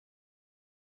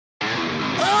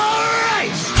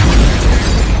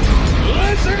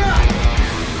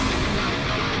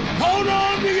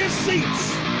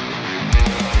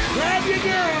grab your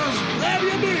girls, grab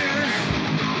your beers.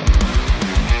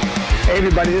 Hey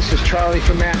everybody, this is Charlie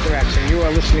from Anthrax, and you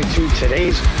are listening to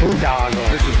today's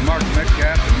Boondoggle. This is Mark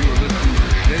Metcalf, and you are listening to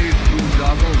today's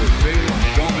Boondoggle with Bailey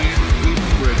on Domain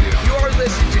Cleveland Radio. You are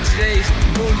listening to today's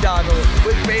Boondoggle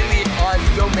with Bailey on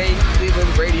Domain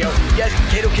Cleveland Radio. Yes,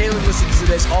 Kato Kalin listens to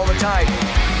this all the time.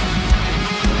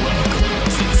 Welcome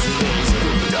to today's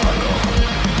Boondoggle.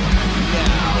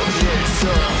 Now here's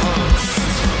your host,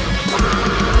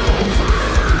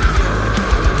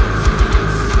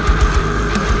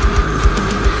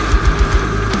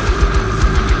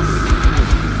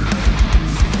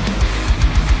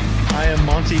 I am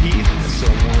Monty Heath, so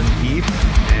one Heath,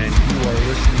 and you are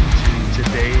listening to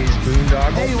today's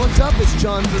Boondoggle. Hey, what's up? It's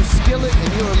John from Skillet,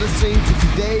 and you are listening to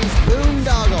today's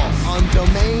Boondoggle on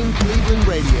Domain Cleveland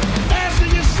Radio.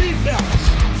 Fasten your seatbelts.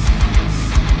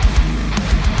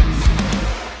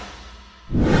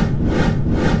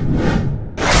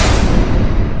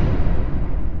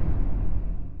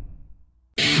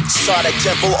 Sonic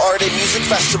Temple Art and Music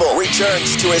Festival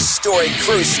returns to historic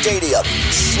Cruise Stadium.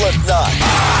 Slipknot,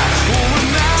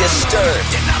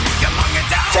 Disturbed,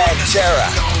 Pantera,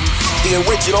 the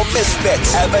original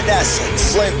Misfits,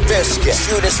 Evanescence, Limp Bizkit,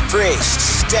 Judas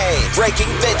Priest, Stain, Breaking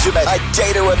Benjamin, A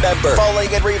Day to Remember,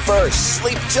 Falling in Reverse,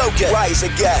 Sleep Token, Rise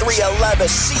Against, 311,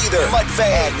 Seether,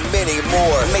 Mudvayne, and many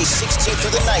more. May 16th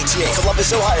through the 19th,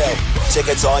 Columbus, Ohio.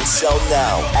 Tickets on sale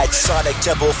now at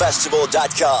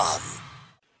SonicTempleFestival.com.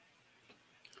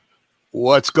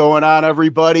 What's going on,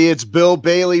 everybody? It's Bill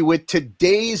Bailey with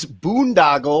today's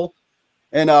Boondoggle.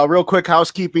 And a real quick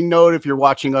housekeeping note, if you're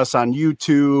watching us on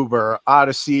YouTube or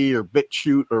Odyssey or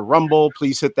BitChute or Rumble,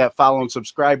 please hit that follow and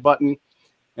subscribe button.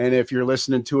 And if you're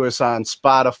listening to us on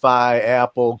Spotify,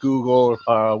 Apple, Google,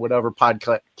 whatever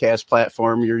podcast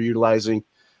platform you're utilizing,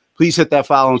 please hit that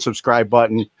follow and subscribe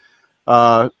button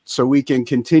so we can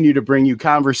continue to bring you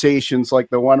conversations like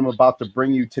the one I'm about to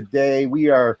bring you today. We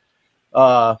are...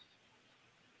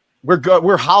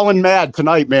 We're howling mad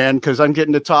tonight, man, because I'm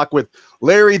getting to talk with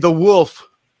Larry the Wolf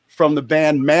from the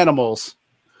band Manimals.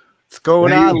 What's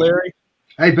going on, Larry?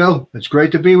 Hey, Bill. It's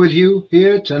great to be with you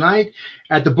here tonight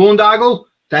at the Boondoggle.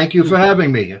 Thank you for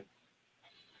having me.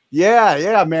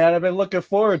 Yeah, man. I've been looking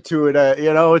forward to it.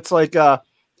 It's like, I've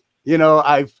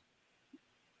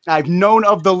known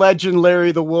of the legend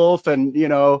Larry the Wolf, and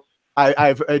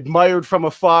I've admired from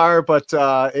afar, but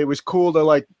it was cool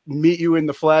to meet you in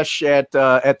the flesh at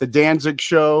the Danzig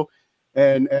show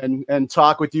and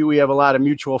talk with you. We have a lot of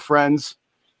mutual friends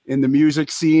in the music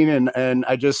scene, and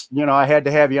I just I had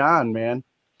to have you on, man.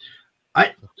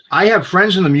 I have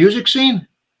friends in the music scene?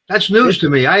 That's news to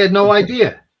me. I had no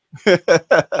idea.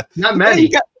 Not many.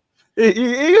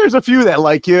 There's a few that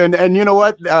like you, and you know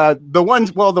what? The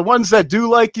ones that do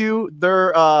like you,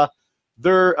 their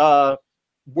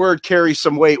word carries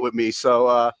some weight with me.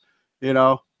 So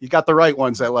you got the right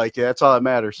ones that like you. That's all that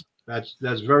matters. That's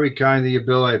very kind of you,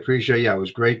 Bill. I appreciate it. Yeah, it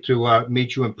was great to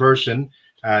meet you in person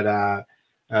at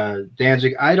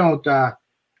Danzig. I don't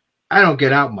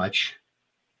get out much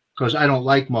because I don't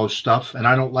like most stuff and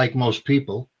I don't like most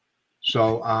people.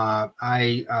 So I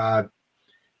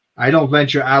don't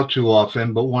venture out too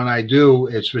often, but when I do,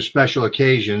 it's for special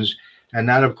occasions. And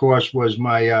that, of course, was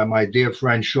my dear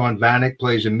friend Sean Vanek,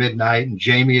 plays at Midnight, and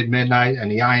Jamie at Midnight,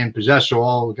 and the Iron Possessor.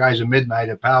 All the guys at Midnight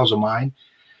are pals of mine.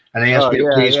 And they asked me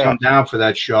to please come down for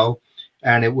that show.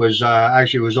 And it was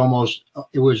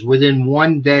it was within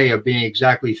one day of being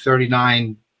exactly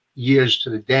 39 years to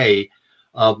the day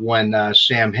of when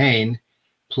Sam Hain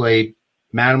played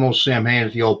Manimals Sam Hain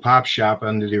at the old Pop Shop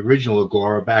under the original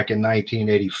Agora back in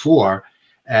 1984.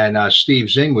 And Steve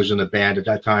Zing was in the band at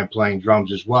that time playing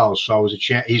drums as well. So it was a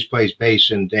chance. He plays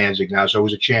bass in Danzig now. So it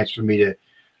was a chance for me to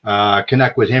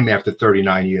connect with him after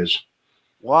 39 years.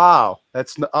 Wow.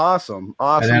 That's awesome.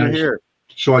 Awesome to hear.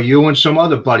 Saw you and some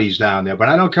other buddies down there, but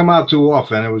I don't come out too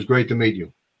often. It was great to meet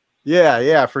you.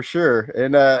 Yeah, for sure.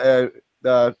 And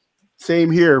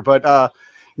same here. But,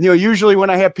 usually when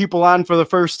I have people on for the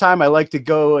first time, I like to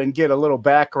go and get a little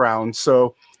background.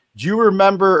 So, do you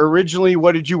remember originally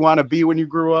what did you want to be when you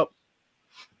grew up?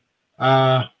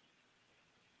 Let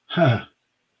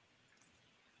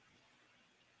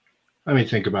me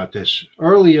think about this.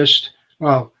 Earliest,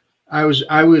 well, I was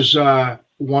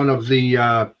one of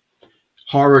the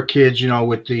horror kids,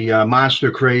 with the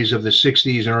monster craze of the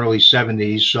 60s and early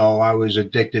 70s. So I was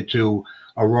addicted to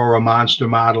Aurora monster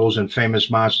models and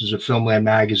famous monsters of Filmland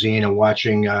magazine and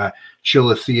watching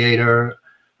Chiller Theater.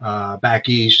 Back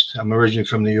east. I'm originally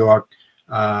from New York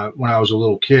when I was a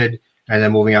little kid, and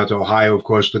then moving out to Ohio, of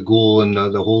course, the Ghoul and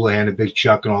the Houlihan and Big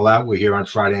Chuck and all that were here on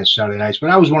Friday and Saturday nights. But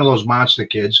I was one of those monster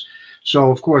kids.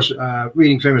 So, of course,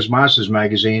 reading Famous Monsters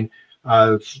magazine,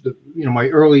 my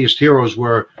earliest heroes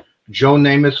were Joe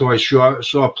Namath, who I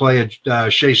saw play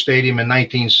at Shea Stadium in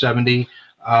 1970,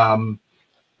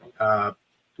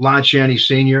 Lon Chaney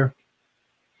Sr.,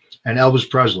 and Elvis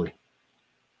Presley.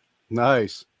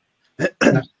 Nice.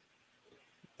 And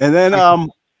then,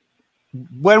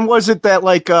 when was it that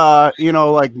like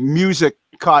music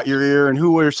caught your ear, and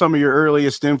who were some of your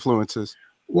earliest influences?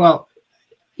 Well,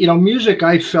 music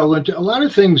I fell into. A lot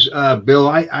of things,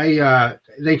 Bill,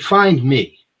 they find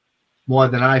me more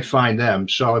than I find them.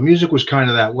 So music was kind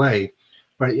of that way.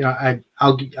 But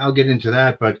I'll get into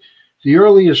that. But the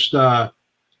earliest I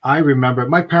remember,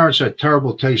 my parents had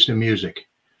terrible taste in music,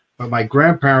 but my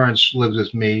grandparents lived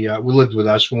with me. We lived with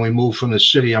us when we moved from the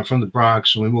city. I'm from the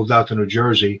Bronx, and we moved out to New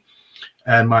Jersey.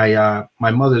 And my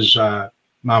mother's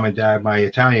mom and dad, my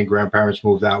Italian grandparents,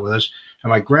 moved out with us. And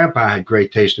my grandpa had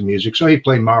great taste in music, so he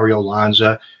played Mario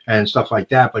Lanza and stuff like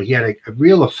that. But he had a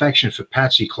real affection for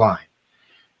Patsy Cline.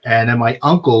 And then my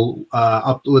uncle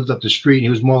lived up the street, and he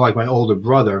was more like my older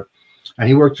brother. And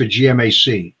he worked for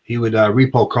GMAC. He would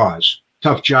repo cars.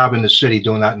 Tough job in the city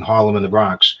doing that in Harlem and the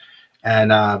Bronx.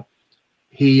 And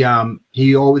he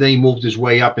moved his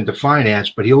way up into finance,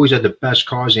 but he always had the best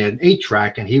cars. He had an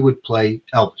 8-track, and he would play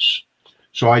Elvis.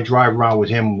 So I drive around with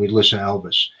him and we'd listen to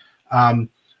Elvis.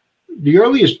 The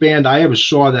earliest band I ever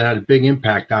saw that had a big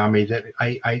impact on me, that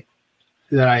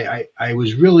I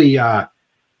was really, for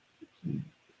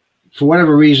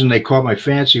whatever reason, they caught my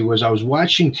fancy, was I was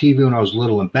watching TV when I was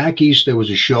little, and back east there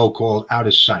was a show called Out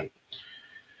of Sight.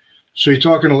 So you're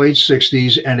talking the late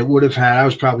 60s, and it would have had, I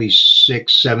was probably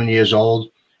 6, 7 years old,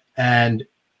 and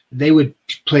they would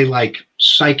play like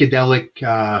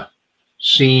psychedelic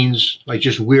scenes, like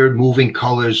just weird moving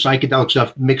colors, psychedelic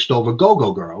stuff mixed over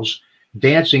go-go girls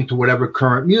dancing to whatever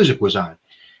current music was on.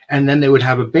 And then they would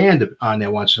have a band on there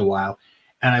once in a while.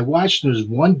 And I watched, there was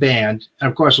one band, and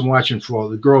of course I'm watching for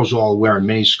the girls all wearing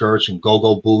mini skirts and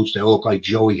go-go boots. They look like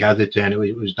Joey Heatherton.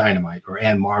 It was dynamite, or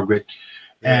Anne Margaret.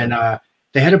 And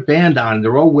they had a band on.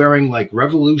 They're all wearing like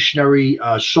revolutionary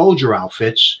soldier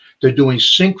outfits. They're doing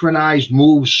synchronized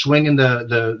moves, swinging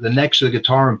the necks of the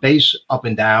guitar and bass up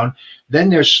and down. Then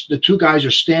the two guys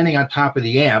are standing on top of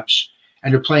the amps,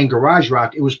 and they're playing garage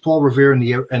rock. It was Paul Revere and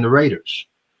the Raiders.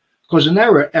 Because in that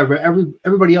era,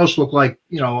 everybody else looked like,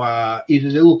 either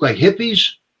they looked like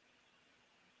hippies,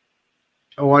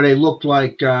 or they looked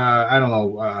like I don't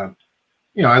know.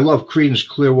 I love Creedence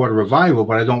Clearwater Revival,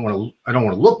 but I don't want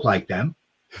to look like them.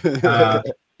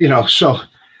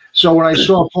 So when I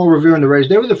saw Paul Revere and the Raiders,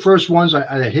 they were the first ones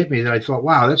that hit me, that I thought,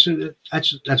 wow,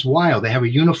 that's wild. They have a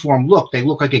uniform look. They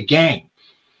look like a gang.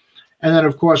 And then,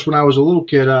 of course, when I was a little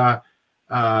kid,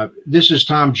 This Is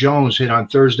Tom Jones hit on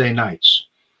Thursday nights.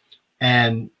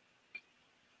 And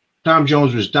Tom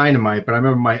Jones was dynamite, but I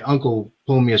remember my uncle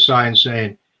pulling me aside and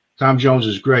saying, Tom Jones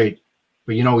is great,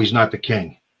 but he's not the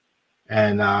king.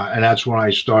 And that's when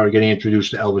I started getting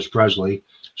introduced to Elvis Presley.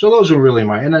 So those were really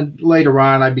and then later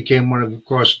on, I became one of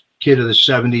course, kid of the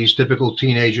 70s, typical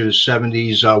teenager of the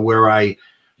 70s, where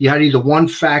you had either one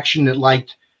faction that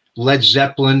liked Led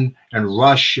Zeppelin and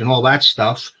Rush and all that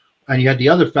stuff, and you had the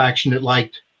other faction that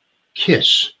liked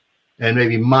Kiss and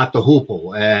maybe Mott the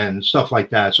Hoople and stuff like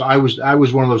that. So I was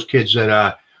one of those kids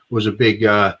that was a big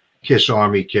Kiss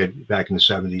Army kid back in the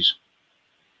 70s.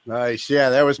 Nice. Yeah,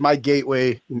 that was my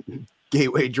gateway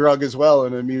drug as well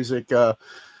in the music.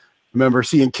 Remember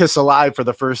seeing Kiss Alive for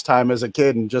the first time as a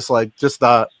kid, and just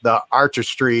the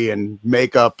artistry and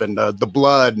makeup and the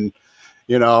blood and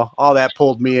all that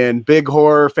pulled me in. Big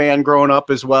horror fan growing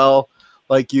up as well,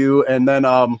 like you. And then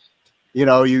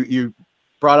you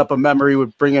brought up a memory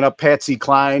with bringing up Patsy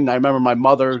Cline. I remember my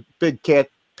mother, big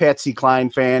Patsy Cline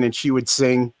fan, and she would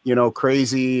sing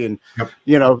Crazy, and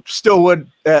still would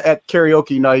at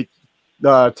karaoke night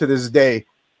to this day,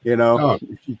 if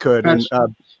you could. And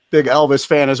big Elvis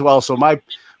fan as well. So my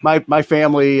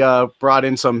family brought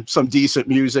in some decent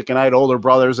music, and I had older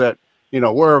brothers that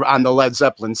were on the Led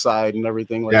Zeppelin side and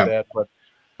everything like that. But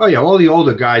all the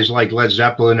older guys like Led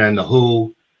Zeppelin and the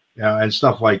Who and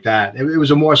stuff like that. It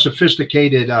was a more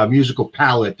sophisticated musical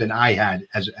palette than I had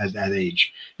as that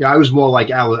age. I was more like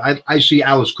Alice. I see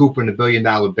Alice Cooper and the $1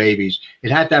 Billion Babies.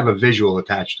 It had to have a visual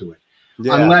attached to it,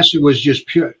 unless it was just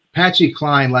pure. Patsy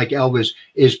Cline, like Elvis,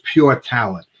 is pure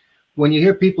talent. When you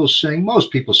hear people sing,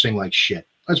 most people sing like shit.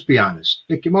 Let's be honest.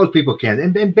 Most people can't.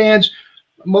 And in bands,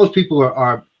 most people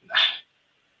are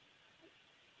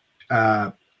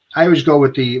I always go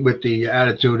with the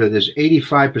attitude of this: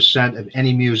 85% of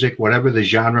any music, whatever the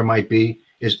genre might be,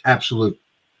 is absolute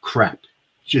crap.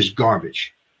 It's just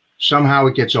garbage. Somehow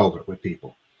it gets over with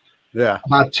people. Yeah.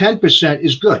 About 10%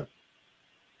 is good.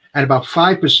 and about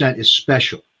 5% is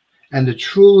special. And the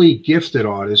truly gifted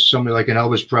artists, somebody like an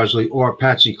Elvis Presley or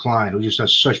Patsy Cline, who just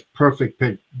has such perfect,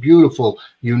 beautiful,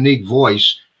 unique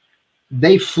voice,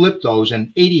 they flip those,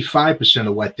 and 85%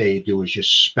 of what they do is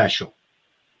just special.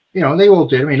 You know, they all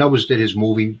did. I mean, Elvis did his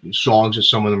movie songs, and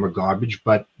some of them are garbage,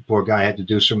 but poor guy had to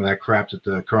do some of that crap that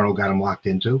the Colonel got him locked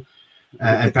into.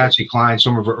 And Patsy Cline,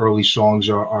 some of her early songs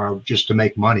are just to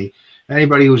make money.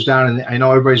 Anybody who's down in, I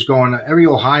know everybody's going, every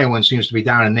Ohioan seems to be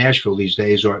down in Nashville these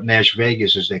days, or Nash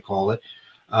Vegas, as they call it.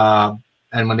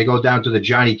 And when they go down to the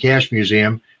Johnny Cash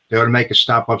Museum, they ought to make a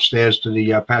stop upstairs to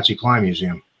the Patsy Cline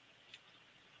Museum.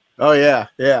 Oh, yeah,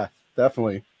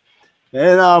 definitely.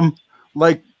 And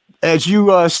like, as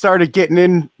you started getting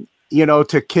in, you know,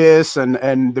 to Kiss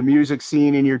and the music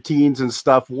scene in your teens and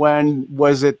stuff, when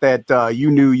was it that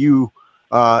you knew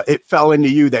it fell into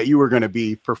you that you were going to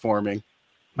be performing?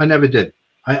 I never did.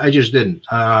 I just didn't.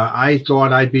 I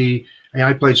thought I'd be.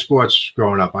 I played sports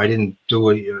growing up. I didn't do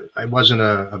it. I wasn't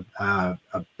a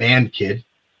band kid.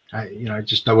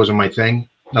 That wasn't my thing.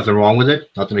 Nothing wrong with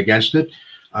it. Nothing against it.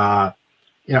 I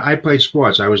played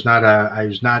sports. I was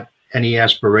not any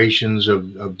aspirations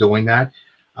of doing that.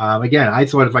 Again, I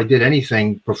thought if I did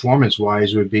anything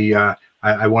performance-wise, it would be I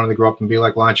wanted to grow up and be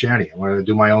like Lon Chaney. I wanted to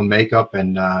do my own makeup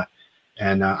and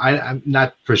I'm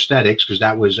not prosthetics, because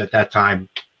that was at that time,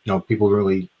 people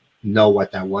really know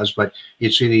what that was. But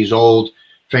you'd see these old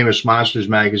Famous Monsters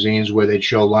magazines where they'd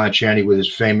show Lon Chaney with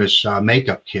his famous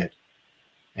makeup kit,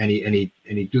 and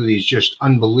he'd do these just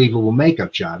unbelievable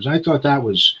makeup jobs. And I thought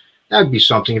that'd be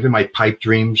something. If in my pipe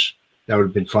dreams, that would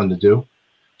have been fun to do.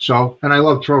 So, and I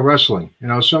love pro wrestling,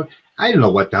 so I didn't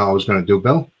know what the hell I was going to do,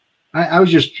 Bill. I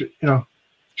was just,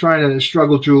 trying to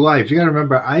struggle through life. You got to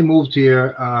remember, I moved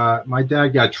here. My dad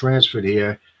got transferred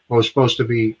here. I was supposed to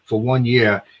be for 1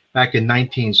 year back in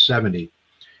 1970.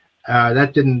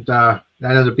 That ended up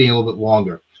being a little bit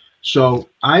longer. So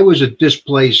I was a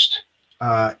displaced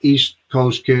East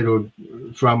Coast kid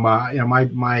from,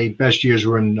 my best years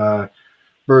were in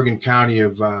Bergen County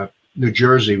of New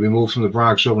Jersey. We moved from the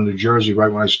Bronx over to New Jersey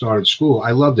right when I started school.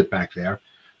 I loved it back there.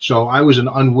 So I was an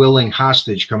unwilling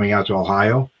hostage coming out to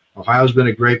Ohio. Ohio's been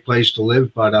a great place to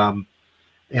live, but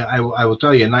I will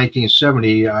tell you, in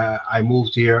 1970, I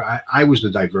moved here. I was the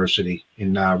diversity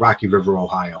in Rocky River,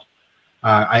 Ohio.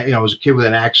 I was a kid with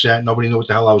an accent. Nobody knew what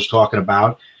the hell I was talking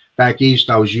about. Back east,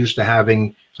 I was used to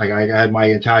having, like, I had my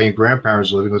Italian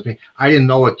grandparents living with me. I didn't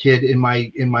know a kid in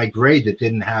my grade that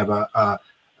didn't have a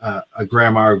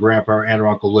grandma or grandpa or aunt or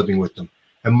uncle living with them.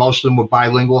 And most of them were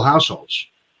bilingual households.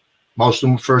 Most of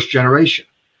them were first generation.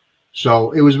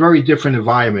 So it was a very different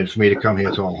environment for me to come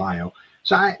here to Ohio.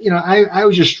 So I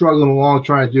was just struggling along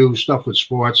trying to do stuff with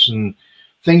sports and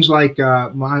things like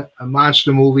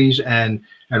monster movies and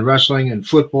wrestling and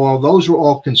football. Those were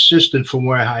all consistent from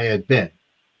where I had been.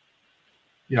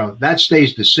 That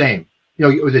stays the same.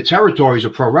 The territories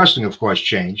of pro wrestling, of course,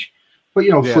 change. But,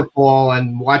 football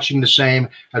and watching the same.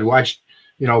 I'd watched,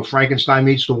 Frankenstein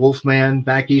Meets the Wolfman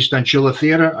back east on Chiller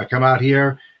Theater. I come out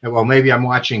here and, well, maybe I'm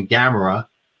watching Gamera,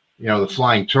 the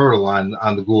flying turtle on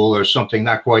the Ghoul, or something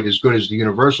not quite as good as the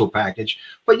Universal package.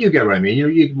 But you get what I mean.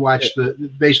 You can watch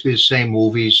basically the same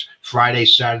movies Friday,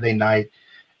 Saturday night.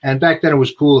 And back then it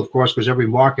was cool, of course, because every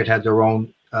market had their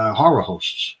own horror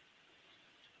hosts.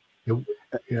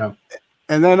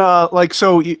 And then,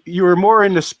 so you were more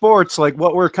into sports. Like,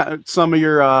 what were kind of some of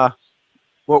your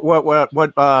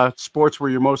what sports were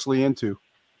you mostly into?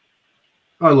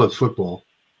 I loved football,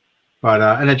 but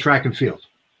and then track and field.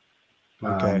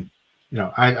 Okay.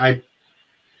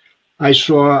 I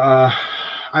saw.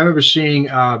 I remember seeing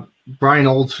Brian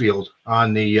Oldfield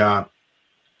on the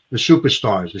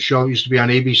Superstars. The show used to be on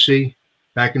ABC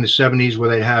back in the 70s, where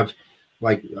they have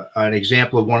like an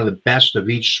example of one of the best of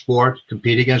each sport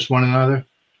compete against one another.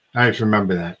 I just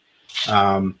remember that.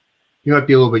 You might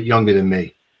be a little bit younger than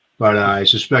me, but I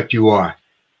suspect you are.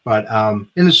 But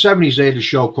in the 70s, they had a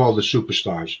show called the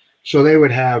Superstars. So they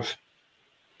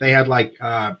had like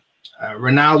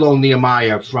Ronaldo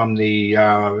Nehemiah from the,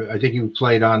 I think he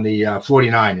played on the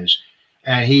 49ers,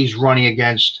 and he's running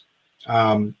against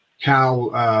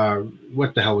Cal,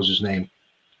 what the hell was his name?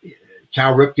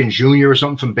 Cal Ripken Jr. or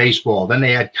something from baseball. Then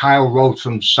they had Kyle Rote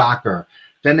from soccer.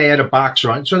 Then they had a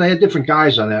boxer on. So they had different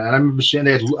guys on that. And I remember seeing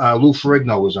they had Lou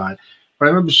Ferrigno was on. But I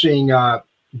remember seeing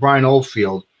Brian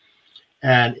Oldfield,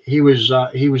 and he was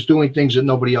doing things that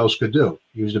nobody else could do.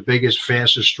 He was the biggest,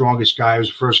 fastest, strongest guy. He was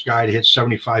the first guy to hit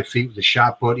 75 feet with a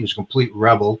shot put. He was a complete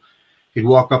rebel. He'd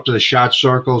walk up to the shot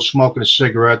circle, smoking a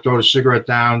cigarette, throw the cigarette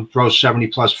down, throw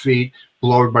 70-plus feet,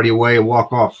 blow everybody away, and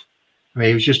walk off. I mean,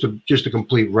 he was just a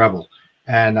complete rebel.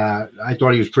 And I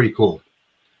thought he was pretty cool.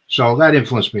 So that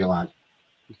influenced me a lot.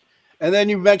 And then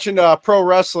you mentioned pro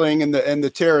wrestling and the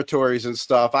territories and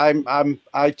stuff.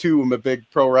 I too am a big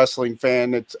pro wrestling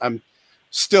fan. I'm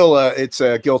still it's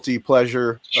a guilty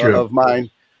pleasure of mine,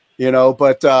 you know.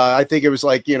 But I think it was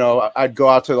like, you know, I'd go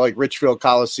out to like Richfield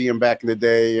Coliseum back in the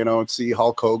day, you know, and see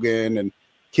Hulk Hogan and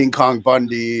King Kong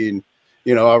Bundy, and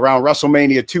you know, around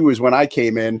WrestleMania 2 is when I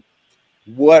came in.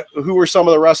 Who were some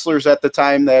of the wrestlers at the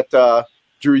time that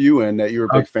drew you in that you were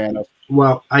a big fan of?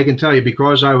 Well, I can tell you,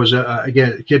 because I was,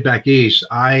 again, a kid back east,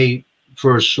 I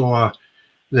first saw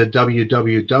the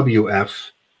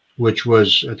WWWF, which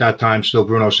was at that time still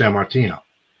Bruno Sammartino.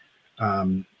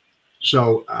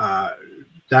 So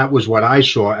that was what I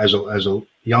saw as a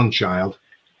young child.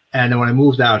 And then when I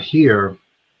moved out here,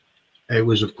 it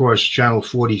was, of course, Channel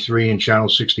 43 and Channel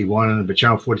 61. But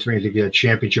Channel 43, I think, they had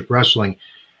Championship Wrestling.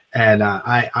 And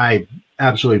I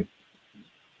absolutely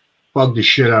bugged the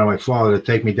shit out of my father to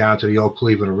take me down to the old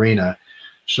Cleveland Arena.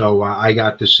 So I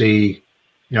got to see,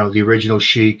 you know, the original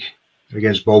Sheik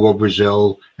against Bobo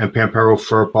Brazil and Pampero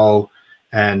Firpo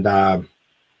and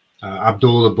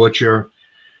Abdullah the Butcher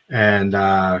and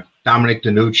Dominic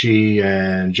DeNucci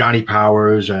and Johnny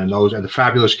Powers and those, and the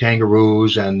Fabulous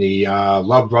Kangaroos and the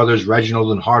Love Brothers,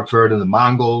 Reginald and Hartford and the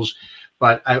Mongols.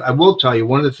 But I will tell you,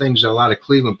 one of the things that a lot of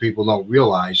Cleveland people don't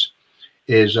realize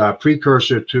is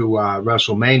precursor to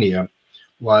WrestleMania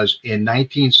was in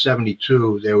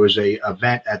 1972, there was a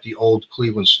event at the old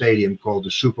Cleveland Stadium called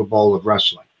the Super Bowl of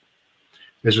Wrestling.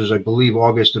 This was, I believe,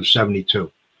 August of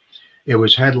 72. It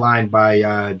was headlined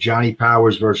by Johnny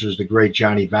Powers versus the great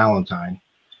Johnny Valentine.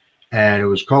 And it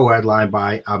was co-headlined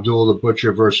by Abdullah the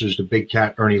Butcher versus the Big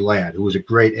Cat Ernie Ladd, who was a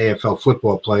great AFL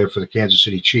football player for the Kansas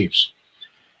City Chiefs.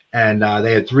 And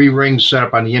they had 3 rings set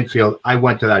up on the infield. I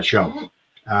went to that show.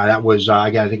 That was,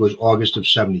 again, I think it was August of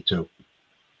 72.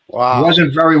 Wow. It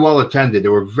wasn't very well attended.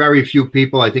 There were very few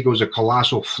people. I think it was a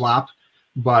colossal flop,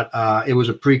 but it was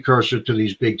a precursor to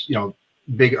these big, you know,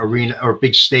 big arena or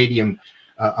big stadium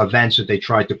events that they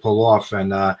tried to pull off. And,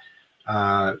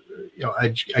 you know,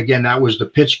 again, that was the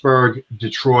Pittsburgh,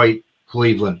 Detroit,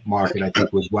 Cleveland market, I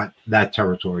think, was what that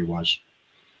territory was.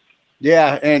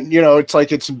 Yeah. And, you know, it's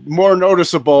like it's more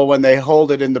noticeable when they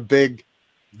hold it in the big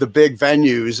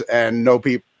venues and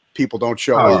people don't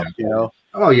show up, yeah. You know?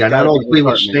 Oh, yeah, that old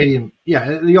Cleveland Stadium.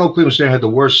 Yeah, the old Cleveland Stadium had the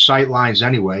worst sight lines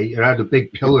anyway. It had the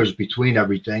big pillars between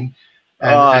everything.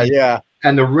 Yeah.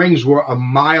 And the rings were a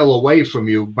mile away from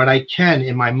you. But I can,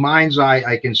 in my mind's eye,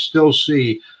 I can still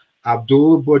see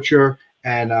Abdullah Butcher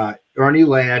and Ernie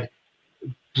Ladd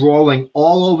brawling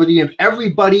all over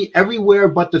everybody, everywhere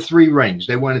but the 3 rings.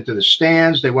 They went into the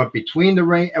stands. They went between the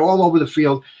ring, all over the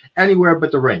field, anywhere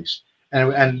but the rings.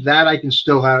 And that I can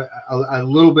still have a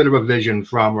little bit of a vision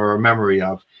from or a memory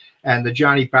of. And the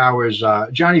Johnny Powers,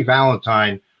 Johnny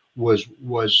Valentine was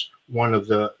one of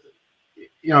the,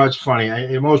 you know, it's funny.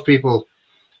 Most people,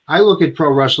 I look at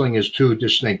pro wrestling as 2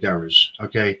 distinct eras.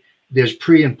 Okay. There's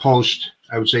pre and post,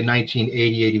 I would say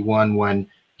 1980, 81, when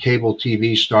cable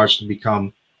TV starts to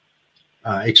become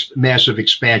massive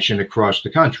expansion across the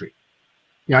country.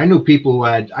 You know, I knew people who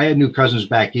I had new cousins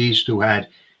back east who had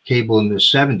cable in the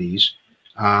 70s.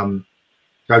 I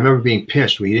remember being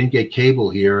pissed. We didn't get cable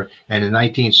here. And in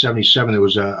 1977, there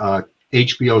was a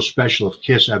HBO special of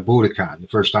Kiss at Budokan, the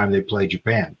first time they played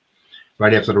Japan,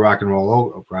 right after the Rock and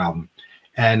Roll album.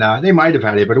 And they might have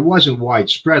had it, but it wasn't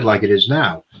widespread like it is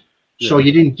now. Yeah. So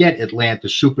you didn't get Atlanta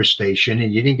Superstation,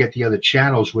 and you didn't get the other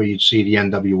channels where you'd see the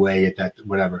NWA at that,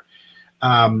 whatever.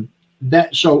 And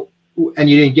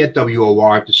you didn't get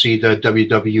WOR to see the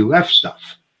WWF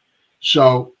stuff.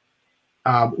 So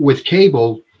with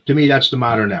cable, to me, that's the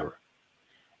modern era.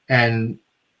 And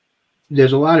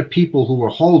there's a lot of people who were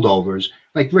holdovers,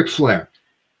 like Ric Flair.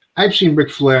 I've seen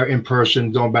Ric Flair in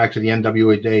person going back to the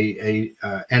NWA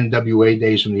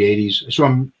days from the 80s. I saw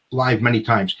him live many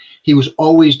times. He was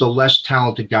always the less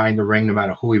talented guy in the ring, no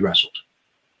matter who he wrestled.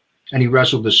 And he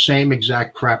wrestled the same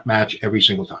exact crap match every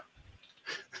single time.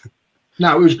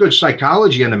 Now, it was good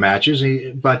psychology in the matches,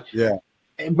 but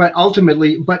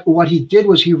ultimately, what he did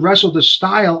was he wrestled a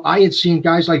style I had seen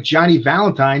guys like Johnny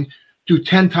Valentine do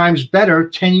 10 times better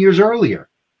 10 years earlier.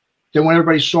 Then when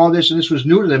everybody saw this, and this was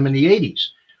new to them in the 80s.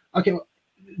 Okay,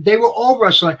 they were all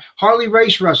wrestling. Harley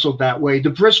Race wrestled that way. The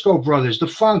Briscoe brothers, the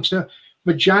Funks.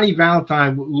 But Johnny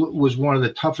Valentine was one of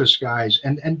the toughest guys.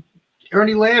 And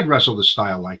Ernie Ladd wrestled a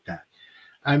style like that.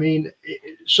 I mean,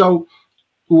 so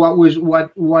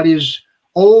what is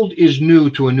old is new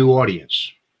to a new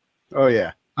audience. Oh,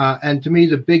 yeah. And to me,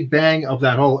 the big bang of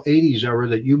that whole 80s era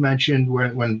that you mentioned,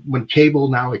 when cable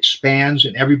now expands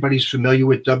and everybody's familiar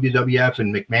with WWF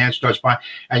and McMahon starts buying,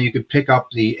 and you could pick up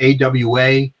the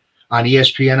AWA on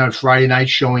ESPN on Friday night,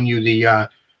 showing you the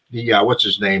what's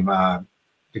his name,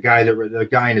 the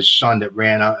guy and his son that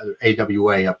ran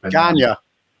AWA up in Gagne.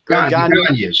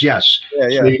 Gagne's, yes. Yeah,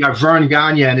 yeah. So you got Vern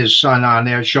Gagne and his son on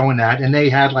there showing that, and they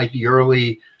had like the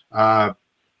early,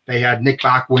 they had Nick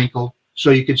Bockwinkel,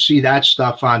 so you could see that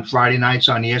stuff on Friday nights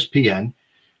on ESPN.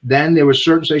 Then there were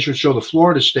certain stations show the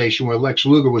Florida station where Lex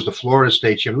Luger was the Florida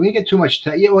state champion. We didn't get too much.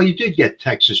 You did get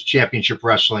Texas Championship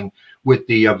Wrestling with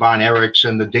the Von Erichs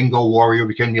and the Dingo Warrior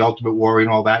became the Ultimate Warrior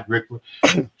and all that. Rick.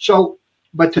 So,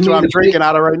 but to That's me, what I'm drinking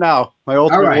out of right now. My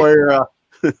Ultimate Warrior.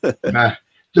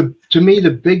 To me,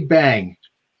 the big bang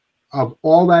of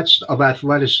all that of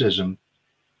athleticism,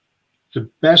 the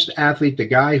best athlete, the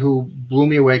guy who blew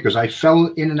me away because I fell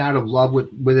in and out of love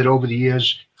with it over the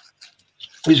years,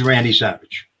 is Randy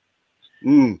Savage.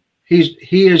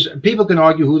 He is. People can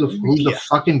argue who's the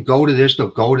fucking goat of this, the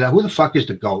goat of that. Who the fuck is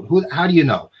the goat? How do you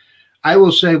know? I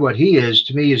will say what he is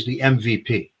to me is the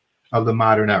MVP of the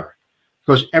modern era,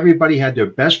 because everybody had their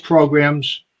best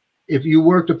programs. If you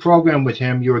worked a program with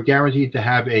him, you were guaranteed to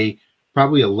have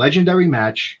probably a legendary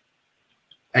match,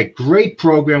 a great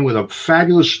program with a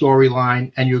fabulous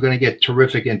storyline, and you're going to get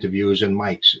terrific interviews and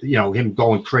mics. You know, him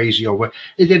going crazy over.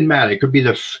 It didn't matter. It could be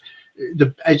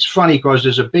it's funny because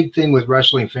there's a big thing with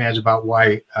wrestling fans about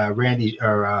why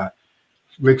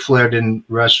Ric Flair didn't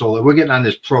wrestle. We're getting on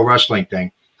this pro wrestling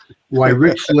thing. Why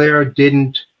Ric Flair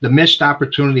didn't, the missed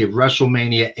opportunity of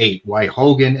WrestleMania 8, why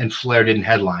Hogan and Flair didn't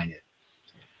headline it.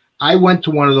 I went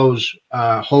to one of those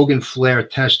Hogan Flair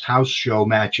test house show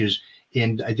matches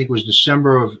in, I think it was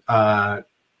December of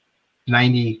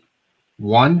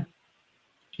 91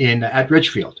 at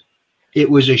Richfield. It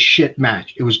was a shit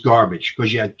match. It was garbage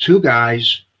because you had two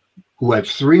guys who had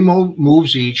three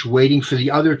moves each waiting for the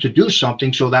other to do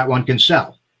something so that one can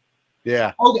sell.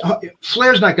 Yeah.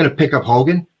 Flair's not going to pick up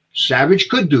Hogan. Savage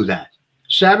could do that.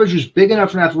 Savage was big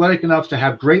enough and athletic enough to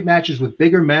have great matches with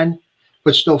bigger men,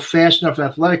 but still fast enough and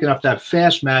athletic enough to have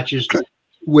fast matches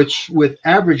with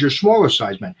average or smaller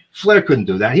size men. Flair couldn't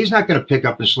do that. He's not going to pick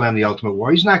up and slam the Ultimate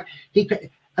Warrior. He's not.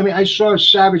 I saw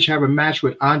Savage have a match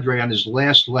with Andre on his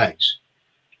last legs,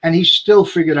 and he still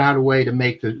figured out a way to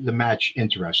make the match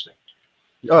interesting.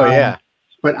 Oh, yeah.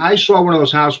 But I saw one of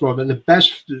those house shows, and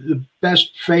the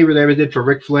best favor they ever did for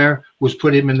Ric Flair was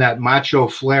put him in that Macho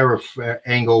Flair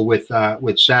angle with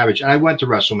Savage. And I went to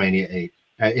WrestleMania 8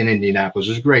 in Indianapolis.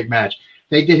 It was a great match.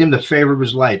 They did him the favor of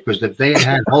his life because if they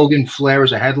had Hogan Flair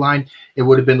as a headline, it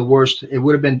would have been the worst. It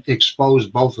would have been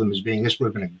exposed, both of them, as being, this would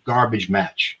have been a garbage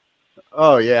match.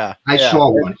 Oh, yeah. I saw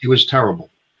one. It was terrible.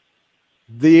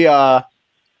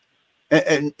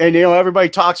 And you know, everybody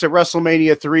talks at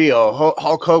WrestleMania 3,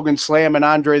 Hulk Hogan slamming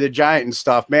Andre the Giant and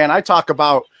stuff. Man, I talk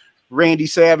about Randy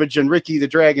Savage and Ricky the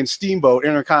Dragon Steamboat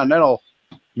Intercontinental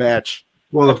match.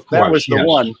 Well, of course, that was the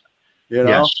one. You know?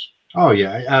 Yes. Oh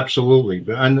yeah, absolutely.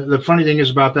 And the funny thing is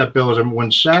about that, Bill, is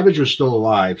when Savage was still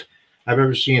alive, I've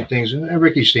ever seen things. And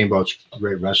Ricky Steamboat's a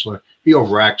great wrestler. He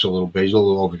overacts a little bit. He's a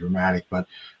little overdramatic, but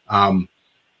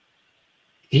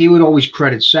he would always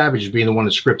credit Savage as being the one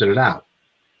that scripted it out.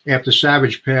 After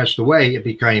Savage passed away, it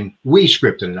became, we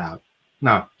scripted it out.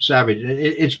 No, Savage.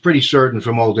 It's pretty certain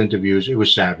from old interviews it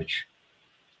was Savage.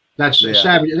 That's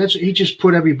Savage. He just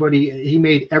put everybody. He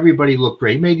made everybody look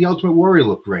great. He made the Ultimate Warrior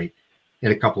look great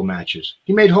in a couple matches.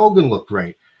 He made Hogan look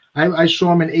great. I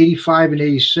saw him in '85 and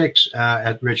 '86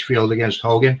 at Richfield against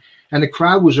Hogan, and the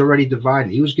crowd was already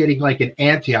divided. He was getting like an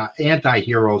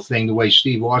anti-hero thing the way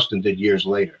Steve Austin did years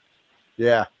later.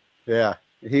 Yeah, yeah.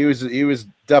 He was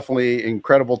definitely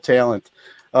incredible talent.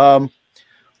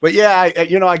 But yeah,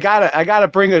 I gotta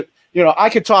bring it. You know, I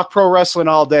could talk pro wrestling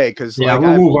all day because we'll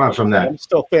move on from that. I'm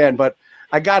still a fan, but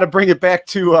I gotta bring it back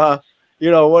to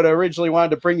what I originally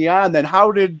wanted to bring you on. Then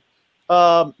how did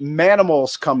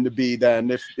Manimals come to be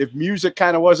then? If music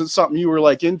kind of wasn't something you were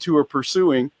like into or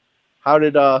pursuing, how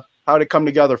did it come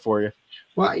together for you?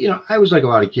 Well, I was like a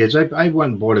lot of kids. I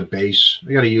went and bought a bass.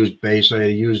 I got a used bass. I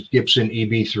used Gibson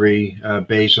EB3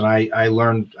 bass, and I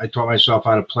taught myself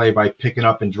how to play by picking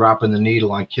up and dropping the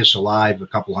needle on Kiss Alive a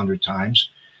couple hundred times.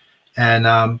 And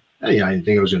I didn't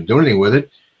think I was going to do anything with it.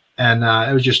 And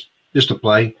it was just to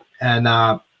play.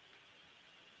 And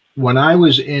when I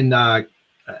was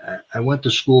I went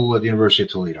to school at the University of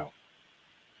Toledo.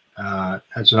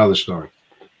 That's another story.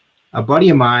 A buddy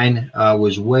of mine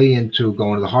was way into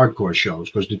going to the hardcore shows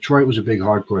because Detroit was a big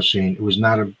hardcore scene. It was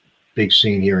not a big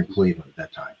scene here in Cleveland at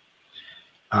that time.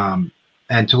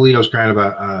 And Toledo's kind of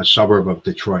a suburb of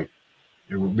Detroit,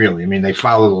 really. I mean, they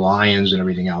follow the Lions and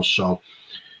everything else. So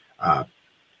I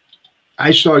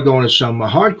started going to some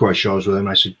hardcore shows with him.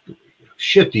 I said,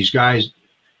 shit, these guys,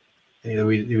 there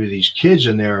were these kids,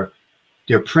 and they're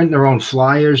They're printing their own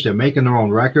flyers. They're making their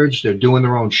own records. They're doing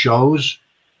their own shows.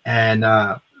 And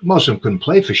most of them couldn't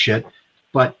play for shit,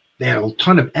 but they had a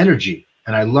ton of energy.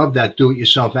 And I love that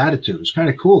do-it-yourself attitude. It's kind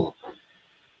of cool.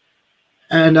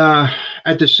 And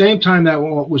at the same time that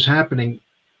what was happening,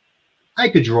 I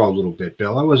could draw a little bit,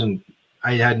 Bill.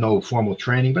 I had no formal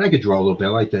training, but I could draw a little bit.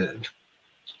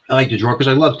 I like to draw because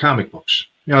I love comic books.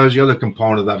 You know, there's the other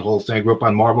component of that whole thing. I grew up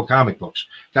on Marvel comic books.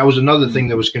 That was another thing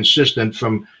that was consistent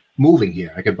from moving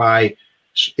here. I could buy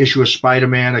issue of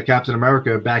Spider-Man or Captain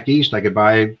America back east. I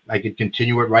could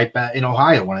continue it right back in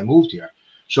Ohio when I moved here.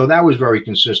 So that was very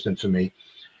consistent for me.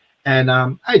 And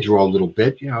I draw a little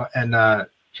bit, you know, and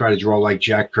try to draw like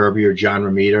Jack Kirby or John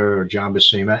Romita or John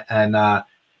Buscema. And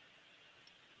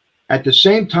at the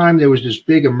same time, there was this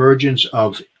big emergence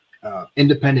of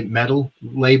independent metal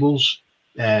labels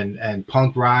and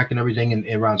punk rock and everything in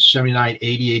around 79,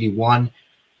 80, 81.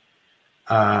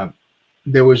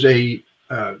 There was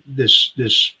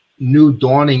this new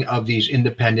dawning of these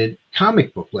independent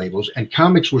comic book labels, and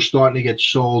comics were starting to get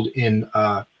sold in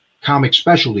comic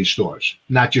specialty stores,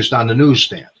 not just on the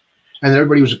newsstand. And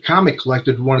everybody was a comic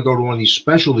collector who wanted to go to one of these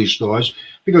specialty stores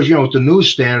because, you know, at the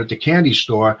newsstand, at the candy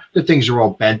store, the things are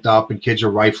all bent up and kids are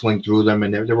rifling through them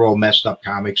and they're all messed up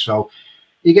comics. So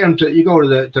you go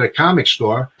to the comic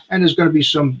store and there's going to be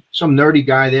some nerdy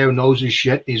guy there who knows his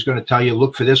shit. He's going to tell you,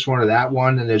 look for this one or that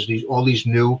one. And there's all these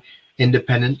new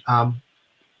independent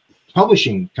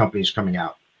publishing companies coming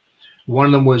out. One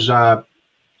of them was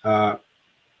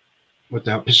with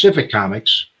the Pacific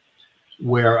Comics,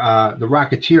 where the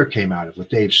Rocketeer came out of with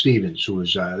Dave Stevens, who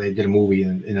was they did a movie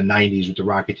in the 90s with the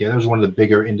Rocketeer. That was one of the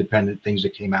bigger independent things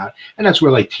that came out, and that's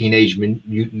where like Teenage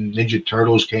Mutant Ninja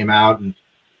Turtles came out, and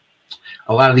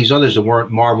a lot of these others that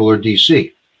weren't Marvel or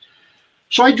DC.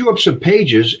 So I drew up some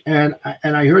pages, and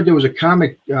I heard there was a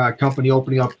comic company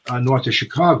opening up north of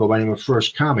Chicago by the name of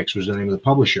First Comics was the name of the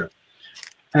publisher,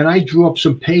 and I drew up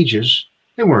some pages.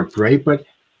 They weren't great, but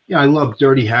yeah, I love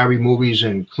Dirty Harry movies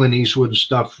and Clint Eastwood and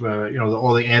stuff, you know,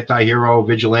 all the anti-hero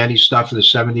vigilante stuff of the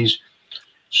 70s.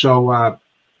 So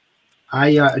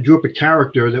I drew up a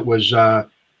character that was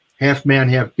half man,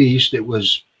 half beast. It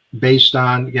was based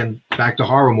on, again, back to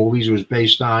horror movies. It was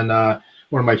based on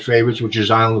one of my favorites, which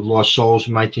is Island of Lost Souls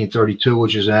from 1932,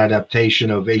 which is an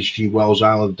adaptation of H.G. Wells'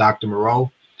 Island of Dr. Moreau.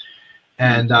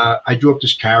 And I drew up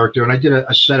this character, and I did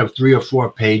a set of 3 or 4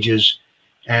 pages,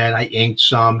 and I inked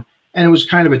some. And it was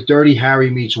kind of a Dirty Harry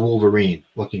meets Wolverine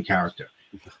looking character.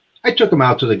 I took him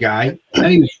out to the guy,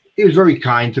 and he was very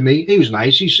kind to me. He was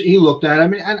nice. He looked at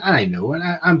him, and I knew. And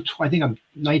I think I'm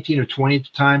 19 or 20 at the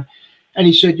time. And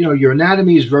he said, you know, your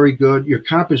anatomy is very good. Your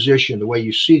composition, the way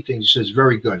you see things, he says,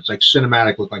 very good. It's like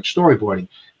cinematic, look like storyboarding.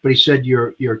 But he said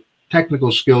your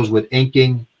technical skills with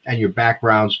inking and your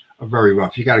backgrounds are very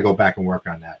rough. You got to go back and work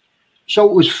on that. So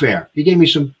it was fair. He gave me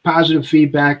some positive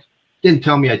feedback. Didn't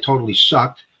tell me I totally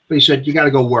sucked. But he said, you got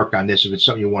to go work on this if it's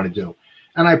something you want to do.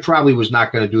 And I probably was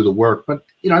not going to do the work, but,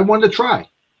 you know, I wanted to try.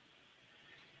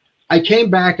 I came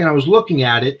back and I was looking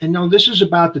at it. And, you know, this is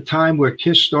about the time where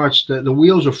Kiss starts, the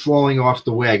wheels are falling off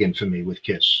the wagon for me with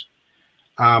Kiss.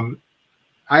 I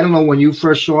don't know when you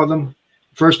first saw them.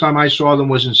 First time I saw them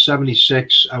was in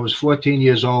 76. I was 14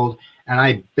 years old. And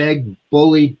I begged,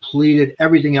 bullied, pleaded,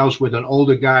 everything else with an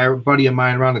older guy, a buddy of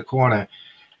mine around the corner,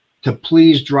 to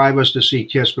please drive us to see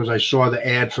Kiss because I saw the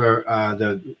ad for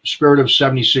the Spirit of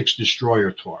 76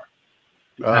 Destroyer tour.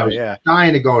 I was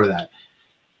dying to go to that.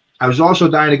 I was also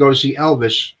dying to go to see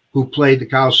Elvis, who played the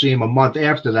Coliseum a month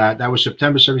after that. That was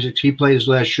September 76. He played his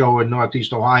last show in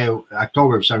Northeast Ohio,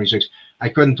 October of 76. I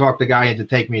couldn't talk the guy into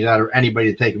taking me to that or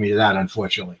anybody to take me to that,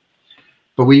 unfortunately.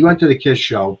 But we went to the Kiss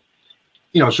show.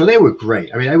 You know, so they were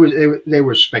great. I mean, they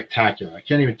were spectacular. I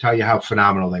can't even tell you how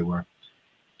phenomenal they were.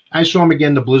 I saw him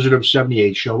again, the Blizzard of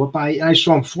 78 show, but I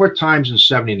saw him 4 times in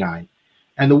 79,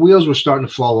 and the wheels were starting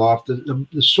to fall off. The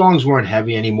songs weren't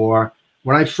heavy anymore.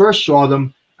 When I first saw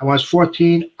them, when I was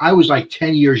 14, I was like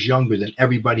 10 years younger than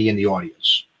everybody in the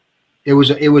audience. It was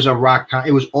a rock.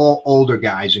 It was all older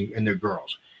guys and their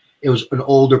girls. It was an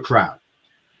older crowd.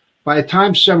 By the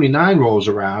time 79 rolls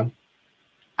around,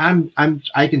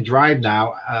 I can drive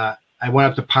now. I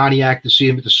went up to Pontiac to see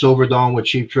him at the Silver Dome with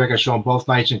Cheap Trick. I saw him both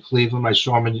nights in Cleveland. I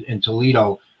saw him in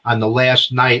Toledo on the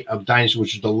last night of Dynasty,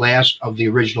 which was the last of the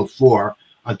original 4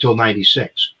 until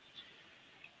 96.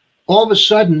 All of a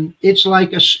sudden, it's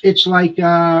like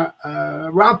a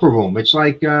romper room. It's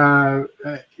like going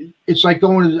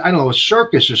to, I don't know, a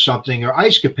circus or something, or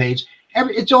ice capades.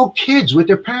 It's all kids with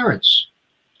their parents.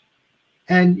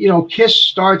 And, you know, Kiss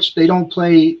starts, they don't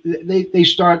play, they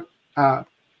start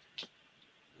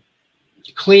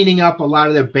cleaning up a lot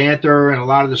of their banter and a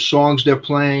lot of the songs they're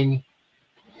playing.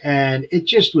 and it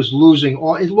just was losing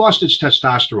all. It lost its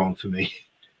testosterone for me.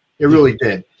 It really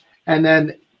did. And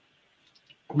then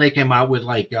they came out with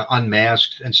like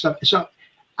Unmasked and stuff. So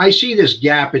I see this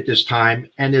gap at this time,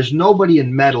 and there's nobody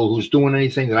in metal who's doing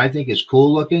anything that I think is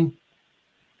cool looking.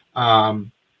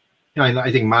 You know,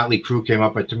 I think Motley Crue came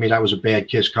up, but to me that was a bad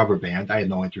Kiss cover band. I had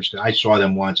no interest in it. I saw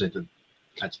them once. I said,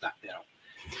 that's not,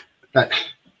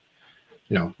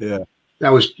 Yeah.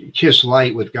 That was Kiss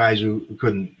Light with guys who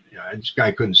couldn't. This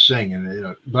guy couldn't sing,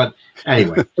 and but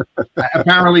anyway,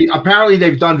 apparently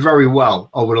they've done very well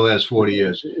over the last 40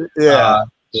 years. Yeah.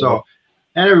 So,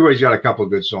 and everybody's got a couple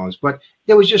of good songs, but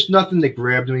there was just nothing that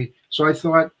grabbed me. So I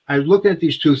thought, I looked at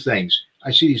these two things.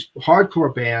 I see these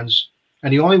hardcore bands,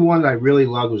 and the only one that I really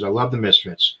loved was I loved the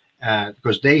Misfits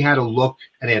because they had a look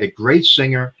and they had a great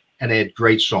singer and they had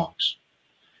great songs.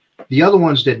 The other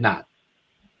ones did not.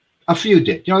 A few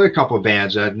did. You know, there are a couple of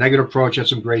bands. Negative Approach had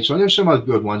some great songs. There's some other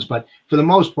good ones, but for the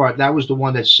most part, that was the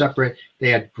one that's separate. They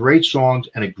had great songs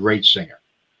and a great singer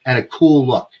and a cool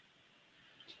look.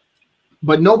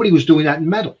 But nobody was doing that in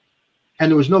metal. And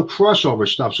there was no crossover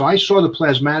stuff. So I saw the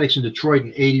Plasmatics in Detroit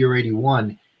in 80 or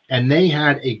 81, and they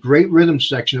had a great rhythm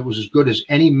section that was as good as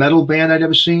any metal band I'd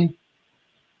ever seen.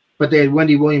 But they had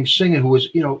Wendy Williams singing, who was,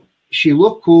 you know, she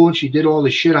looked cool and she did all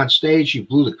the shit on stage. She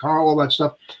blew the car, all that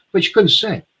stuff, but she couldn't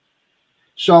sing.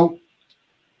 So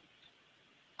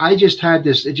I just had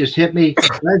this, it just hit me.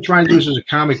 I'm trying to do this as a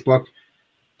comic book.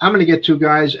 I'm going to get two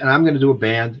guys and I'm going to do a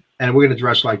band and we're going to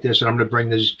dress like this and I'm going to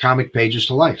bring these comic pages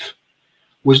to life.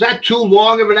 Was that too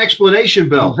long of an explanation,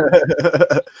 Bill?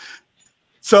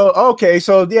 Okay.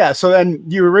 So then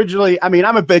you originally, I mean,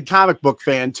 I'm a big comic book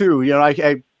fan too. You know,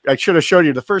 I should have showed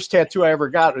you the first tattoo I ever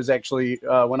got was actually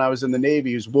when I was in the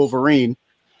Navy, was Wolverine.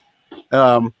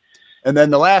 And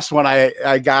then the last one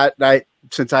I got,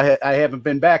 since I haven't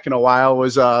been back in a while,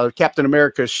 was Captain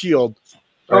America's shield.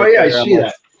 Oh yeah, I see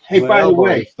that. Hey, by the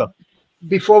way,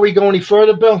 before we go any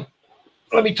further, Bill,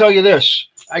 let me tell you this.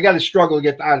 I got to struggle to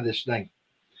get out of this thing.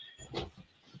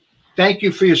 Thank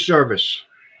you for your service.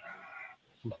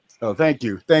 Oh, thank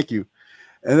you.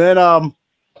 And then,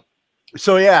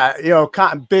 so yeah, you know,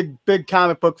 big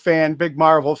comic book fan, big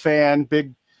Marvel fan,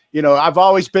 big. You know, I've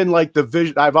always been like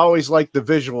I've always liked the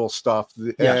visual stuff,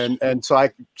 Yes. and so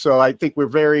I think we're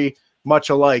very much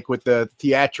alike with the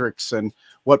theatrics and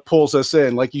what pulls us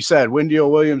in. Like you said, Wendy O.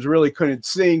 Williams really couldn't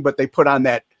sing, but they put on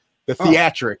the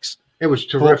theatrics. It was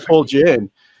terrific. Pulled you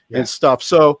in and stuff.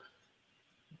 So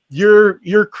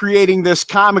you're creating this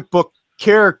comic book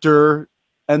character,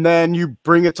 and then you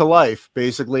bring it to life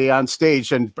basically on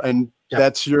stage, and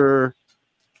that's your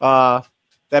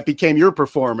that became your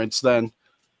performance then.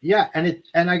 Yeah,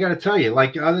 and I got to tell you,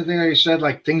 like the other thing I said,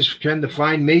 like things tend to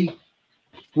find me.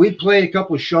 We played a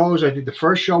couple of shows. I think the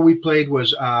first show we played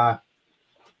was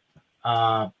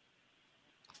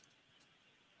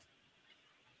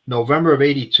November of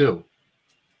 '82,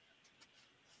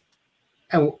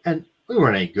 and we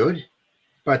weren't any good.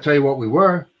 But I tell you what, we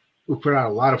put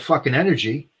out a lot of fucking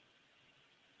energy,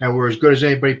 and we're as good as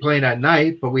anybody playing that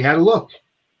night. But we had a look,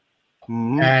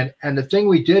 and the thing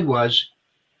we did was,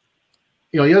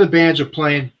 you know, the other bands are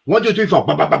playing 1, 2, 3, 4,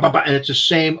 and it's the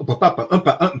same,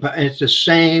 and it's the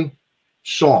same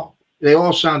song. They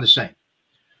all sound the same.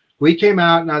 We came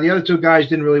out. Now the other two guys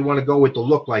didn't really want to go with the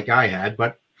look like I had,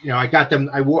 but you know, I got them.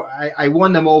 I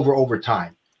won them over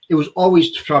time. It was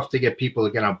always tough to get people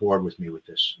to get on board with me with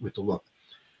the look.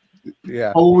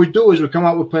 Yeah. What we do is we come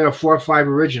out, we play our 4 or 5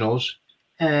 originals,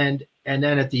 and then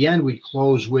at the end we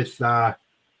close with a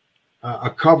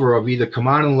cover of either "Come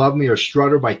On and Love Me" or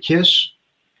 "Strutter" by Kiss.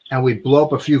 And we blow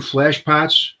up a few flash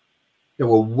pots that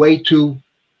were way too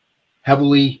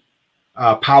heavily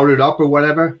powdered up or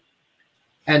whatever.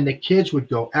 And the kids would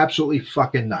go absolutely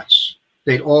fucking nuts.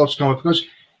 They'd all come up because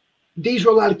these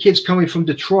were a lot of kids coming from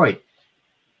Detroit.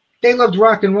 They loved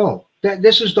rock and roll.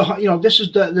 This is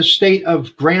the state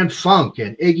of Grand Funk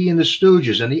and Iggy and the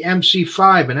Stooges and the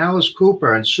MC5 and Alice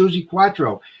Cooper and Susie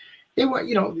Quattro. They want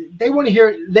to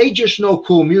hear. They just know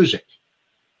cool music.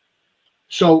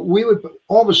 So we would,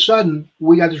 all of a sudden,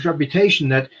 we got this reputation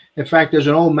that, in fact, there's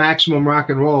an old Maximum Rock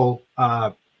and Roll.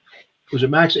 Was it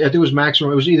Max? I think it was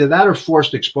Maximum. It was either that or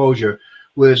Forced Exposure.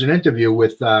 Where there's an interview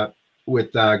with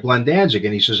Glenn Danzig,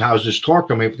 and he says, "How's this tour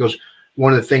coming?" Because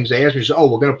one of the things they asked me is,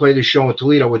 "Oh, we're going to play this show in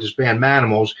Toledo with this band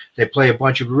Manimals. They play a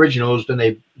bunch of originals,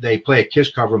 then they play a Kiss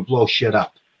cover and blow shit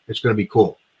up. It's going to be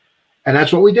cool." And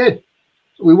that's what we did.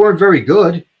 We weren't very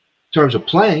good in terms of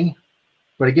playing.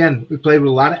 But again, we played with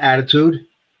a lot of attitude,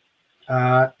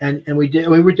 and we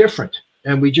were different,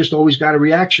 and we just always got a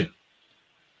reaction.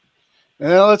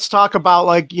 Let's talk about,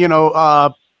 like, you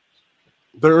know,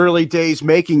 the early days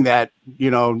making that,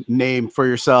 name for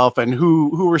yourself, and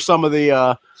who were some of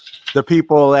the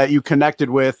people that you connected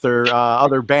with, or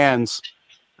other bands?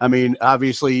 I mean,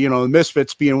 obviously, the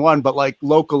Misfits being one, but like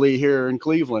locally here in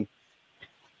Cleveland.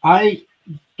 I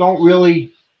don't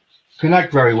really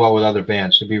connect very well with other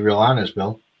bands, to be real honest,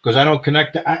 Bill, because I don't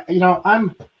connect.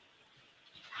 I'm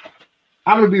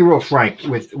going to be real frank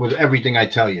with everything I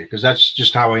tell you, because that's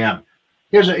just how I am.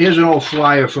 Here's an old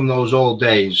flyer from those old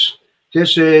days.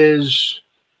 This is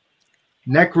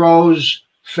Necro's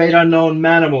Fate Unknown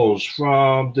Manimals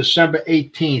from December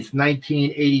 18th,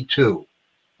 1982.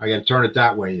 I got to turn it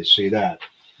that way to see that.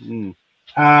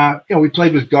 We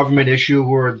played with Government Issue,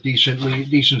 who are a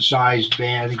decent sized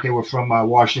band. I think they were from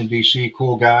Washington, D.C.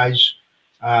 Cool guys.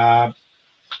 Got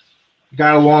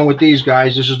along with these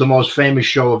guys. This is the most famous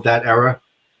show of that era.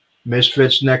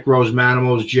 Misfits, Necros,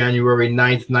 Manimals, January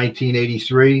 9th,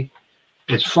 1983.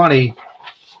 It's funny.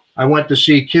 I went to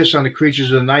see Kiss on the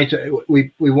Creatures of the Night.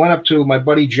 We went up to, my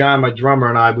buddy John, my drummer,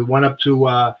 and I, we went up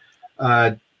to,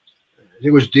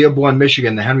 it was Dearborn,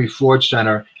 Michigan, the Henry Ford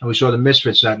Center, and we saw the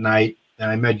Misfits that night.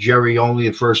 And I met Jerry only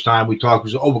the first time we talked.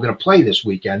 We said, we're going to play this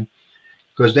weekend,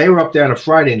 because they were up there on a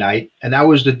Friday night, and that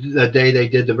was the day they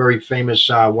did the very famous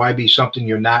Why Be Something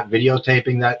You're Not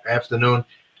videotaping that afternoon.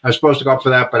 I was supposed to go up for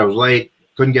that, but I was late,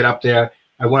 couldn't get up there.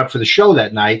 I went up for the show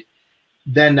that night.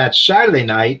 Then that Saturday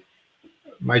night,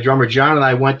 my drummer John and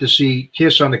I went to see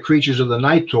Kiss on the Creatures of the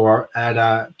Night tour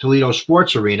at Toledo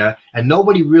Sports Arena, and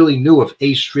nobody really knew if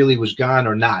Ace Frehley was gone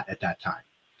or not at that time.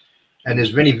 And this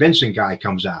Vinnie Vincent guy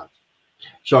comes out.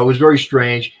 So it was very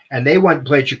strange. And they went and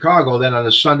played Chicago. Then on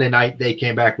the Sunday night, they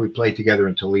came back. We played together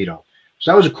in Toledo.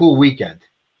 So that was a cool weekend.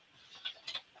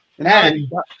 And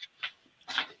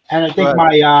I think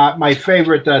my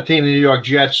favorite team, the New York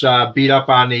Jets, beat up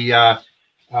on the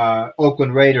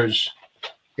Oakland Raiders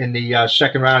in the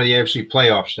second round of the AFC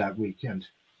playoffs that weekend.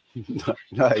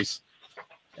 Nice.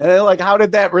 And like, how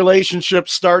did that relationship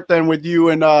start then with you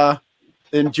and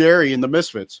Jerry and the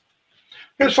Misfits?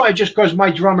 It was fine, just because my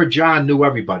drummer John knew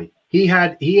everybody. He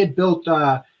had built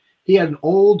he had an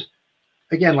old,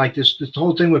 again, like this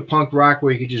whole thing with punk rock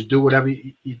where you could just do whatever.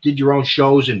 You did your own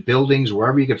shows in buildings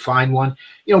wherever you could find one.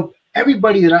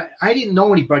 Everybody that I didn't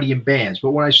know anybody in bands,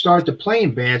 but when I started to play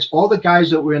in bands, all the guys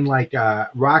that were in like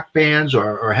rock bands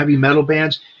or heavy metal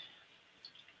bands,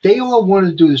 they all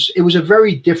wanted to do this. It was a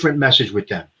very different message with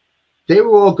them. They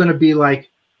were all going to be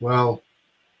like, well,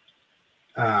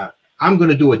 I'm going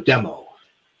to do a demo,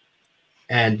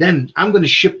 and then I'm going to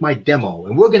ship my demo,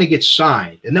 and we're going to get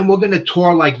signed, and then we're going to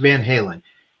tour like Van Halen.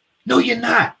 No, you're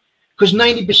not, because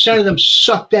 90% of them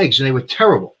sucked eggs and they were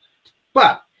terrible.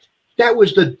 But that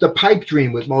was the pipe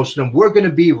dream with most of them. We're going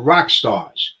to be rock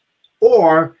stars,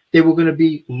 or they were going to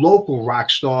be local rock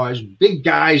stars, big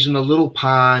guys in a little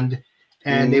pond,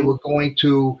 and they were going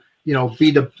to,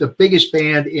 be the biggest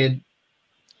band in,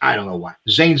 I don't know what,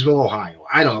 Zanesville, Ohio.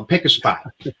 I don't know, pick a spot.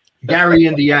 Gary,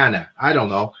 Indiana. I don't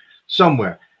know,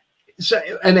 somewhere. So,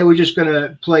 and they were just going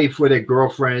to play for their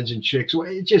girlfriends and chicks.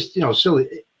 It's just, silly.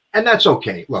 And that's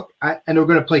okay. Look, and they were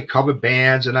going to play cover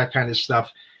bands and that kind of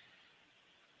stuff.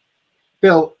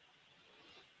 Bill,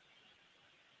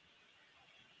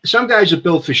 some guys are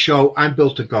built for show. I'm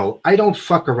built to go. I don't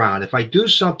fuck around. If I do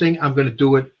something, I'm going to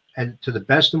do it, and to the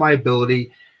best of my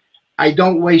ability. I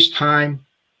don't waste time.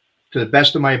 To the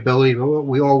best of my ability.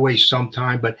 We all waste some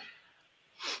time, but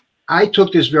I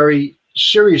took this very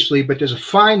seriously. But there's a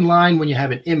fine line when you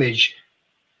have an image.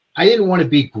 I didn't want to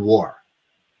be Gwar.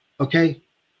 Okay?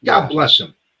 God bless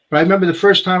him. But I remember the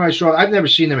first time I saw, I've never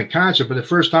seen them in concert, but the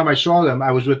first time I saw them,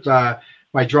 I was with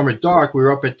my drummer, Dark. We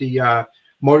were up at the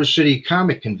Motor City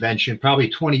Comic Convention probably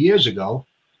 20 years ago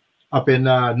up in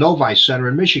Novi Center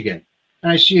in Michigan.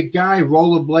 And I see a guy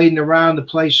rollerblading around the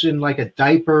place in like a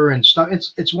diaper and stuff.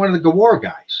 It's one of the Gwar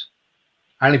guys.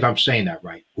 I don't know if I'm saying that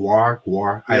right.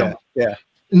 Gwar. I don't know. Yeah.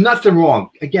 Nothing wrong.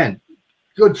 Again,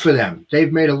 good for them.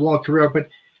 They've made a long career, but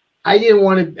I didn't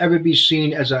want to ever be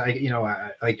seen as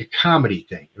like a comedy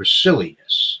thing or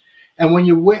silliness. And when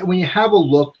you have a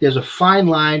look, there's a fine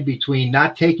line between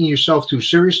not taking yourself too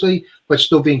seriously, but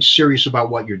still being serious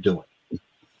about what you're doing.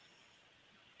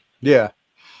 Yeah.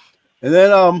 And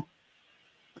then,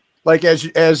 like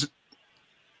as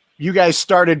you guys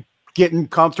started getting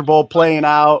comfortable playing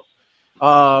out,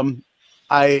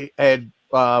 I had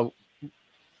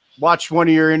watched one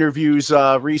of your interviews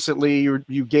recently.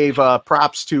 You gave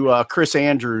props to Chris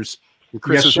Andrews and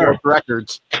Chris's World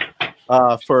Records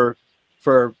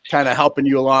for kind of helping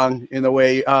you along in the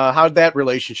way. How did that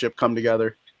relationship come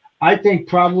together? I think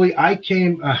probably I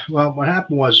came. Well, what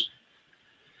happened was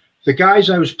the guys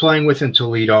I was playing with in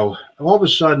Toledo. All of a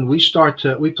sudden, we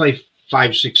play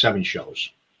 5, 6, 7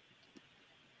 shows.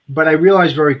 But I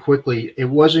realized very quickly it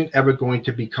wasn't ever going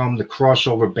to become the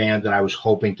crossover band that I was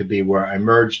hoping to be, where I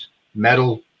merged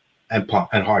metal and punk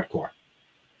and hardcore.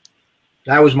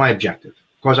 That was my objective,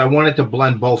 because I wanted to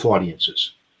blend both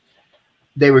audiences.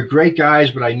 They were great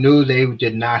guys, but I knew they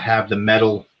did not have the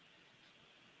metal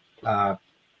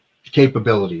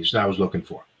capabilities that I was looking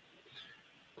for.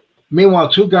 Meanwhile,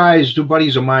 two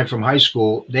buddies of mine from high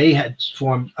school, they had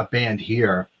formed a band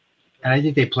here, and I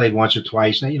think they played once or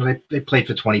twice. And, you know, they played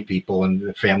for 20 people and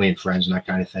their family and friends and that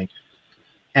kind of thing.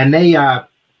 And they,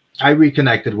 I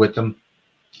reconnected with them,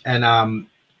 and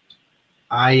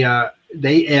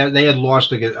they had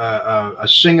lost a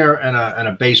singer and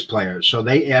a bass player, so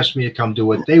they asked me to come do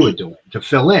what they were doing, to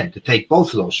fill in, to take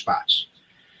both of those spots.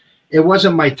 It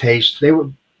wasn't my taste.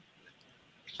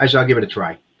 I said, I'll give it a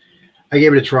try. I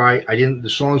gave it a try. I didn't. The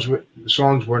songs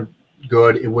weren't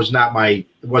good. It wasn't my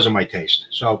taste.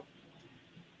 So,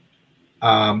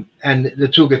 and the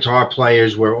two guitar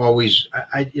players were always.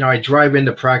 I drive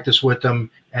into practice with them,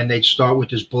 and they'd start with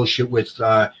this bullshit with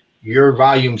your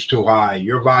volume's too high,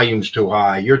 your volume's too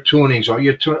high, your tunings,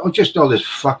 just all this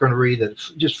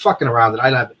fuckery just fucking around that I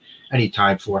don't have any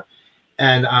time for,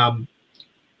 and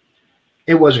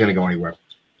it wasn't going to go anywhere.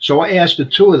 So I asked the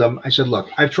two of them. I said, "Look,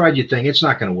 I've tried your thing. It's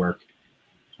not going to work.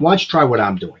 Why don't you try what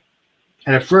I'm doing?"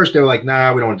 And at first they were like,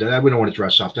 "Nah, we don't want to do that. We don't want to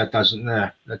dress up. That doesn't.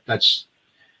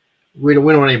 We don't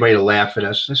want anybody to laugh at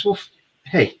us." I said, "Well,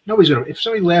 hey, nobody's gonna. If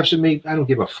somebody laughs at me, I don't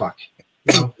give a fuck.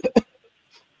 You know,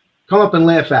 come up and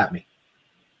laugh at me.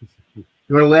 You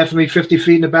want to laugh at me 50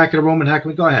 feet in the back of the room and heckle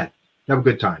me? Go ahead. Have a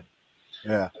good time."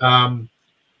 Yeah.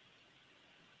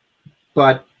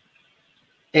 But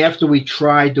after we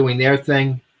tried doing their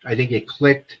thing, I think it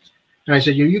clicked, and I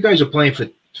said, "You guys are playing for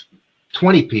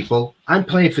 20 people. I'm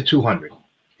playing for 200.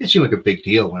 It seemed like a big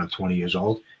deal when I'm 20 years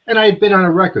old." And I had been on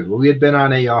a record. Well, we had been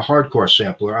on a hardcore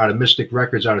sampler out of Mystic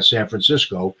Records out of San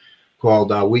Francisco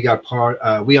called We Got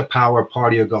Power,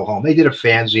 Party or Go Home. They did a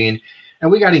fanzine, and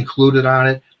we got included on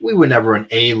it. We were never an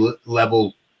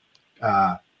A-level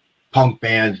punk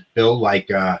band, Bill, like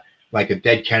a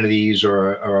Dead Kennedys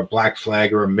or a Black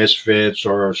Flag or a Misfits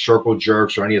or Circle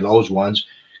Jerks or any of those ones.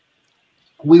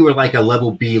 We were like a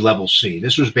level B, level C.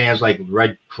 This was bands like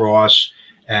Red Cross,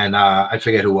 and I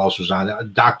forget who else was on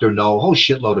it. Dr. No, a whole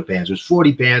shitload of bands. It was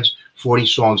 40 bands, 40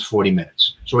 songs, 40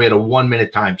 minutes. So we had a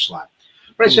 1-minute time slot.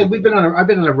 But I said, I've been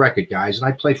on a record, guys, and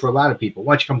I play for a lot of people.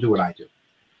 Why don't you come do what I do?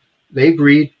 They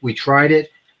agreed. We tried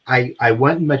it. I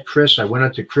went and met Chris. I went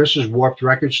up to Chris's Warped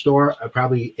Record store,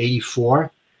 probably 84,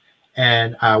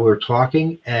 and we were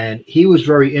talking, and he was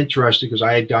very interested because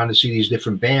I had gone to see these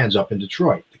different bands up in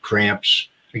Detroit. The Cramps,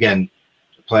 again,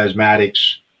 the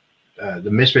Plasmatics.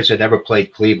 The Misfits had never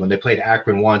played Cleveland. They played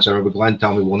Akron once. I remember Glenn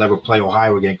telling me we'll never play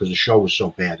Ohio again because the show was so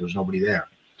bad. There was nobody there.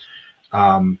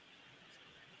 And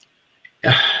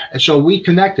so we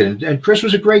connected. And Chris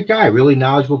was a great guy, really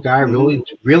knowledgeable guy,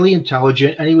 really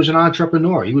intelligent, and he was an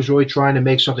entrepreneur. He was really trying to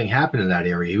make something happen in that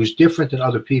area. He was different than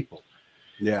other people.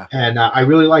 Yeah. And I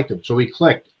really liked him. So we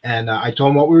clicked. And I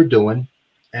told him what we were doing.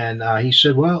 And he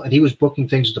said, well, and he was booking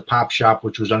things at the Pop Shop,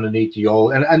 which was underneath the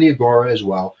old, and the Agora as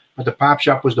well. But the Pop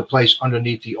Shop was the place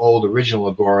underneath the old original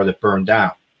Agora that burned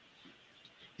down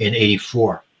in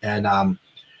 84. And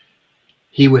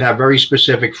he would have very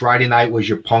specific. Friday night was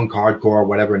your punk, hardcore,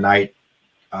 whatever night.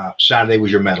 Saturday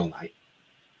was your metal night.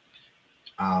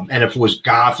 And if it was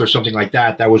goth or something like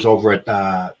that, that was over at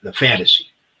the Fantasy.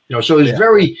 You know, so it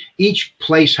was each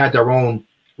place had their own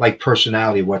like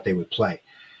personality of what they would play.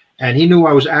 And he knew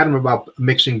I was adamant about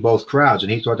mixing both crowds,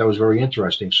 and he thought that was very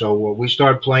interesting. So we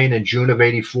started playing in June of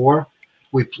 84.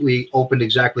 We opened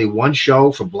exactly one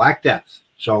show for Black Death.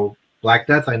 So Black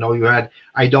Death, I know you had.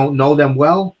 I don't know them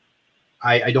well.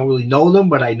 I don't really know them,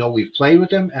 but I know we've played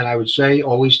with them. And I would say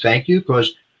always thank you,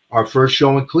 because our first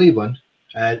show in Cleveland,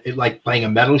 like playing a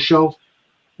metal show,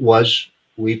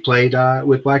 we played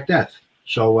with Black Death.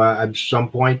 So at some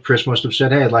point, Chris must have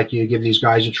said, hey, I'd like you to give these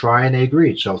guys a try, and they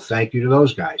agreed. So thank you to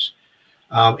those guys.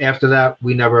 After that,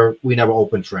 we never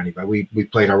opened for anybody. We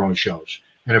played our own shows.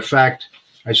 And in fact,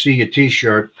 I see your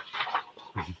T-shirt.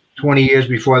 20 years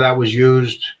before that was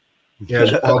used.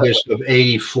 Yes, August of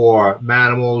 84.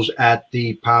 Manimals at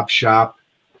the Pop Shop,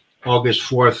 August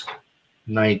 4th,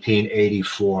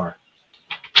 1984.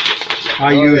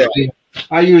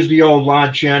 I used the old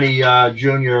Lon Chaney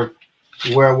Jr.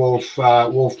 Werewolf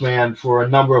Wolfman for a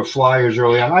number of flyers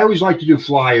early on. I always like to do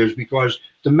flyers because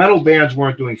the metal bands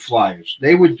weren't doing flyers.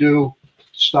 They would do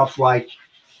stuff like,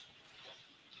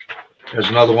 there's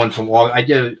another one from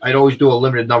I'd always do a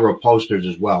limited number of posters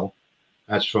as well.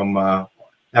 That's from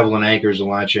Evelyn Anchors, the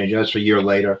Lon Chaney. That's a year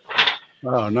later.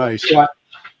 Oh, nice.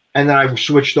 And then I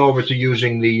switched over to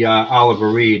using the Oliver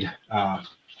Reed,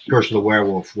 Curse of the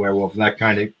Werewolf, and that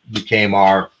kind of became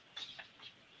our,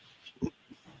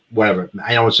 whatever,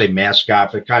 I don't want to say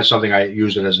mascot, but kind of something I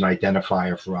use it as an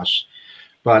identifier for us.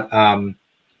 But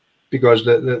because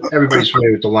everybody's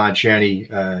familiar with the Lon Chaney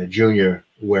Jr.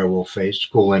 werewolf face,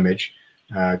 cool image,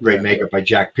 great makeup by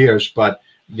Jack Pierce, but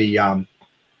the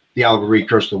Oliver Reed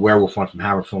Curse of the Werewolf one from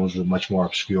Hammer Films was much more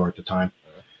obscure at the time.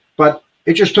 But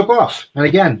it just took off. And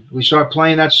again, we started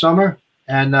playing that summer,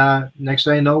 and next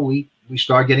thing I know, we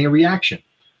started getting a reaction,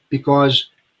 because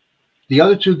the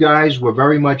other two guys were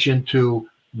very much into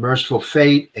Merciful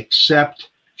Fate, Accept,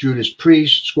 Judas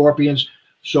Priest, Scorpions.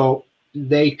 So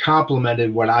they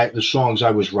complemented the songs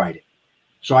I was writing.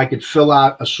 So I could fill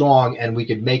out a song and we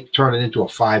could turn it into a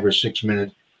 5 or 6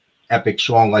 minute epic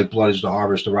song like Blood is the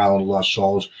Harvest, The Rattle of the Lost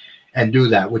Souls, and do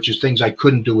that, which is things I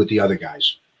couldn't do with the other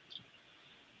guys.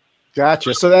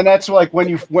 Gotcha. So then that's like when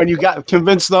you got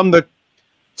convinced them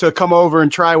to come over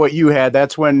and try what you had.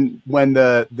 That's when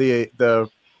the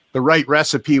right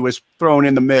recipe was thrown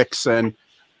in the mix, and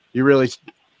you really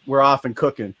were off and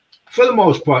cooking. For the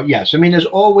most part, yes. I mean, there's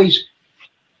always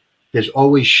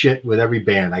shit with every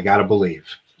band, I gotta believe.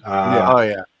 Oh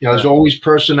yeah. There's always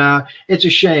personnel. It's a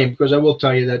shame, because I will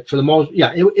tell you that for the most,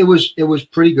 it was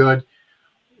pretty good.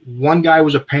 One guy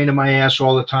was a pain in my ass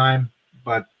all the time,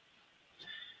 but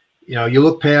you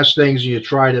look past things and you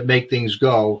try to make things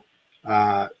go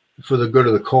for the good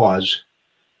of the cause.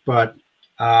 But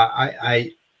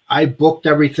I booked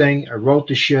everything. I wrote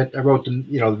the shit. I wrote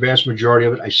the vast majority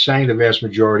of it. I sang the vast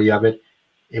majority of it.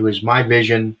 It was my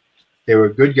vision. They were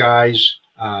good guys.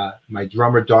 My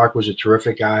drummer Dark was a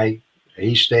terrific guy.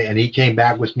 He stayed, and he came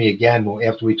back with me again. Well,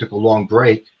 after we took a long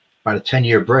break, about a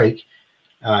 10-year break,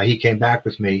 he came back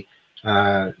with me.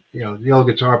 The old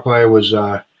guitar player was.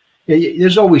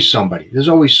 There's always somebody. There's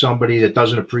always somebody that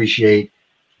doesn't appreciate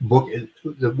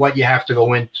what you have to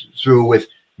go through with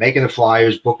making the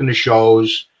flyers, booking the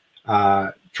shows,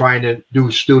 trying to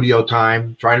do studio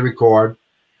time, trying to record.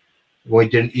 We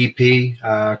did an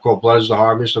EP called Blood is the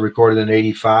Harvest. I recorded in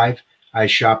 '85. I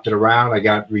shopped it around. I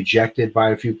got rejected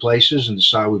by a few places and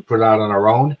decided we'd put it out on our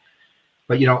own.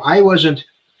 But, I wasn't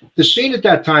 – the scene at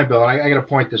that time, Bill, I got to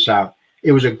point this out.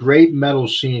 It was a great metal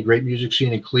scene, great music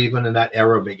scene in Cleveland in that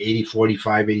era of like 80,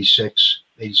 45, 86,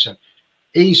 87.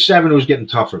 87 was getting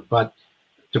tougher, but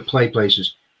to play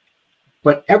places.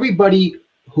 But everybody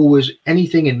who was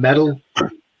anything in metal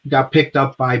got picked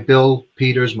up by Bill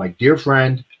Peters, my dear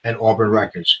friend, and Auburn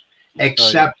Records,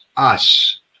 except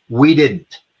us. We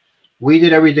didn't. We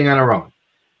did everything on our own.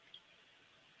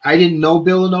 I didn't know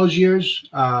Bill in those years,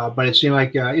 but it seemed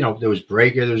like, there was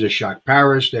Breaker, there was a Shock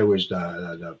Paris, there was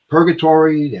the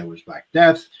Purgatory, there was Black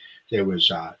Death, there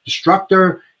was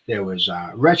Destructor, there was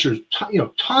Retro,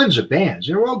 tons of bands.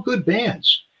 They were all good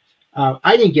bands.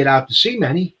 I didn't get out to see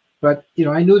many, but,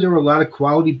 I knew there were a lot of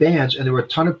quality bands, and there were a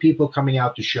ton of people coming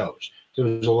out to shows. There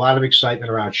was a lot of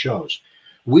excitement around shows.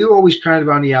 We were always kind of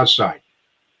on the outside.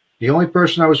 The only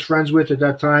person I was friends with at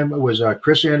that time was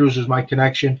Chris Andrews, was my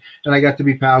connection, and I got to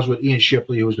be pals with Ian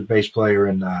Shipley, who was the bass player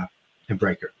in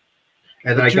Breaker.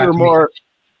 And then you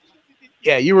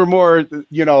were more,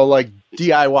 like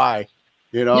DIY,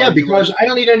 Yeah, because I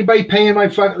don't need anybody paying my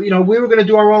we were going to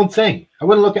do our own thing. I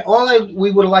wouldn't look at we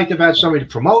would have liked to have had somebody to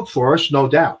promote for us, no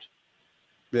doubt.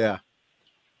 Yeah.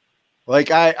 Like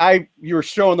you were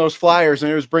showing those flyers,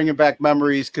 and it was bringing back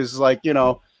memories, because,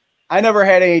 I never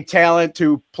had any talent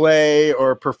to play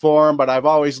or perform, but I've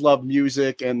always loved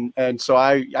music. And so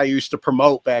I used to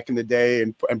promote back in the day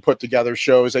and put together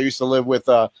shows. I used to live with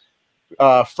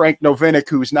Frank Novinek,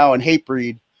 who's now in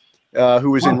Hatebreed,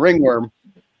 who was in Ringworm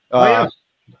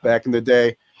back in the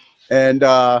day. And,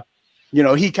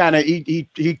 he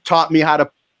taught me how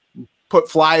to put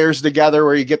flyers together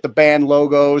where you get the band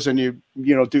logos and you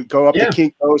go up to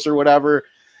Kinko's or whatever,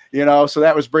 so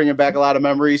that was bringing back a lot of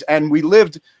memories. And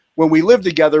when we lived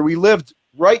together, we lived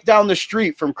right down the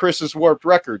street from Chris's Warped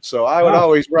Records. So I would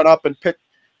always run up and pick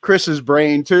Chris's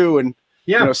brain too, and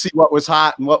see what was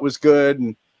hot and what was good.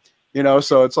 And,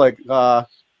 so it's like,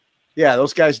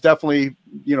 those guys definitely,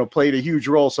 played a huge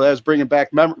role. So that was bringing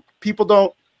back memory.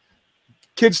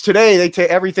 Kids today, they take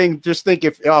everything, just think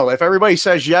if everybody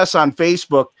says yes on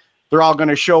Facebook, they're all going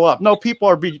to show up. No, people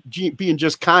are being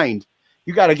just kind.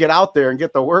 You got to get out there and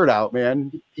get the word out,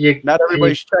 man. Not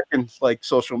everybody's checking like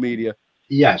social media.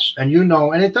 Yes, and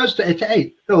and it does. It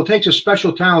takes a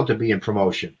special talent to be in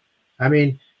promotion. I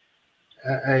mean,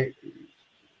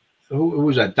 who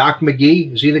was that? Doc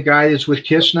McGee? Is he the guy that's with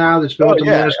Kiss now? That's been with them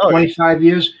the last 25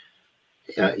 years.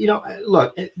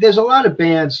 Look, there's a lot of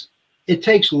bands it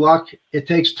takes luck, it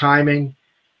takes timing,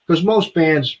 because most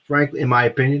bands, frankly, in my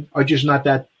opinion, are just not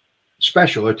that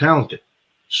special or talented.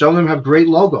 Some of them have great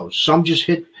logos. Some just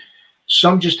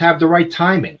have the right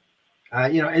timing.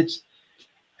 You know, it's.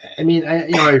 I mean,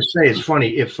 you know, I would say it's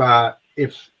funny if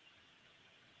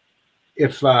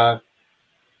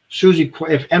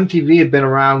MTV had been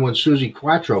around when Susie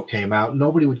Quattro came out,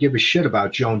 nobody would give a shit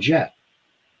about Joan Jett.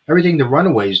 Everything the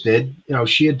Runaways did, you know,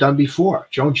 she had done before.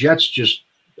 Joan Jett's just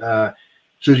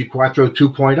Susie Quattro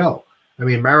 2.0. I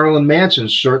mean, Marilyn Manson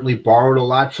certainly borrowed a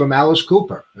lot from Alice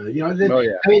Cooper. You know,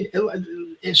 I mean,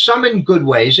 some in good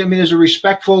ways. I mean, there's a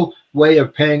respectful way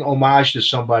of paying homage to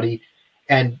somebody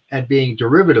and being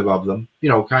derivative of them, you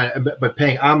know, but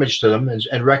paying homage to them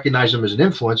and recognize them as an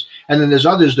influence. And then there's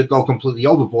others that go completely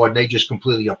overboard and they just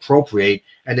completely appropriate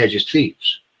and they're just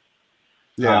thieves.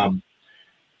 Yeah.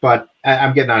 But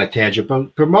I'm getting on a tangent.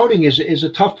 But promoting is a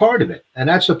tough part of it, and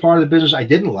that's the part of the business I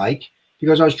didn't like,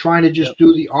 because I was trying to just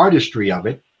do the artistry of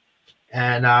it,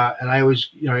 and I was,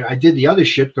 you know, I did the other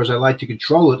shit because I like to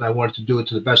control it and I wanted to do it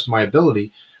to the best of my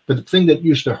ability. But the thing that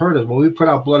used to hurt us when we put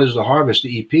out Blood Is the Harvest,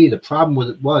 the EP, the problem with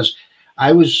it was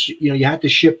you had to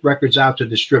ship records out to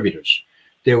distributors.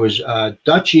 There was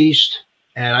Dutch East,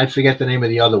 and I forget the name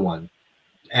of the other one,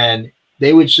 and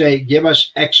they would say, "Give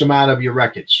us X amount of your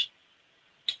records."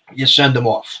 You send them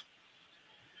off.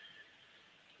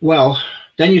 Well,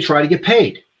 then you try to get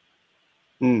paid.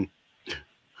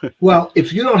 Well,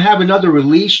 if you don't have another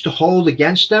release to hold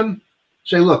against them,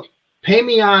 say, look, pay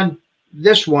me on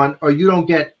this one, or you don't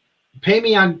get, pay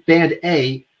me on band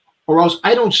A, or else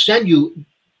I don't send you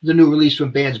the new release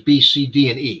from bands B, C,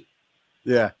 D, and E.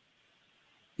 Yeah.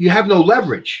 You have no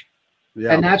leverage.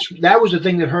 Yeah. And that was the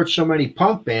thing that hurt so many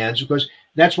punk bands, because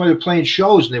that's why they're playing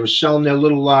shows and they were selling their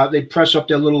little, they'd press up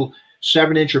their little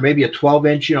 7-inch or maybe a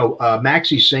 12-inch, you know,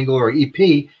 maxi single or EP.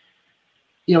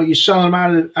 You know, you sell them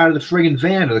out of the friggin'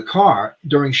 van or the car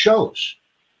during shows.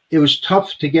 It was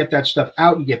tough to get that stuff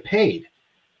out and get paid.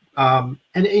 And,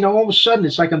 you know, all of a sudden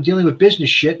it's like I'm dealing with business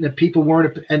shit and that people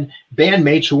weren't, and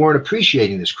bandmates who weren't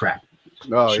appreciating this crap.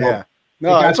 Oh, so yeah.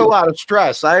 No, it's a lot of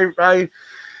stress. I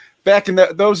back in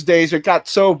those days, it got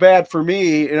so bad for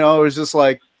me, you know, it was just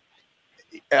like,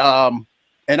 and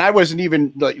I wasn't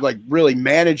even like really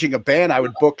managing a band. I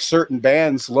would book certain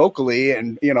bands locally,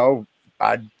 and you know,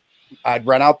 I'd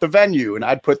rent out the venue and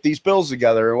I'd put these bills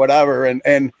together or whatever. And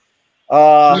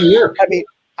I mean,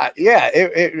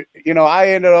 you know, I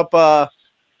ended up,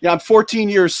 I'm 14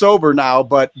 years sober now,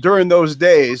 but during those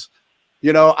days,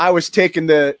 you know, I was taking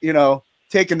the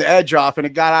edge off, and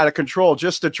it got out of control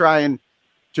just to try and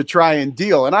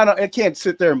deal. And I can't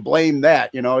sit there and blame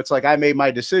that, you know, it's like I made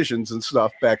my decisions and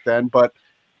stuff back then, but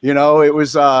you know, it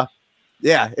was,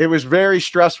 it was very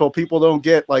stressful. People don't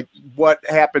get like what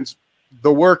happens,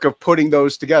 the work of putting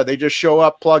those together. They just show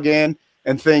up, plug in,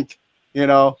 and think, you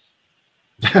know,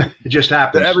 it just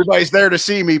happens. That everybody's there to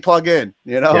see me plug in,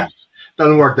 you know? Yeah.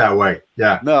 Doesn't work that way.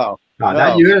 Yeah. No.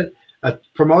 A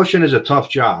promotion is a tough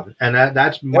job, and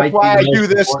that's why I do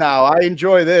this now. I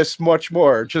enjoy this much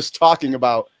more, just talking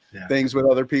about things with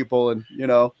other people and, you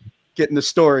know, getting the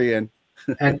story in.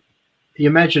 And you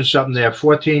mentioned something there,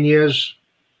 14 years.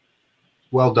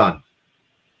 Well done.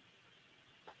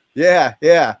 Yeah.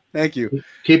 Thank you.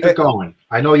 Keep it going.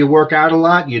 I know you work out a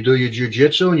lot. You do your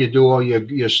jiu-jitsu and you do all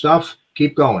your stuff.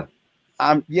 Keep going.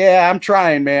 I'm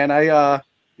trying, man.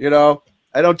 You know,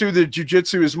 I don't do the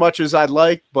jiu-jitsu as much as I'd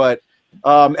like, but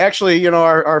actually, you know,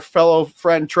 our fellow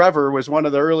friend Trevor was one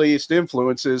of the earliest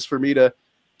influences for me to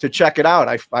check it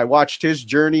out. I watched his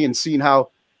journey and seen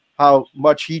how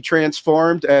much he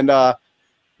transformed, and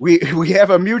we have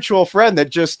a mutual friend that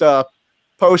just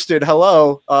posted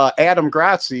hello, Adam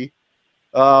Grazzi.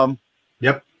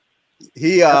 Yep.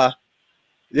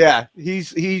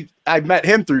 I met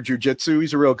him through jiu-jitsu.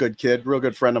 He's a real good kid, real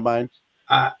good friend of mine.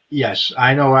 Yes,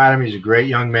 I know Adam. He's a great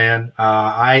young man.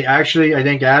 I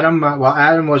think Adam,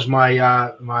 Adam was my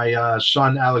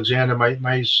son, Alexander.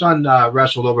 My son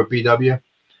wrestled over at BW,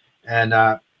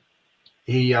 and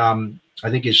he, I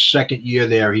think his second year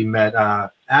there, he met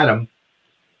Adam,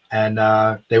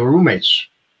 and they were roommates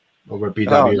over at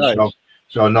BW. Oh, nice.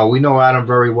 So no, we know Adam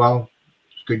very well.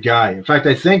 He's a good guy. In fact,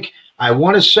 I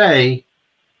want to say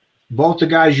both the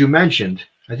guys you mentioned,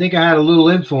 I think I had a little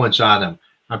influence on them.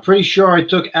 I'm pretty sure I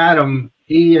took Adam,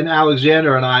 he and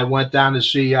Alexander and I went down to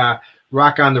see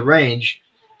Rock on the Range.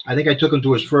 I think I took him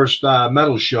to his first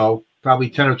metal show, probably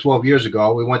 10 or 12 years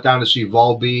ago. We went down to see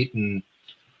Volbeat and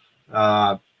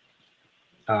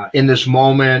In This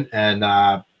Moment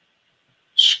and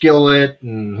Skillet,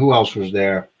 and who else was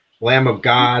there? Lamb of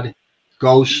God,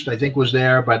 Ghost, I think was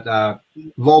there, but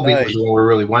Volbeat was the one we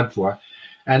really went for.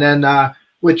 And then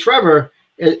with Trevor,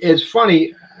 it's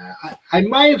funny. I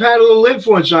might have had a little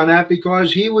influence on that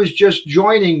because he was just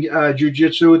joining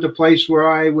jiu-jitsu at the place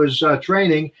where I was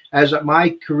training as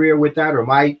my career with that, or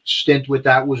my stint with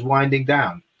that, was winding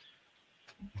down.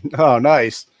 Oh,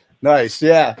 nice.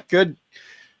 Yeah. Good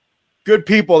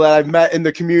people that I've met in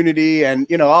the community, and,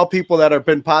 you know, all people that have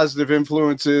been positive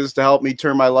influences to help me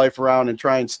turn my life around and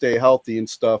try and stay healthy and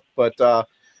stuff. But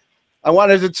I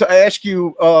wanted to ask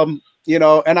you, you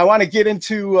know, and I want to get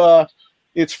into,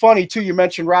 it's funny too, you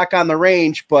mentioned Rock on the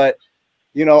Range, but,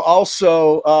 you know,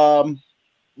 also,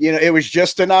 you know, it was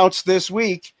just announced this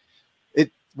week,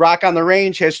 Rock on the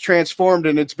Range has transformed,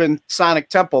 and it's been Sonic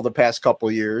Temple the past couple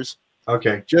of years.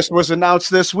 Okay. Just was announced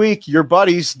this week. Your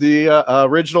buddies, the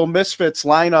original Misfits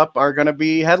lineup, are going to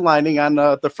be headlining on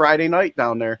the Friday night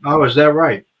down there. Oh, is that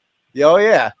right? Oh,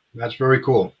 yeah. That's very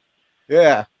cool.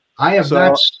 Yeah. I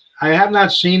have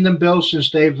not seen them, Bill,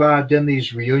 since they've done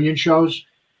these reunion shows.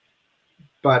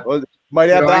 But might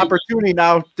have the opportunity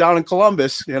now down in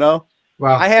Columbus, you know.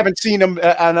 Well, I haven't seen them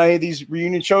on any of these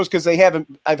reunion shows because they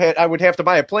haven't. I would have to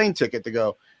buy a plane ticket to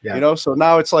go. Yeah. You know, so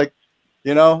now it's like,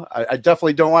 you know, I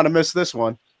definitely don't want to miss this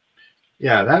one.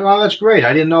 Yeah, that's great.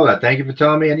 I didn't know that. Thank you for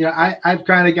telling me. And, you know, I've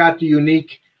kind of got the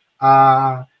unique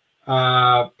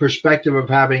perspective of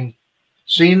having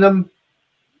seen them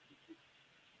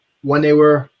when they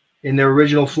were in their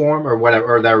original form or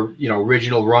whatever, or their, you know,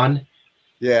 original run.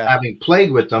 Yeah. Having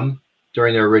played with them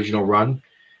during their original run,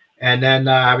 and then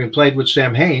having played with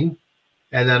Sam Hain,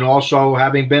 and then also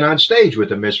having been on stage with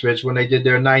the Misfits when they did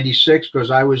their 96,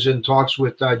 because I was in talks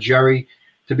with Jerry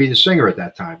to be the singer at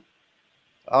that time.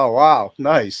 Oh, wow.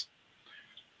 Nice.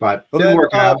 But it didn't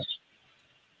work out.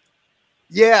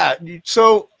 Yeah.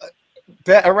 So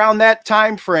that around that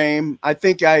time frame, I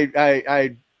think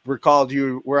I recalled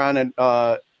you were on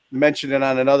mentioned it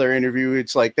on another interview.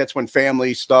 It's like that's when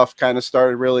family stuff kind of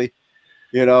started, really,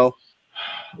 you know.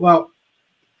 Well,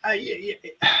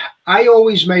 I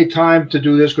always made time to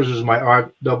do this because it was my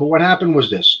art, though. But what happened was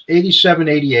this: 87,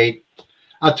 88.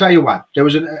 I'll tell you what. There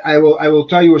was I will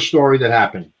tell you a story that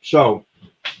happened. So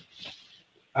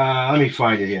let me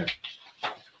find it here.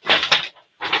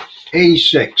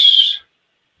 86.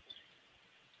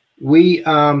 We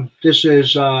this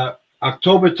is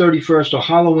October 31st, or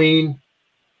Halloween.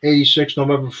 86,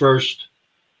 November 1st.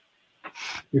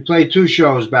 We played 2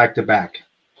 shows back to back.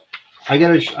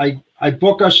 I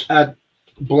book us at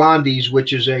Blondie's,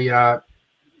 which is a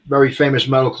very famous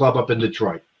metal club up in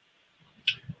Detroit.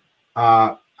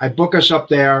 I book us up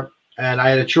there, and I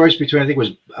had a choice between, I think it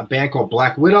was a band called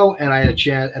Black Widow, and I had a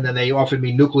chance, and then they offered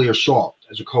me Nuclear Assault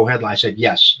as a co-headline. I said,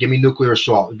 yes, give me Nuclear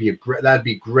Assault. That'd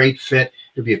be a great fit.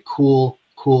 It'd be a cool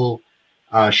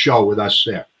show with us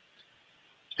there.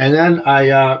 And then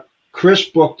Chris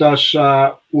booked us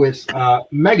with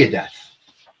Megadeth.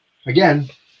 Again,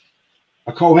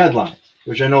 a co-headline,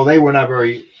 which I know they were not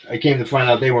very, I came to find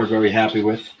out they weren't very happy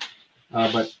with.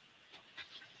 But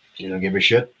you don't give a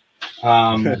shit.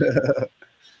 In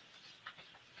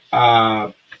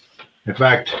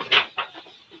fact,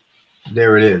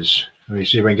 there it is. Let me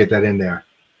see if I can get that in there.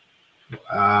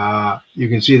 You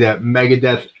can see that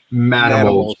Megadeth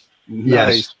Manimals. Nice.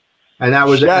 Yes. And that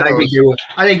was, I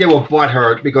think they were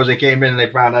butthurt because they came in and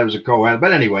they found out it was a co-head.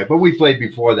 But anyway, we played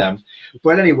before them.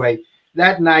 But anyway,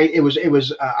 that night it was.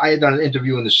 I had done an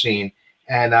interview in the scene,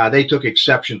 and they took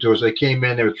exception to us. They came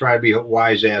in, they were trying to be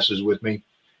wise asses with me.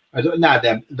 Not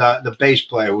them. The bass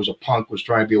player, who was a punk, was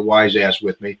trying to be a wise ass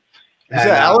with me. Is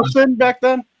that Allison back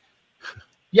then?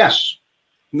 Yes.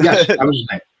 Yes, that was his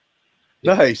name.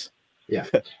 Nice. Yeah.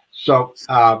 So.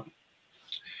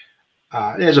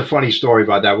 There's a funny story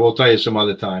about that. We'll tell you some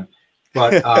other time.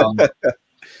 But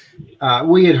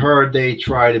we had heard they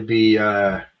try to be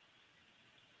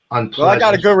unpleasant. Well, I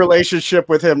got a good relationship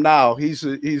with him now. He's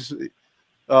you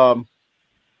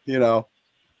know,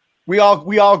 we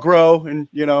all grow and,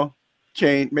 you know,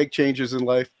 make changes in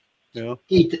life. You know,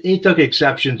 he took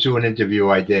exception to an interview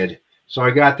I did. So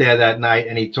I got there that night,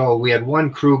 and we had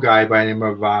one crew guy by the name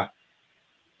of what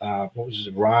was his,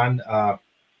 Ron.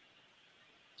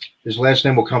 His last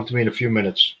name will come to me in a few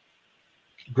minutes.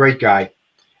 Great guy.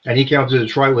 And he came up to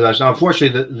Detroit with us. Now,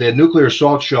 unfortunately, the Nuclear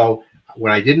Assault show,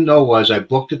 what I didn't know was I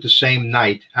booked it the same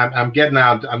night. I'm getting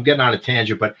on a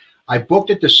tangent, but I booked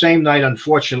it the same night.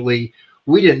 Unfortunately,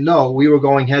 we didn't know we were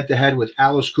going head-to-head with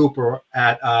Alice Cooper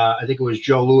at, I think it was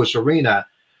Joe Louis Arena,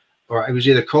 or it was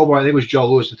either Cobra, I think it was Joe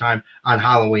Louis at the time, on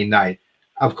Halloween night.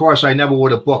 Of course, I never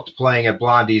would have booked playing at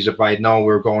Blondie's if I had known we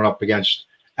were going up against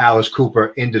Alice Cooper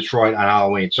in Detroit on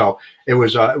Halloween. So it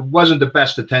wasn't the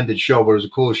best attended show, but it was a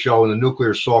cool show, and the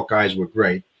Nuclear Assault guys were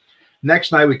great.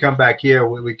 Next night we come back here.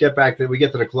 We get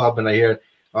to the club, and I hear,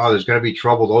 oh, there's going to be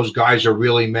trouble. Those guys are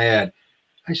really mad.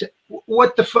 I said,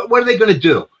 what the fuck? What are they going to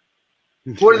do?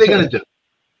 What are they going to do?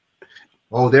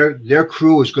 Oh, their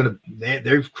crew is going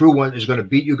to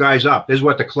beat you guys up. This is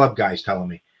what the club guy's telling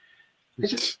me. I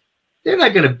said, they're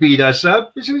not going to beat us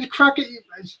up. I said, Crockett,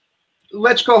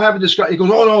 let's go have a discussion. He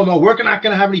goes, oh, no, we're not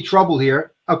going to have any trouble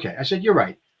here. Okay. I said, you're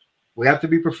right. We have to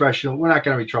be professional. We're not going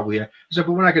to have any trouble here. I said,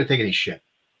 but we're not going to take any shit.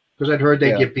 Because I'd heard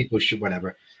they give people shit,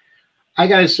 whatever. I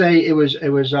got to say, it was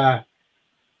my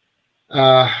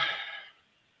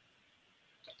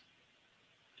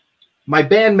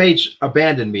bandmates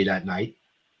abandoned me that night.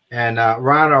 And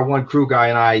Ron, our one crew guy,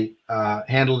 and I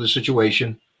handled the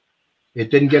situation. It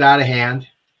didn't get out of hand.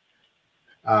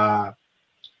 The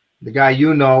guy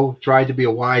tried to be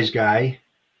a wise guy.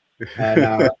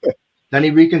 And then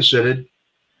he reconsidered.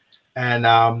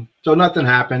 And so nothing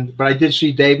happened. But I did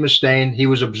see Dave Mustaine. He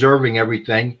was observing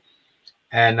everything.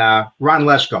 And Ron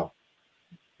Lesko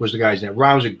was the guy's name.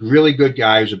 Ron was a really good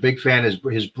guy. He was a big fan.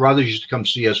 His brothers used to come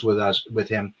see us with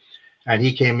him. And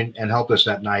he came in and helped us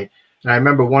that night. And I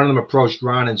remember one of them approached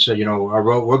Ron and said, we're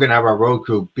going to have our road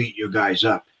crew beat you guys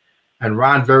up. And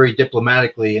Ron, very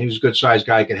diplomatically, and he was a good-sized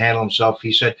guy, could handle himself,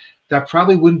 he said, that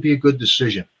probably wouldn't be a good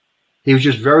decision. He was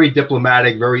just very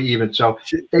diplomatic, very even. So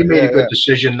they made a good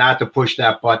decision not to push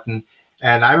that button.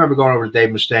 And I remember going over to Dave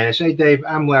Mustaine. I said, hey, Dave,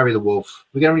 I'm Larry the Wolf.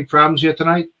 We got any problems here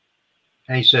tonight?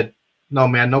 And he said, no,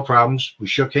 man, no problems. We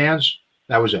shook hands.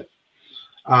 That was it.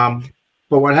 But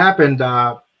what happened,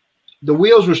 the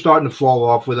wheels were starting to fall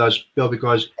off with us, Bill,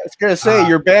 because I was going to say,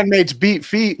 your bandmates beat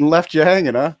feet and left you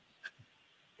hanging, huh?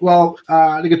 Well,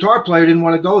 the guitar player didn't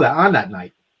want to go on that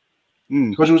night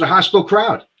because it was a hostile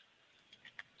crowd.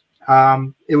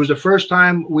 It was the first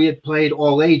time we had played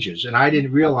all ages, and I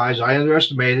didn't realize, I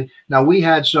underestimated. Now, we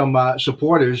had some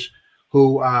supporters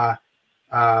who,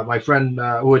 my friend,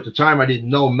 who at the time I didn't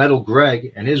know, Metal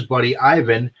Greg, and his buddy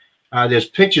Ivan, there's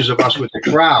pictures of us with the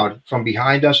crowd from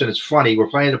behind us, and it's funny.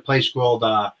 We're playing a place called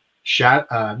what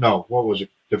was it?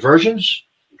 Diversions?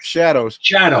 Shadows.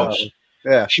 Shadows.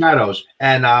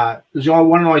 And it was the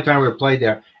only time we ever played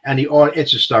there. And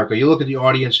it's hysterical. You look at the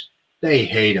audience, they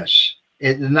hate us.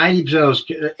 90% of those,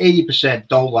 80%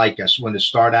 don't like us when they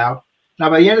start out. Now,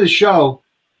 by the end of the show,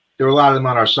 there were a lot of them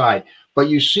on our side. But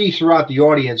you see throughout the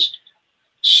audience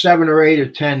 7 or 8 or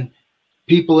 10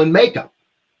 people in makeup.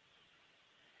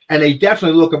 And they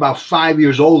definitely look about 5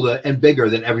 years older and bigger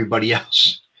than everybody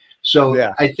else.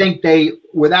 So I think they,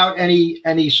 without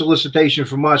any solicitation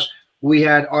from us, we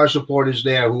had our supporters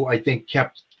there who I think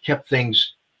kept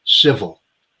things civil.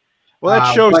 Well,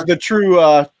 that shows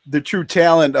the true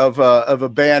talent of a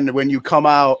band when you come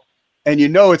out and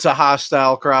it's a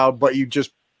hostile crowd, but you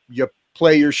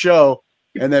play your show,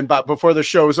 and then before the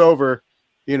show's over,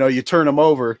 you turn them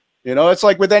over. It's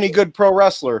like with any good pro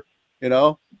wrestler. You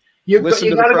got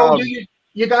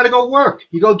to go work.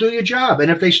 You go do your job,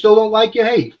 and if they still don't like you,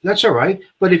 hey, that's all right.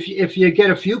 But if you get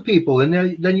a few people in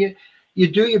there, then you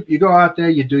go out there,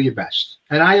 you do your best.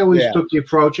 And I always took the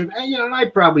approach of, and I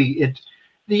probably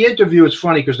the interview is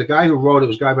funny because the guy who wrote it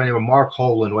was a guy by the name of Mark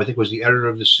Holan, who I think was the editor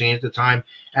of the scene at the time.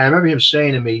 And I remember him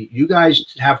saying to me, you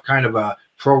guys have kind of a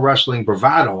pro wrestling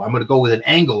bravado. I'm going to go with an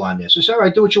angle on this. I said, all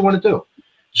right, do what you want to do.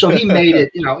 So he made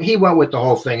it, he went with the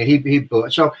whole thing, and he blew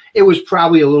it. So it was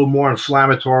probably a little more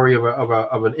inflammatory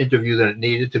of an interview than it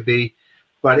needed to be.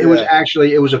 But it was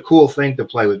actually, it was a cool thing to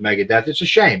play with Megadeth. It's a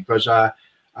shame because I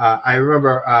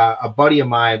remember a buddy of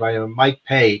mine by Mike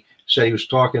Pay said he was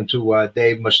talking to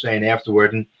Dave Mustaine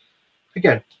afterward. And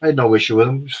again, I had no issue with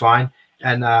him. It was fine.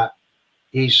 And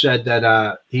he said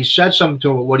that he said something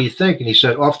to him, what do you think? And he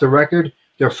said, off the record,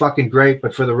 they're fucking great,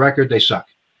 but for the record, they suck.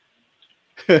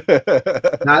 Now,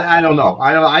 I don't know.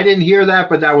 I didn't hear that,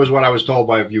 but that was what I was told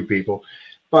by a few people.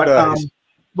 But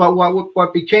but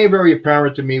what became very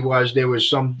apparent to me was there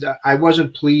was I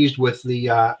wasn't pleased with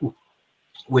the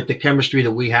chemistry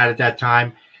that we had at that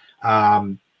time.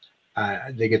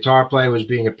 The guitar player was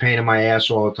being a pain in my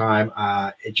ass all the time.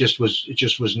 It just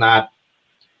was not.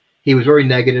 He was very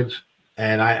negative,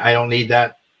 and I don't need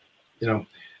that,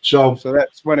 So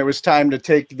that's when it was time to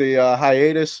take the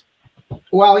hiatus.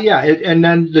 Well, yeah, and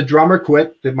then the drummer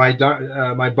quit. My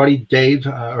buddy Dave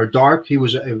or Dark, he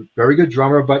was a very good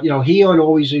drummer, but he had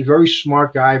always a very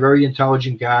smart guy, very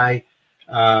intelligent guy.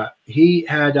 He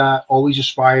had always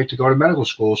aspired to go to medical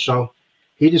school, so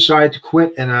he decided to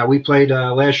quit. And we played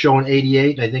last show in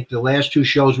 '88. I think the last 2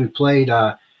 shows we played,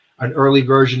 an early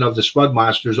version of the Spud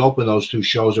Monsters opened those 2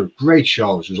 shows. They were great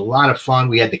shows. It was a lot of fun.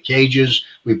 We had the cages.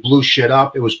 We blew shit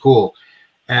up. It was cool.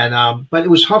 And but it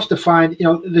was tough to find,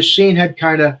 the scene had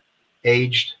kind of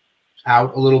aged.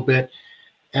 out a little bit.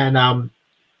 And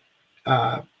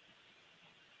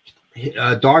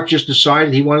Dark just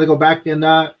decided he wanted to go back and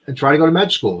try to go to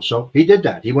med school. So he did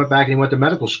that. He went back and he went to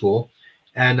medical school.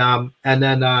 And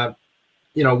then,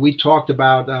 we talked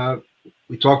to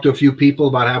a few people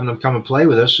about having them come and play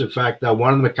with us. In fact,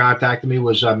 one of them that contacted me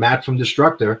was Matt from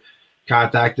Destructor,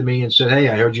 contacted me and said, "Hey,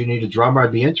 I heard you need a drummer.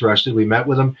 I'd be interested." We met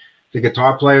with him. The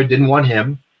guitar player didn't want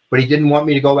him, but he didn't want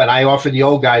me to go. And I offered the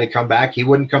old guy to come back. He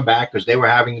wouldn't come back because they were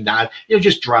having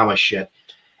just drama shit.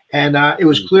 And it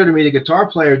was clear to me the guitar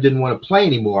player didn't want to play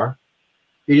anymore.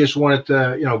 He just wanted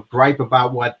to, gripe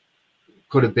about what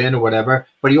could have been or whatever.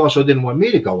 But he also didn't want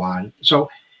me to go on. So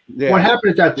what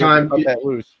happened at that time? I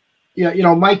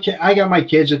got my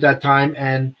kids at that time,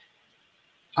 and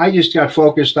I just got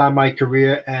focused on my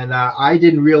career, and I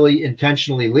didn't really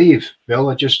intentionally leave, Bill.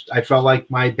 I felt like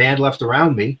my band left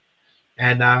around me,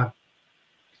 and I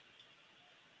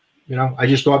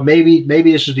just thought maybe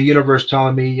this is the universe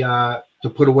telling me to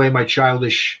put away my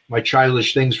childish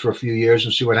things for a few years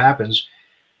and see what happens.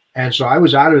 And so I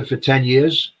was out of it for 10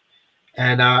 years.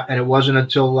 And it wasn't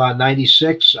until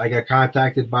 96 I got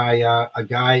contacted by a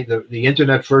guy. The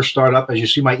internet first started up. As you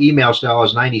see, my email still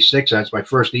is 96. That's my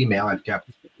first email I've kept.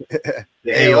 The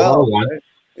AOL one. Right?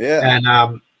 Yeah.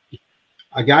 And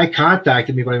a guy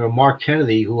contacted me by the name of Mark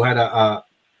Kennedy, who had a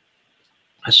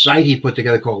site he put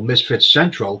together called Misfits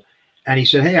Central. And he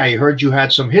said, "Hey, I heard you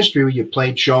had some history where you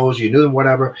played shows, you knew them,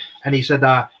 whatever." And he said,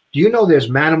 "Do you know there's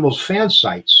Manimals fan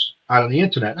sites out on the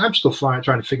internet?" And I'm still trying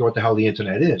to figure out what the hell the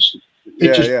internet is.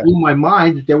 It just blew my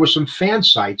mind that there were some fan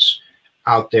sites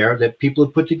out there that people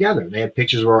had put together. They had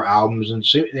pictures of our albums, and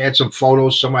they had some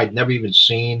photos, some I'd never even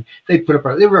seen. They put up,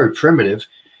 they were very primitive.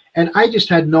 And I just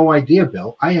had no idea,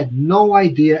 Bill. I had no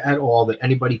idea at all that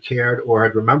anybody cared or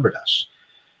had remembered us.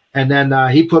 And then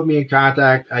he put me in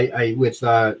contact with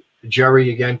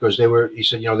Jerry again, because he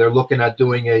said, they're looking at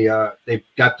doing they've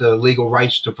got the legal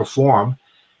rights to perform,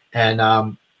 and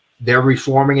they're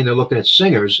reforming and they're looking at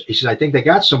singers. He said, "I think they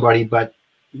got somebody, but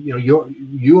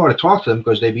you ought to talk to them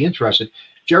because they'd be interested."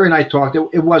 Jerry and I talked.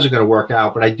 It wasn't going to work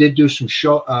out, but I did do some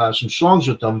songs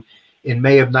with them in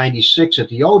May of '96 at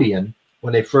the Odeon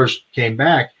when they first came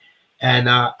back, and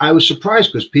I was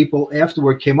surprised because people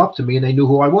afterward came up to me and they knew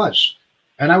who I was,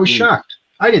 and I was shocked.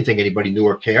 I didn't think anybody knew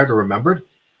or cared or remembered,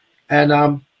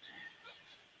 and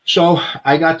so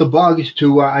I got the bug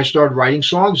to. I started writing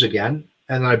songs again.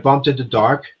 And I bumped into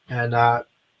Dark, and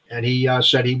he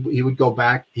said he would go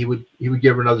back. He would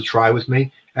give it another try with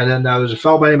me. And then there was a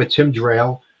fellow by the name of Tim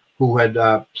Drayle who had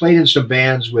played in some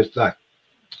bands with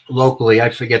locally. I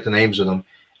forget the names of them.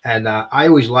 And I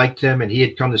always liked him, and he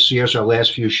had come to see us our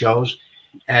last few shows.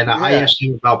 And I asked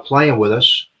him about playing with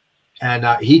us, and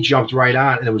he jumped right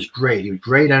on, and it was great. He was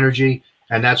great energy,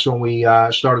 and that's when we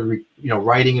started,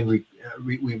 writing, and we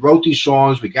wrote these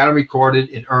songs. We got them recorded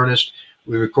in earnest.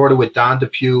 We recorded with Don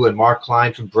DePue and Mark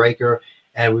Klein from Breaker,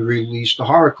 and we released the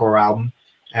Horrorcore album.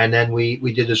 And then we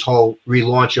did this whole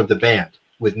relaunch of the band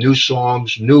with new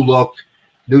songs, new look,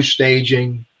 new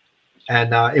staging,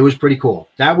 and it was pretty cool.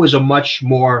 That was much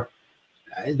more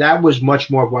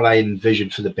of what I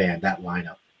envisioned for the band, that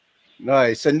lineup.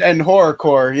 Nice. And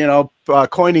horrorcore,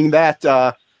 coining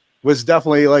that was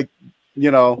definitely like,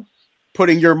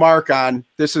 putting your mark on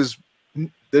this is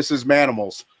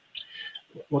Manimals.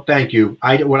 Well, thank you.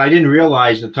 What I didn't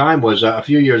realize at the time was a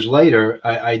few years later,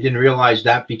 I didn't realize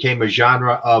that became a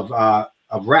genre of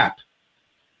rap.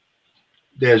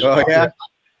 There's a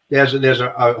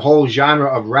whole genre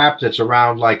of rap that's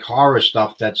around like horror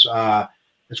stuff that's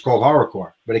it's called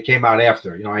horrorcore, but it came out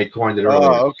after. I had coined it earlier.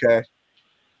 Oh, okay.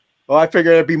 Well, I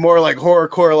figured it'd be more like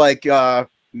horrorcore, like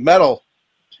metal.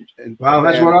 Well,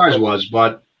 that's what ours was,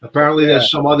 but apparently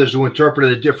there's some others who interpret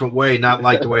it a different way, not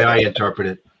like the way I interpret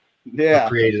it. Yeah,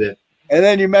 created it. And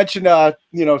then you mentioned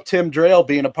Tim Drayle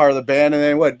being a part of the band, and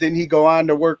then didn't he go on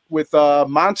to work with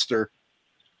Monster?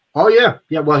 Oh yeah.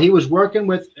 Well, he was working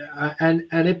with and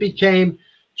it became,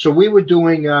 so we were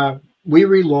doing we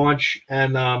relaunched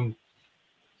in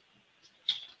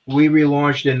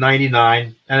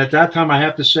 '99, and at that time I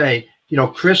have to say,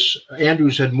 Chris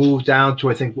Andrews had moved down to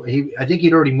I think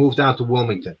he'd already moved down to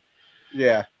Wilmington.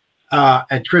 Yeah.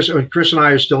 And Chris and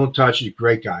I are still in touch. He's a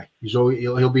great guy.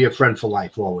 He'll be a friend for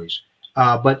life always.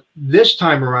 But this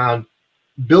time around,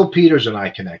 Bill Peters and I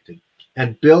connected,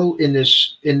 and Bill in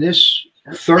this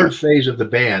third phase of the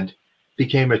band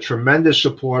became a tremendous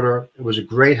supporter. It was a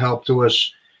great help to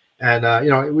us, and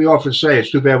we often say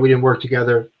it's too bad we didn't work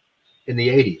together in the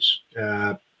 '80s.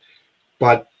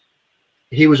 But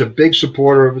he was a big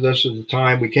supporter of us at the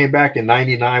time. We came back in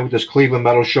 '99 with this Cleveland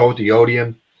metal show at the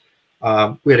Odeon.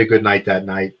 We had a good night that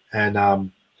night,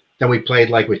 and Then we played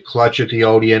like with Clutch at the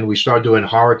Odeon. We started doing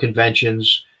horror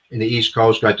conventions in the East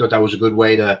Coast. I thought that was a good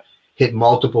way to hit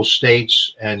multiple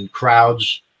states and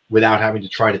crowds without having to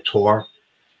try to tour.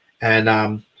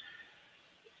 And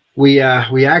we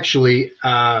actually,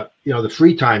 the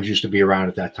Free Times used to be around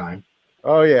at that time.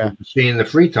 Oh, yeah. Seeing the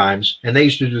Free Times, and they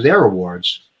used to do their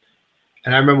awards.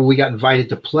 And I remember we got invited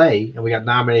to play, and we got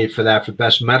nominated for that for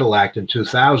Best Metal Act in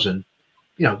 2000.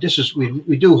 This is,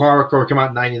 we do horrorcore, come out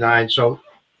in 99, so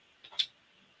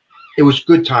it was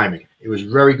good timing. It was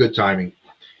very good timing.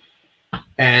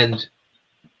 And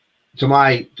to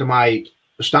my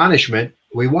astonishment,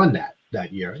 we won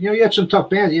that year. You had some tough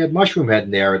bands. You had Mushroom Head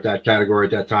in there at that category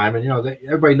at that time, and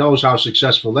everybody knows how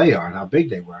successful they are and how big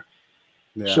they were.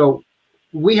 Yeah. So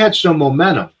we had some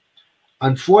momentum.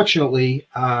 Unfortunately,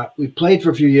 we played for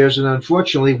a few years, and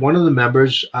unfortunately, one of the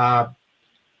members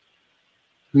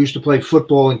who used to play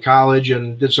football in college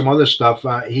and did some other stuff,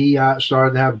 he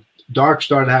started to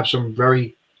have some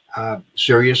very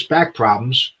serious back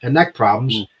problems and neck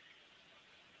problems. Mm.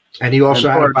 And he also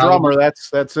had a drummer.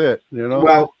 That's it.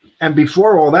 Well, and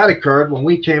before all that occurred, when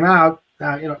we came out,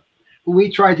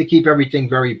 we tried to keep everything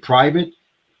very private.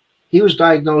 He was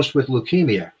diagnosed with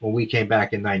leukemia when we came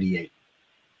back in '98,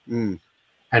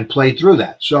 and played through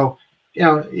that. So,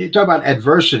 you talk about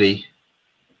adversity.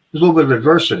 There's a little bit of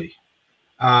adversity,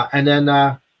 and then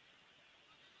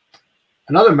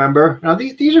another member. Now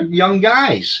these are young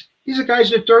guys. These are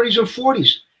guys in their 30s and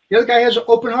 40s. The other guy has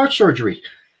open heart surgery.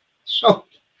 So,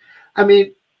 I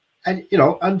mean, and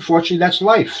unfortunately, that's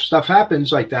life. Stuff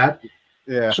happens like that.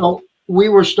 Yeah. So we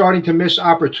were starting to miss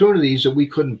opportunities that we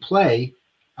couldn't play,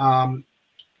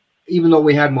 even though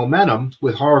we had momentum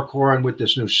with horrorcore and with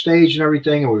this new stage and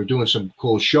everything, and we were doing some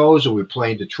cool shows, and we were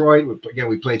playing Detroit.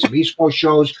 We played some East Coast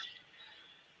shows,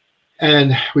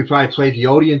 and we probably played the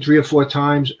Odeon 3 or 4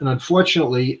 times. And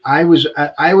unfortunately, I was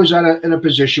in a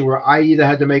position where I either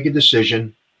had to make a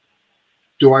decision: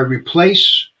 do I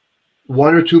replace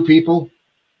 1 or 2 people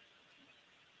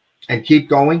and keep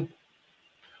going,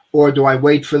 or do I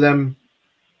wait for them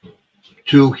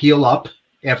to heal up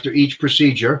after each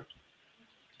procedure,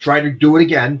 try to do it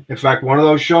again? In fact, one of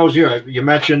those shows here, you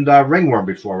mentioned Ringworm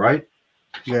before, right?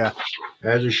 Yeah.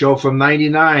 There's a show from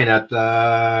 '99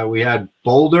 at we had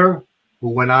Boulder, who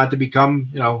went on to become,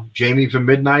 Jamie from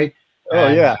Midnight. Oh,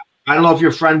 yeah. I don't know if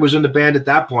your friend was in the band at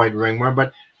that point, Ringworm,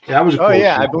 but that was a cool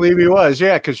yeah, show. I believe he was.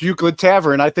 Yeah, because Euclid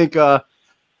Tavern, I think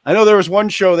I know there was one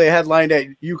show they headlined at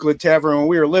Euclid Tavern when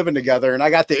we were living together, and I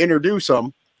got to introduce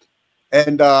them.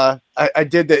 And I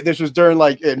did that. This was during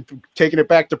and taking it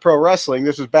back to pro wrestling.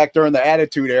 This was back during the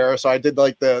Attitude Era, so I did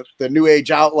the New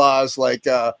Age Outlaws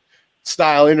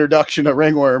style introduction to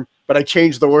Ringworm, but I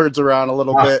changed the words around a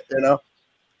little bit.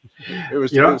 It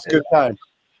was a good time.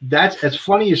 It's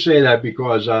funny you say that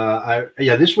because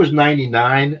this was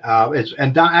 '99.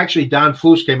 Don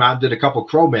Foose came out and did a couple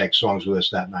Cro-Mags songs with us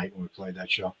that night when we played that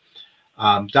show.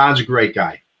 Don's a great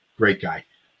guy,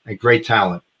 and great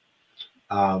talent.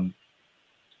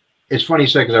 It's funny you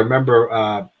say, because I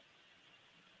remember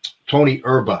Tony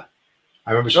Erba.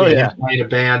 I remember seeing him playing a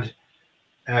band,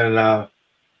 and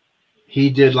he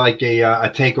did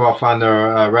a takeoff on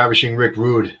the Ravishing Rick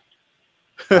Rude.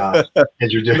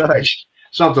 Nice.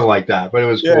 Something like that, but it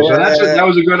was cool. That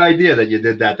was a good idea that you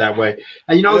did that way.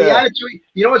 And the attitude.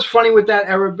 What's funny with that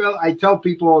era, Bill? I tell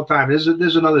people all the time. There's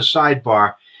another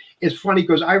sidebar. It's funny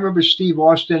because I remember Steve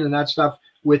Austin and that stuff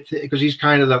because he's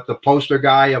kind of the poster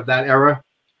guy of that era,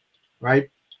 right?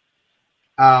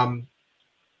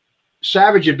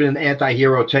 Savage had been an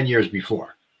anti-hero 10 years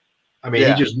before. I mean,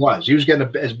 he just was. He was getting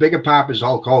as big a pop as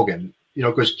Hulk Hogan.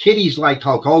 Because kiddies liked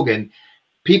Hulk Hogan.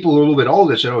 People who are a little bit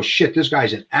older said, "Oh shit, this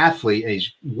guy's an athlete and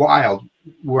he's wild."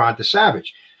 We're on to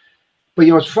Savage. But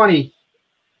it's funny.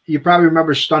 You probably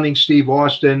remember Stunning Steve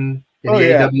Austin in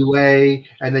the AWA,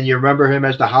 and then you remember him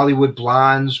as the Hollywood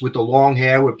Blondes with the long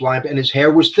hair with blind, and his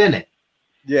hair was thinning.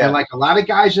 Yeah. And a lot of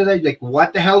guys are like,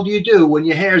 what the hell do you do when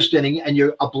your hair's thinning and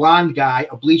you're a blonde guy,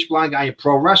 a bleached blonde guy in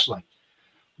pro wrestling?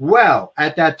 Well,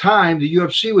 at that time, the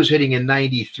UFC was hitting in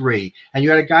 '93, and you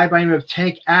had a guy by the name of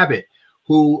Tank Abbott,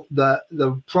 who the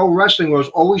pro wrestling was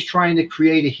always trying to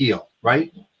create a heel,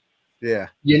 right? Yeah.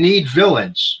 You need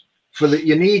villains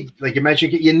you need, like you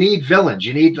mentioned, you need villains.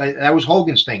 You need, that was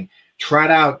Hogan's thing.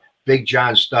 Trot out Big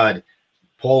John Studd,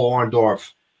 Paul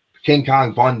Orndorff, King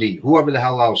Kong Bundy, whoever the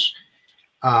hell else.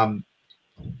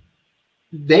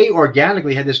 They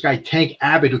organically had this guy, Tank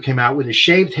Abbott, who came out with a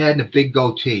shaved head and a big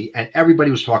goatee, and everybody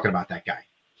was talking about that guy.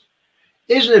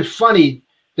 Isn't it funny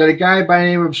that a guy by the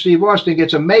name of Steve Austin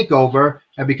gets a makeover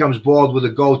and becomes bald with a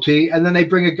goatee, and then they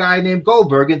bring a guy named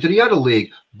Goldberg into the other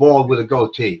league, bald with a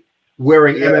goatee?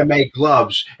 wearing MMA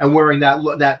gloves and wearing that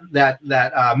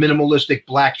minimalistic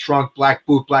black trunk, black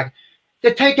boot, black.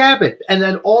 They take Abbott, and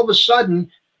then all of a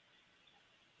sudden,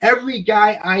 every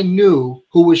guy I knew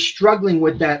who was struggling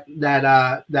with that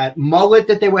mullet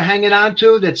that they were hanging on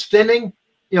to that's thinning.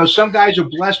 You know, some guys are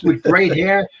blessed with great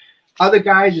hair. Other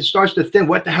guys, it starts to thin.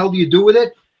 What the hell do you do with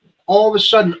it? All of a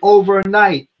sudden,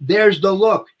 overnight, there's the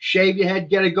look. Shave your head,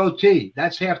 get a goatee.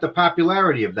 That's half the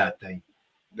popularity of that thing.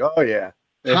 Oh, yeah.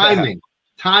 Timing.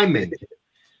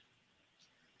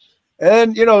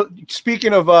 And, you know,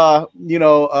 speaking of,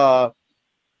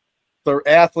 the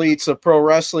athletes of pro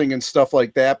wrestling and stuff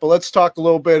like that, but let's talk a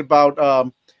little bit about,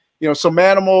 some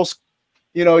Manimals,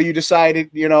 you decided,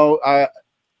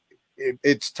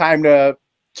 it's time to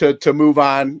move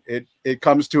on. It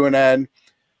comes to an end.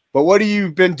 But what have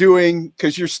you been doing?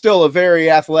 Because you're still a very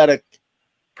athletic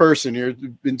person.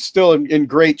 You've been still in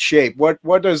great shape.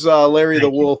 What does Larry the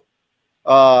Wolf?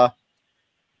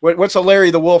 What's a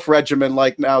Larry the Wolf regimen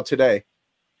like now today?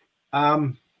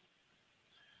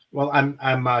 Well,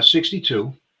 I'm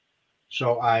 62,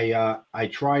 so I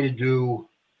try to do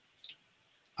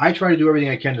everything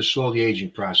I can to slow the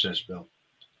aging process, Bill.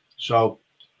 So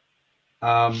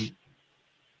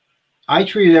I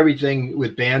treated everything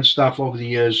with band stuff over the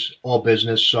years, all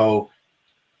business. So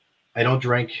I don't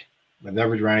drink. I've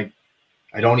never drank.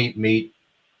 I don't eat meat.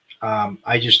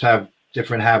 I just have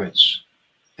different habits.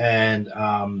 And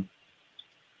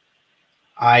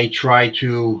I try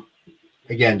to,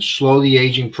 again, slow the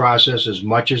aging process as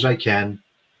much as I can.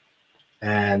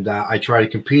 And I try to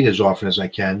compete as often as I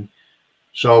can.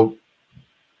 So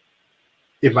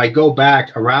if I go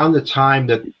back around the time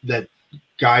that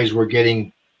guys were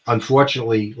getting,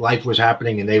 unfortunately, life was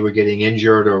happening and they were getting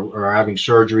injured or having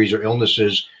surgeries or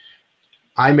illnesses,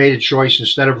 I made a choice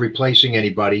instead of replacing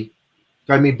anybody.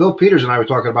 I mean, Bill Peters and I were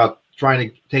talking about trying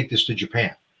to take this to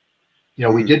Japan.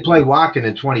 We did play Wacken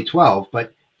in 2012,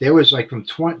 but there was like from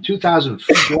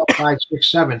 2004, 5,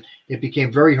 6, 7, it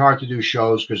became very hard to do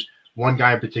shows because one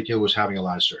guy in particular was having a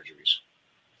lot of surgeries.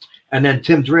 And then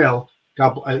Tim Drill,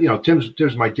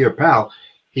 Tim's my dear pal.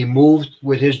 He moved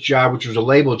with his job, which was a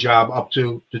label job, up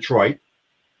to Detroit.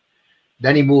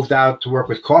 Then he moved out to work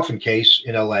with Coffin Case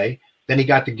in LA. Then he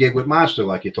got the gig with Monster,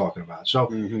 like you're talking about. So,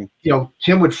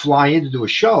 Tim would fly in to do a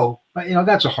show, but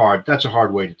that's a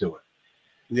hard way to do it.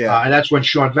 Yeah. And that's when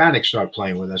Sean Vanek started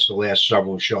playing with us, the last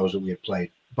several shows that we had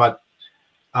played. But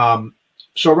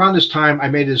so around this time, I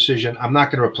made a decision. I'm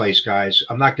not going to replace guys.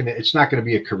 It's not going to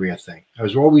be a career thing. I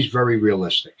was always very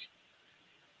realistic,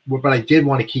 but I did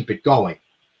want to keep it going.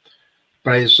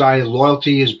 But I decided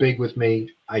loyalty is big with me.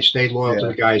 I stayed loyal to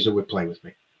the guys that would play with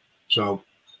me. So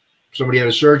somebody had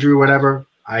a surgery or whatever,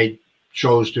 I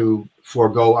chose to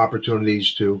forego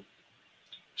opportunities to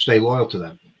stay loyal to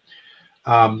them.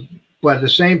 But at the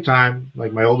same time,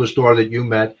 like my oldest daughter that you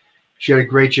met, she had a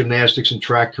great gymnastics and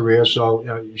track career.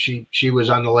 So she was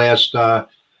on the last,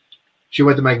 she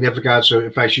went to Magnificat. So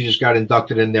in fact, she just got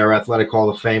inducted in their Athletic Hall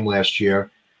of Fame last year.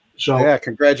 So yeah,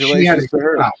 congratulations to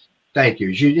her. Thank you.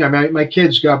 My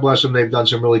kids, God bless them, they've done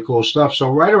some really cool stuff. So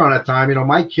right around that time,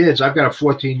 my kids, I've got a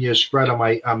 14-year spread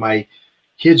on my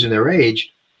kids and their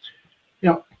age.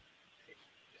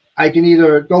 I can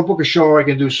either go book a show or I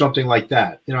can do something like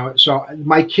that. So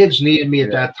my kids needed me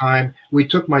at that time. We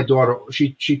took my daughter.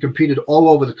 She competed all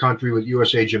over the country with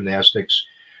USA Gymnastics.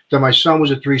 Then my son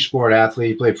was a 3-sport athlete.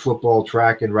 He played football,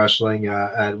 track, and wrestling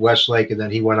at Westlake, and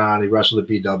then he went on. He wrestled at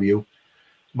BW.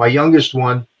 My youngest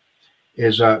one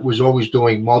was always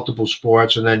doing multiple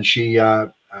sports, and then she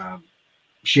and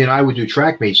I would do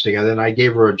track meets together, and I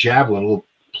gave her a javelin, a little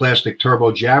plastic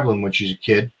turbo javelin when she's a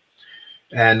kid,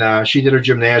 and she did her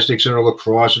gymnastics and her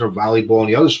lacrosse and her volleyball and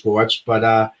the other sports,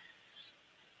 but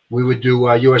we would do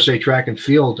USA track and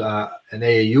field and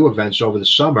AAU events over the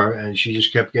summer, and she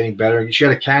just kept getting better. She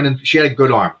had a cannon. She had a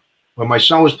good arm. When my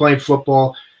son was playing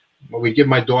football, we'd give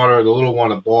my daughter, the little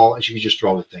one, a ball, and she could just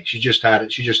throw the thing. She just had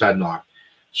it. She just had an arm.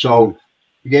 So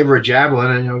we gave her a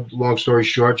javelin, and long story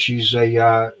short, she's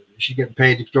getting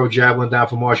paid to throw javelin down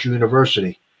from Marshall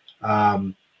University.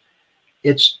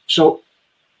 It's so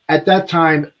at that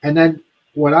time, and then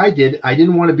what I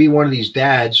didn't want to be one of these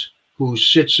dads who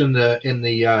sits in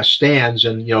the stands,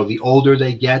 and the older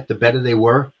they get, the better they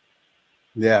were.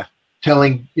 Yeah,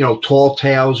 telling tall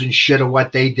tales and shit of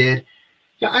what they did.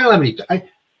 Yeah, I don't have any.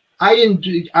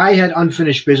 I had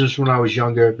unfinished business when I was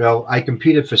younger, Bill. I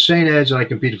competed for St. Ed's and I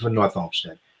competed for North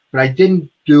Olmsted, but I didn't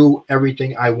do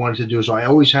everything I wanted to do. So I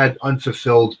always had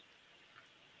unfulfilled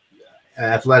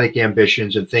athletic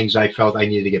ambitions and things I felt I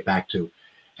needed to get back to.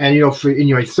 And, in your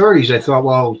 30s, I thought,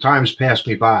 well, time's passed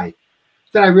me by.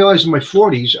 Then I realized in my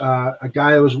 40s, a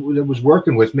guy that was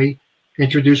working with me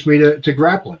introduced me to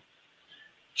grappling.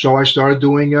 So I started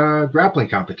doing grappling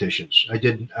competitions. I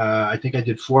think I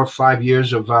did 4 or 5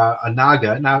 years of a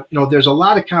Naga. Now, there's a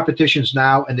lot of competitions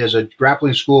now, and there's a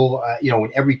grappling school,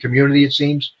 in every community, it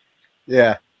seems.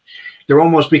 Yeah. They're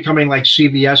almost becoming like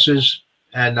CVS's,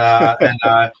 and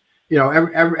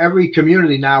every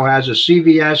community now has a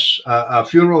CVS, a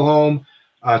funeral home,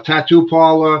 a tattoo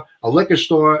parlor, a liquor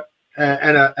store,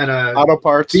 and a auto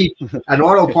parts, an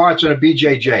auto parts, and a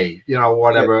BJJ,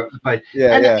 whatever.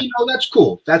 Yeah. But that's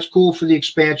cool. That's cool for the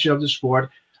expansion of the sport.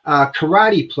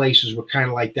 Karate places were kind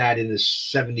of like that in the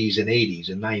 70s and 80s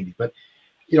and 90s. But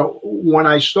when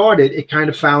I started, it kind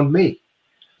of found me.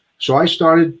 So I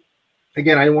started.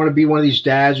 Again, I didn't want to be one of these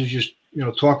dads who's just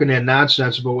talking their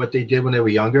nonsense about what they did when they were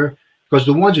younger, because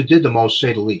the ones who did the most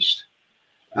say the least.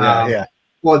 Yeah.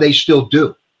 Well, they still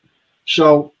do.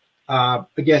 So.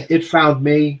 Again, it found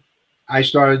me. I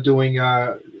started doing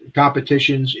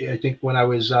competitions, I think, when I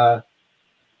was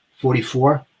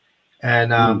 44.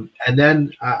 And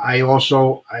then I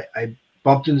also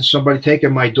bumped into somebody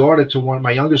taking my daughter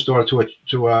my youngest daughter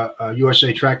to a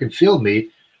USA track and field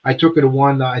meet. I took her to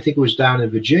one, I think it was down in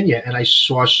Virginia, and I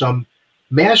saw some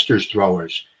masters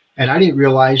throwers. And I didn't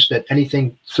realize that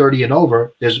anything 30 and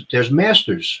over, there's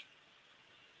masters,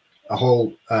 a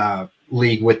whole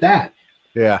league with that.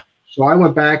 Yeah. So I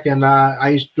went back, and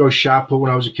I used to throw shot put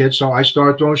when I was a kid. So I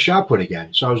started throwing shot put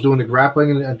again. So I was doing the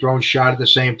grappling and throwing shot at the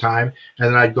same time. And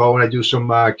then I'd go and I'd do some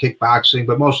kickboxing,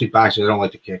 but mostly boxing. I don't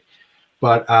like to kick.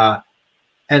 But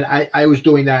and I was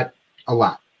doing that a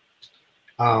lot.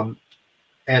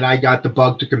 And I got the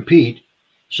bug to compete.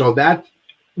 So that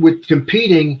with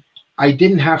competing, I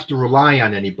didn't have to rely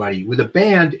on anybody. With a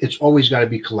band, it's always got to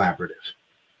be collaborative.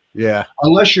 Yeah.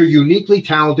 Unless you're uniquely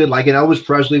talented, like an Elvis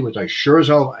Presley, which I sure as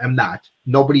hell am not.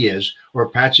 Nobody is, or a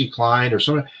Patsy Cline, or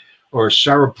someone, or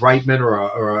Sarah Brightman, or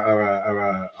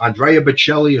a Andrea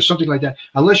Bocelli, or something like that.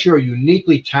 Unless you're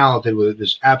uniquely talented with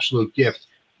this absolute gift,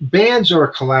 bands are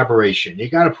a collaboration. You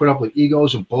got to put up with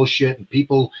egos and bullshit and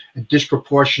people and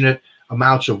disproportionate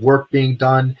amounts of work being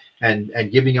done and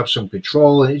giving up some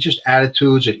control, and it's just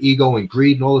attitudes and ego and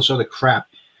greed and all this other crap.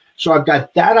 So I've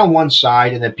got that on one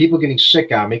side, and then people getting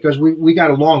sick on me because we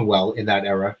got along well in that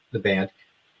era, the band.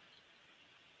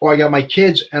 Or I got my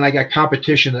kids, and I got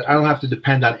competition that I don't have to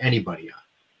depend on anybody on.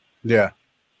 Yeah.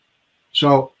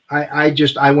 So I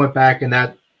went back, and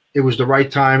that it was the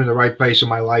right time and the right place in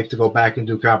my life to go back and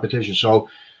do competition. So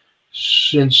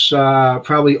since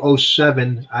probably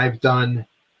 07, I've done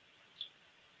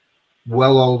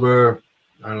well over,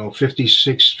 I don't know, 50,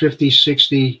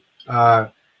 60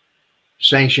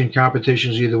 sanctioned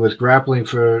competitions, either with grappling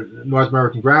for North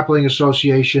American Grappling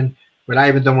Association, but I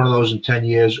haven't done one of those in 10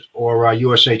 years, or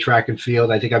USA Track and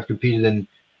Field. I think I've competed in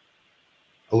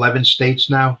 11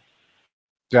 states now.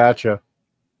 Gotcha.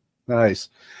 Nice.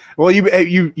 Well,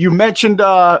 you mentioned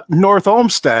North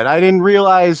Olmsted. I didn't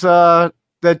realize that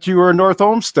you were a North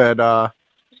Olmsted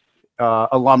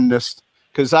alumnus,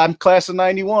 because I'm class of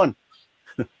 91.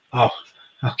 Oh,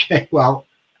 okay. Well,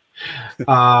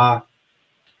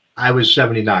 I was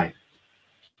 79.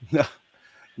 No,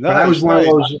 but I was one of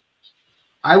those.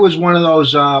 I was one of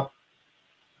those. I'm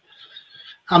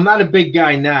not a big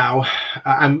guy now.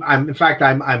 In fact,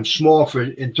 I'm small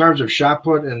in terms of shot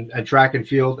put and track and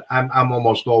field. I'm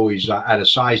almost always at a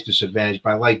size disadvantage,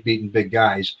 but I like beating big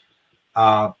guys.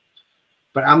 But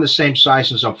I'm the same size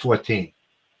since I'm 14.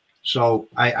 So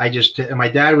and my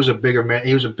dad was a bigger man.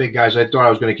 He was a big guy, so I thought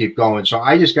I was going to keep going. So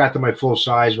I just got to my full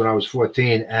size when I was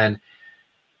 14, and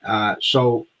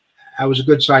so I was a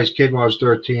good sized kid when I was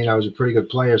 13. I was a pretty good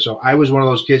player. So I was one of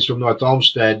those kids from North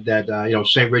Olmsted that,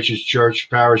 St. Richard's Church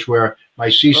Parish, where my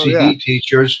CCD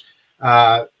teachers,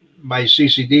 had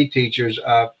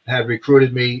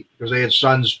recruited me because they had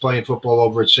sons playing football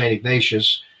over at St.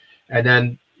 Ignatius. And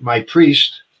then my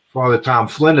priest, Father Tom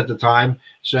Flynn at the time,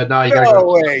 said, "No, you got to go."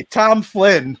 No way, Tom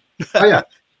Flynn. Oh yeah,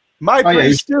 my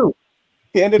priest too.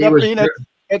 He ended up being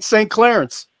at St.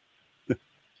 Clarence.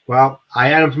 Well, I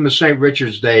had him from the St.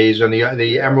 Richard's days and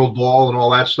the Emerald Ball and all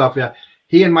that stuff. Yeah,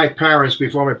 he and my parents,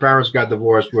 before my parents got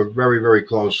divorced, were very, very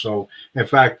close. So, in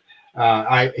fact,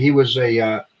 he was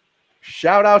a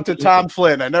shout out to Tom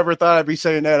Flynn. I never thought I'd be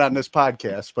saying that on this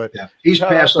podcast, but yeah, he's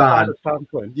passed on. Tom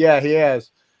Flynn. Yeah, he has.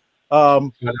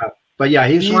 But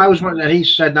yeah, so I was one, and he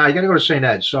said, "No, you got to go to St.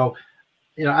 Ed's." So,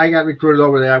 I got recruited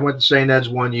over there. I went to St. Ed's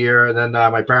 1 year, and then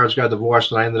my parents got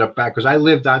divorced, and I ended up back because I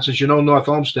lived on, since North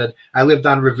Olmsted, I lived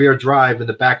on Revere Drive in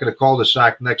the back of the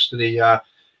cul-de-sac next to the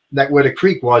where the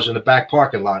creek was, in the back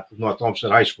parking lot of North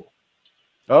Olmsted High School.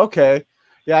 Okay,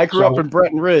 yeah, I grew up in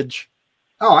Bretton Ridge.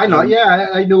 Oh, I know. Yeah,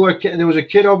 I knew there was a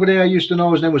kid over there I used to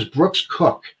know. His name was Brooks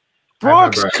Cook.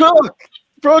 Brooks Cook.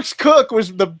 Brooks Cook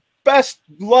was the best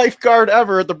lifeguard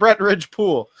ever at the Breckenridge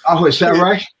pool. Oh, is that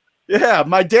right? Yeah,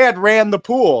 my dad ran the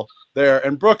pool there,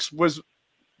 and Brooks was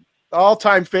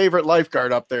all-time favorite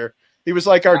lifeguard up there. He was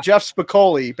like our Jeff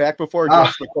Spicoli back before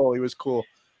Jeff Spicoli was cool.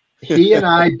 He and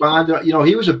I bonded. You know,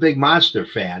 he was a big monster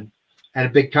fan and a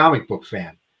big comic book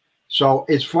fan. So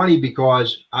it's funny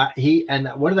because what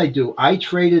did I do? I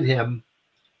traded him.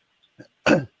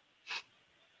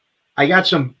 I got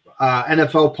some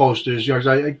NFL posters. You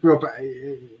know, I grew up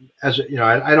as you know.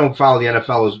 I don't follow the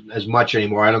NFL as much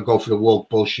anymore. I don't go for the woke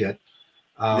bullshit.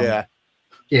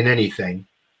 In anything,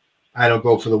 I don't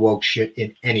go for the woke shit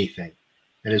in anything,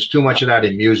 and there's too much of that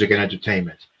in music and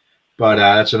entertainment. But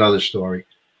that's another story.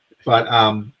 But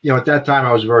you know, at that time,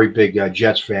 I was a very big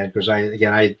Jets fan because I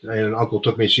had an uncle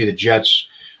took me to see the Jets.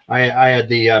 I had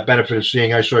the benefit of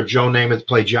seeing. I saw Joe Namath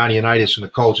play Johnny Unitas in the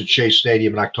Colts at Shea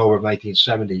Stadium in October of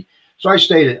 1970. So I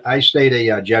stayed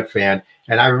a Jet fan,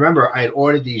 and I remember I had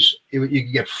ordered these. You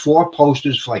could get 4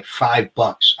 posters for like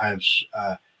 $5 on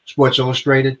Sports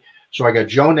Illustrated. So I got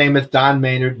Joe Namath, Don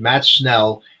Maynard, Matt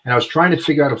Snell, and I was trying to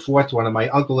figure out a 4th one. And my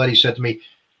Uncle Eddie said to me,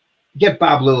 "Get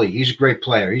Bob Lilly. He's a great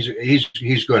player.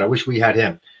 He's good. I wish we had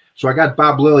him." So I got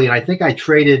Bob Lilly, and I think I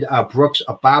traded Brooks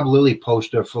a Bob Lilly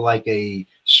poster for like a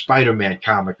Spider-Man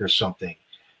comic or something.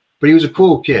 But he was a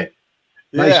cool kid,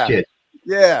 nice kid.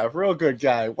 Yeah, real good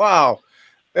guy. Wow,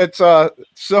 it's so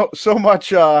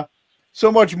much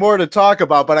more to talk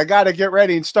about. But I got to get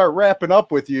ready and start wrapping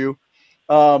up with you.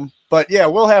 But yeah,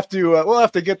 we'll have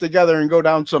to get together and go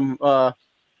down some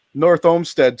North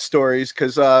Olmsted stories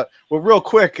because well, real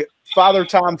quick, Father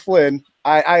Tom Flynn.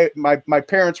 My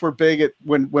parents were big at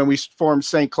when we formed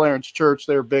St. Clarence Church.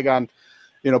 They were big on,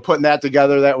 you know, putting that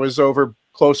together. That was over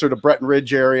closer to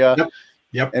Breckenridge area.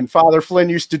 Yep. And Father Flynn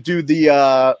used to do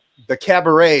the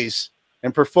cabarets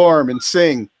and perform and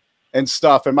sing and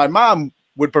stuff. And my mom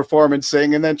would perform and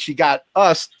sing, and then she got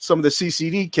us, some of the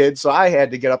CCD kids, so I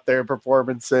had to get up there and perform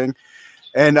and sing.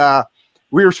 And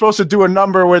we were supposed to do a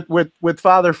number with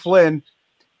Father Flynn,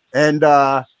 and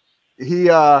he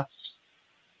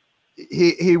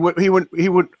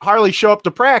would hardly show up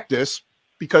to practice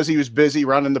because he was busy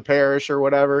running the parish or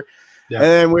whatever. Yeah.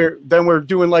 And then we're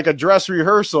doing like a dress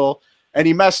rehearsal, and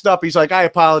he messed up. He's like, I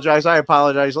apologize.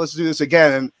 Let's do this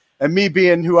again. And me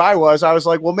being who I was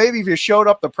like, well, maybe if you showed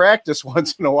up to practice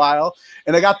once in a while.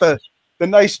 And I got the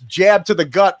nice jab to the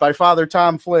gut by Father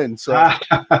Tom Flynn. So,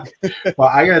 well,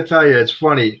 I got to tell you, it's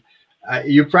funny.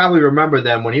 You probably remember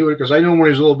them when because I knew him when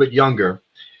he was a little bit younger.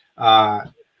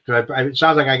 It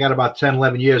sounds like I got about 10,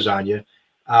 11 years on you.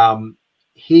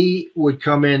 He would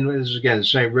come in, this is again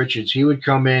St. Richard's, he would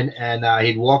come in and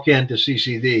he'd walk into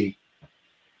CCD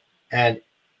and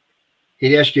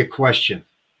he'd ask you a question.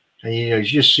 And you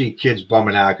just see kids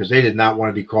bumming out because they did not want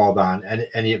to be called on.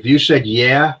 And if you said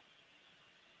yeah,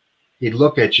 he'd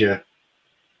look at you.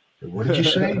 What did you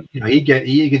say?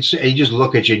 He'd just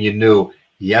look at you and you knew,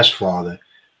 yes, Father.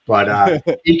 But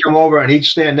he'd come over and he'd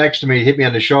stand next to me, hit me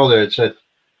on the shoulder and said,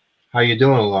 how you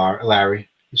doing, Larry?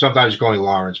 Sometimes he's calling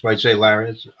Lawrence, but I'd say,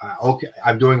 Larry, okay,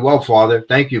 I'm doing well, Father.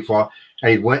 Thank you, Father.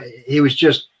 And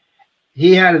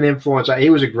he had an influence. He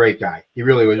was a great guy. He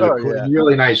really was a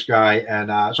really nice guy.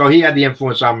 And so he had the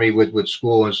influence on me with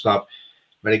school and stuff.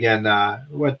 But again,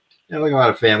 like a lot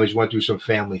of families went through some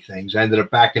family things. I ended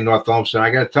up back in North Olmsted. I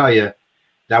got to tell you,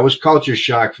 that was culture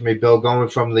shock for me, Bill, going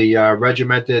from the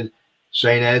regimented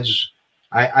St. Ed's.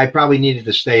 I probably needed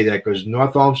to stay there because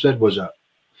North Olmsted was a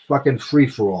fucking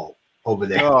free-for-all over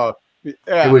there. Oh,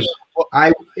 yeah. It was,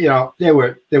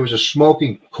 there was a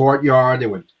smoking courtyard. There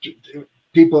were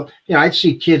people, I'd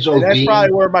see kids ODing. That's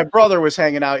probably where my brother was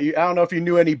hanging out. I don't know if you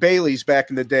knew any Baileys back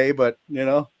in the day, but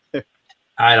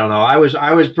I don't know. I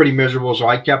was pretty miserable, so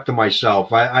I kept to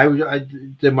myself. I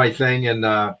did my thing, and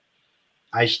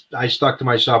I stuck to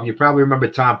myself. You probably remember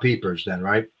Tom Peepers then,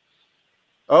 right?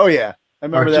 Oh yeah, I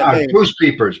remember that name. Bruce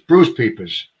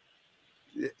Peepers.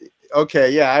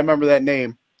 Okay, yeah, I remember that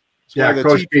name. Yeah,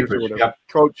 Coach Peepers. Yep.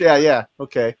 Coach. Yeah.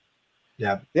 Okay.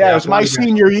 Yeah. It was my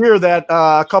senior year that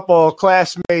a couple of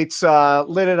classmates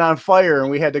lit it on fire,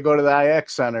 and we had to go to the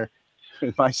IX Center.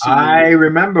 I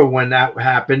remember when that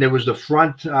happened. It was the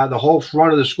front, the whole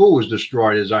front of the school was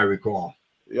destroyed, as I recall.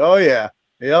 Oh yeah.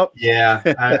 Yep. Yeah.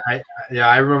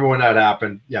 I remember when that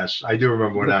happened. Yes, I do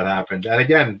remember when that happened. And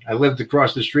again, I lived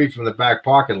across the street from the back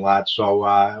parking lot, so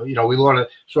we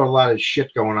saw a lot of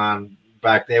shit going on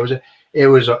back there. It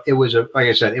was like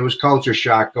I said, it was culture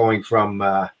shock going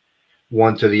from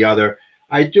one to the other.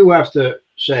 I do have to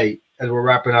say, as we're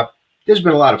wrapping up, there's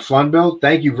been a lot of fun, Bill.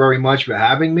 Thank you very much for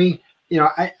having me.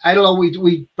 I don't know.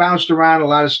 We bounced around a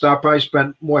lot of stuff. Probably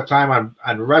spent more time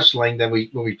on wrestling than we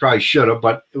probably should have.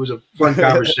 But it was a fun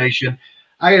conversation.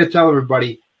 I got to tell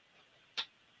everybody,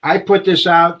 I put this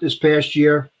out this past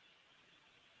year.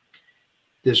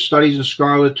 This Studies in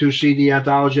Scarlet 2 CD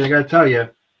anthology. I got to tell you,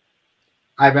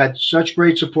 I've had such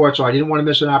great support, so I didn't want to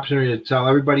miss an opportunity to tell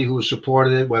everybody who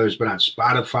supported it, whether it's been on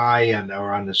Spotify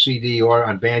or on the CD or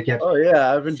on Bandcamp. Oh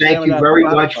yeah, I've been. Thank you very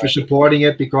much for supporting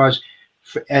it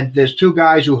and there's two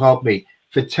guys who helped me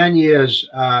for 10 years.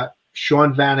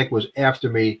 Sean Vanek was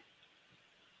after me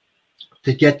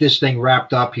to get this thing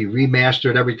wrapped up. He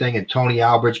remastered everything, and Tony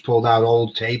Alberts pulled out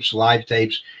old tapes, live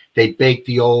tapes. They baked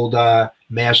the old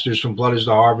masters from Blood is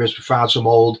the Harvest. We found some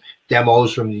old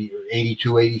demos from the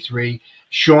 82, 83.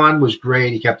 Sean was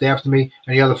great. He kept after me.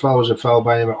 And the other fellow was a fellow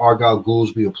by the name of Argyle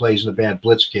Goolsby, who plays in the band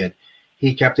Blitz Kid.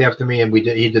 He kept after me, and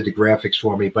he did the graphics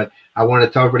for me. But I want to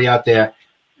tell everybody out there,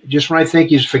 just when I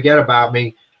think you forget about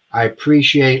me, I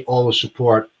appreciate all the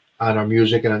support on our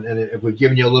music. And if we've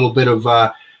given you a little bit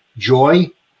of joy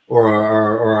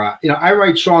or I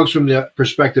write songs from the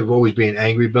perspective of always being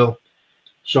angry, Bill.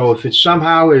 So if it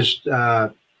somehow is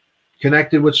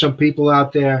connected with some people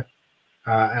out there,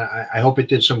 I hope it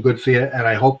did some good for you, and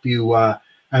I hope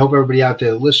everybody out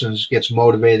there that listens gets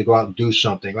motivated to go out and do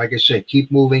something. Like I said,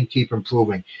 keep moving, keep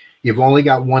improving. You've only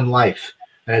got one life,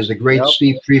 and as the great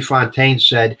Steve Prefontaine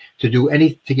said, to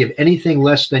give anything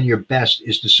less than your best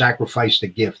is to sacrifice the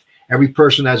gift. Every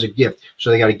person has a gift, so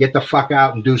they got to get the fuck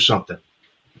out and do something,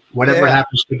 whatever it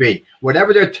happens to be,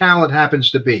 whatever their talent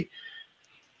happens to be.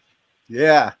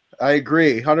 Yeah, I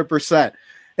agree, 100%.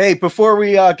 Hey, before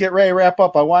we get ready to wrap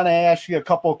up, I want to ask you a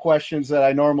couple of questions that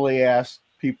I normally ask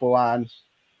people on,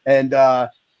 and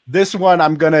this one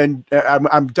I'm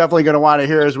definitely gonna want to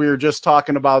hear, as we were just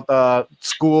talking about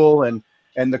school and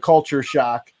the culture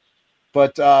shock.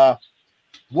 But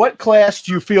what class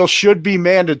do you feel should be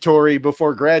mandatory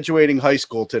before graduating high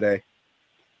school today?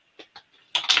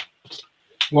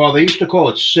 Well, they used to call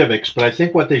it civics, but I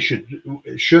think what they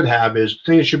should have is, I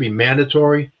think it should be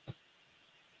mandatory.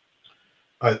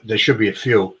 There should be a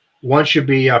few. One should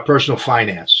be personal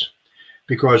finance,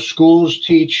 because schools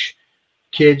teach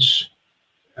kids,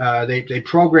 they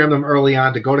program them early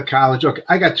on to go to college. Look,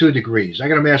 I got 2 degrees. I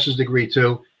got a master's degree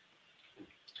too.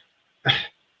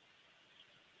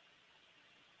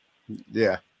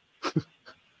 Yeah.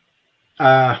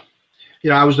 I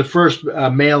was the first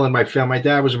male in my family. My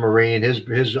dad was a Marine.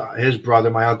 His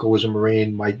brother, my uncle, was a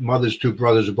Marine. My mother's 2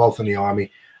 brothers were both in the Army.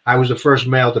 I was the first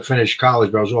male to finish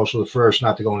college, but I was also the first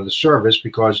not to go into the service,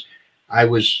 because I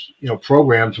was,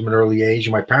 programmed from an early age,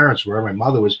 and my parents were. My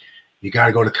mother was, you got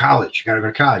to go to college. You got to go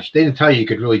to college. They didn't tell you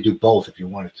could really do both if you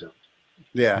wanted to.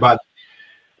 Yeah. But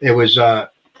it was, I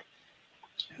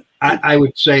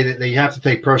would say that they have to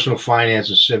take personal finance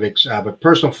and civics, but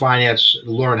personal finance,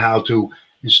 learn how to,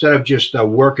 instead of just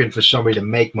working for somebody to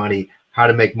make money, how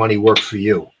to make money work for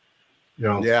you.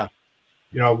 Yeah.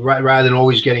 Rather than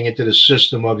always getting into the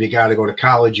system of, you got to go to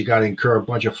college, you got to incur a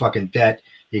bunch of fucking debt,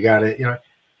 you got to,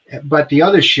 But the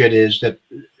other shit is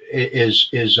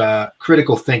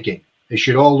critical thinking. They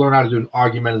should all learn how to do an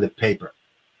argumentative paper.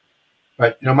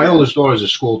 But my oldest daughter is a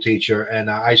school teacher, and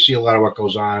I see a lot of what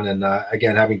goes on. And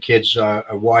again, having kids a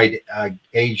wide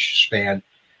age span,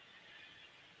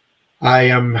 I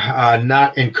am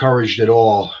not encouraged at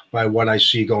all by what I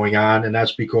see going on, and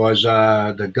that's because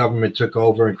the government took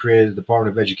over and created the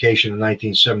Department of Education in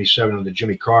 1977 under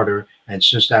Jimmy Carter, and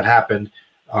since that happened,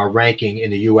 our ranking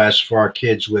in the U.S. for our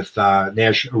kids with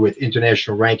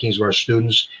international rankings of our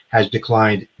students has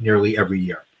declined nearly every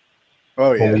year.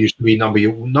 Oh yeah, when we used to be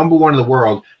number one in the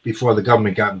world before the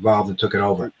government got involved and took it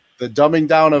over. The dumbing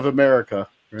down of America.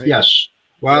 Right? Yes.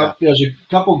 Well, there's a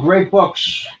couple great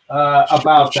books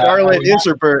about Charlotte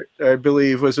Iserbert, I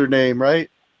believe, was her name,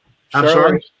 right? I'm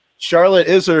sorry? Charlotte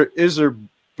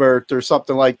Iserbert or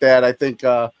something like that, I think,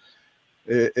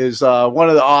 is one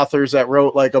of the authors that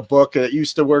wrote like a book that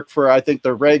used to work for, I think,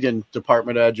 the Reagan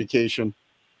Department of Education.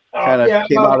 Kind of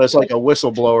came out as like a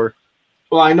whistleblower.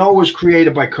 Well, I know it was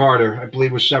created by Carter. I believe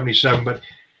it was 77, but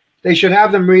they should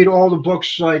have them read all the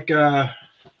books like, of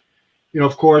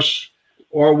course,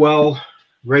 Orwell,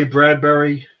 Ray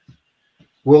Bradbury,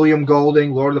 William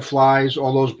Golding, Lord of the Flies,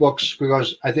 all those books,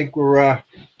 because I think we're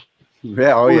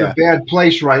in a bad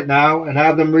place right now, and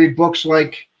have them read books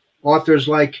like authors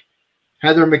like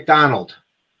Heather McDonald,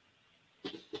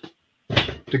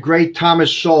 the great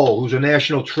Thomas Sowell, who's a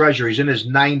national treasure. He's in his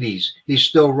 90s. He's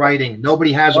still writing.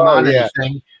 Nobody has him on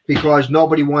anything because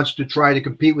nobody wants to try to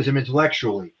compete with him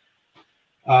intellectually.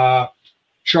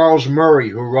 Charles Murray,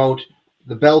 who wrote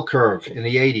The Bell Curve in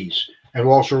the 80s. and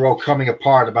also wrote Coming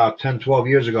Apart about 10, 12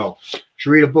 years ago. Should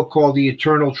read a book called The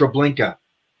Eternal Treblinka.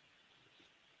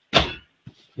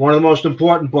 One of the most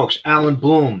important books, Alan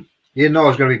Bloom. You didn't know I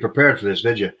was going to be prepared for this,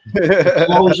 did you? The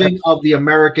Closing of the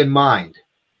American Mind.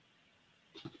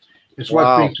 It's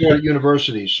what's being taught at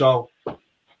universities. So,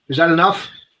 is that enough?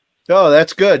 Oh,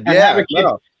 that's good. And yeah.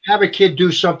 Have a kid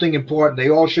do something important. They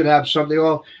all should have something.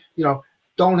 All,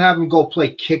 don't have them go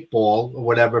play kickball or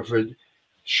whatever.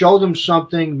 Show them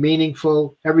something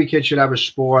meaningful. Every kid should have a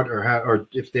sport, or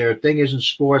if their thing isn't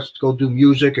sports, go do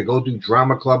music, or go do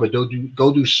drama club, or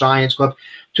go do science club.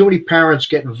 Too many parents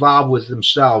get involved with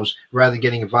themselves rather than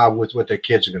getting involved with what their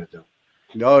kids are going to do.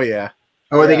 Oh yeah.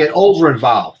 Or they get over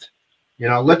involved.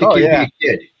 Let the kid be a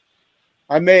kid.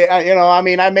 I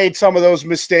made some of those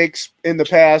mistakes in the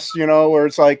past, where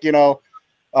it's like, you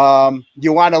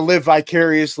want to live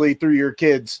vicariously through your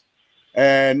kids.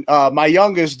 And my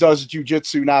youngest does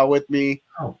jujitsu now with me,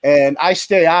 and I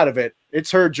stay out of it.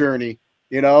 It's her journey.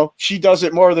 She does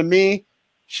it more than me.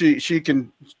 She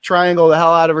can triangle the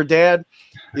hell out of her dad,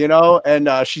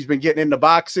 and she's been getting into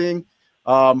boxing.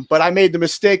 But I made the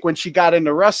mistake when she got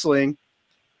into wrestling.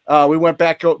 We went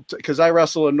back because I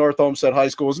wrestled in North Olmsted High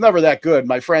School. It was never that good.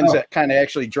 My friends that kind of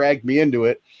actually dragged me into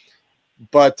it,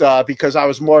 but because I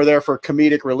was more there for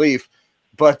comedic relief.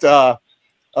 But I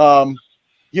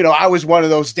was one of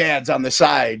those dads on the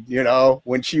side,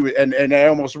 when she was, and I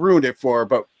almost ruined it for her.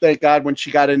 But thank God when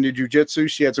she got into jujitsu,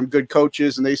 she had some good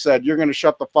coaches, and they said, "You're going to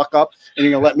shut the fuck up and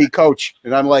you're going to let me coach."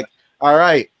 And I'm like, "All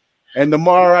right." And the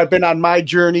more I've been on my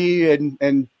journey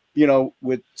and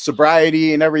with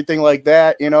sobriety and everything like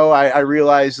that, I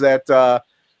realize that the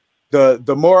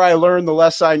more I learn, the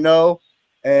less I know.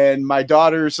 And my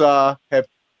daughters have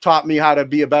taught me how to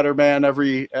be a better man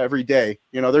every day.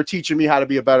 They're teaching me how to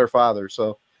be a better father.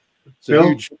 So it's a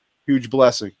huge, huge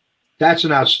blessing. That's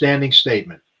an outstanding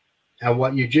statement. And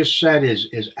what you just said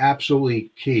is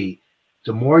absolutely key.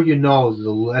 The more you know,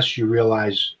 the less you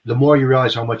realize, the more you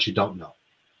realize how much you don't know.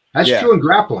 That's true in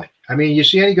grappling. I mean, you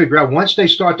see any good grappling, once they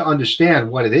start to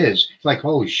understand what it is, it's like,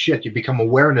 holy shit, you become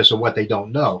awareness of what they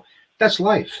don't know. That's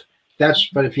life.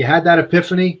 But if you had that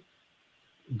epiphany,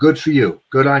 good for you.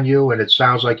 Good on you. And it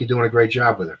sounds like you're doing a great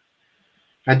job with her.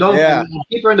 And don't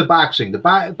keep her into boxing.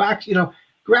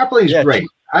 Grappling is great.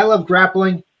 I love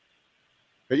grappling.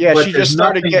 But she just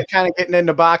started getting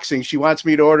into boxing. She wants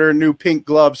me to order new pink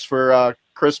gloves for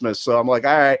Christmas. So I'm like,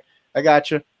 all right, I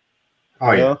got you.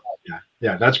 Oh, yeah.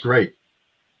 Yeah, that's great.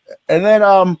 And then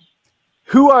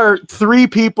who are 3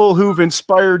 people who've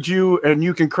inspired you and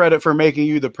you can credit for making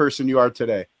you the person you are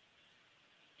today?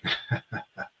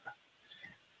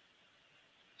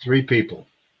 3 people.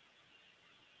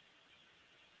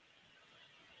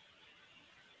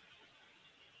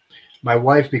 My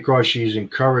wife, because she's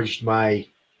encouraged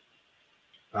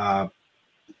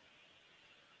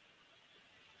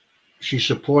she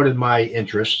supported my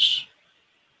interests.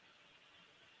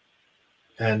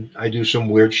 And I do some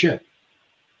weird shit.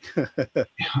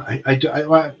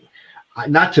 I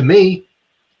not to me,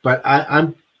 but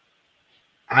I'm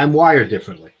wired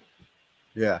differently.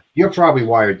 Yeah, you're probably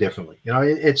wired differently.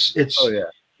 It's. Oh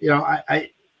yeah.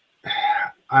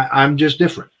 I'm just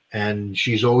different, and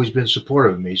she's always been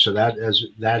supportive of me. So that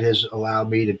has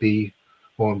allowed me to be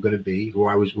who I'm going to be, who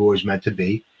I was always meant to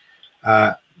be.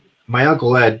 My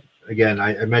Uncle Ed, again,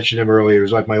 I mentioned him earlier. He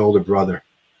was like my older brother.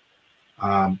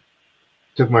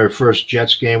 Took my first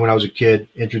Jets game when I was a kid,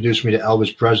 introduced me to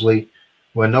Elvis Presley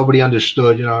when nobody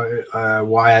understood,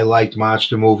 why I liked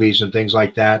monster movies and things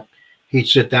like that. He'd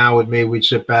sit down with me. We'd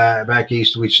sit back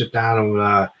east. We'd sit down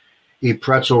and eat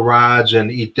pretzel rods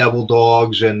and eat devil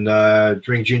dogs and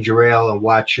drink ginger ale and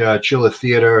watch Chiller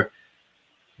Theater,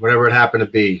 whatever it happened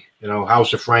to be.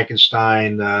 House of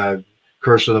Frankenstein,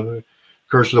 Curse of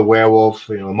the Werewolf,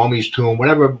 Mummy's Tomb,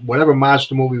 whatever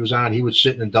monster movie was on, he would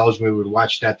sit and indulge me. We would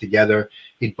watch that together.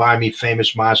 He'd buy me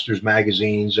Famous Monsters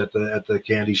magazines at the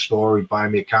candy store. He'd buy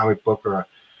me a comic book or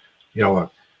a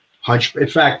hunch. In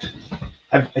fact,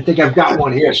 I think I've got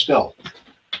one here still.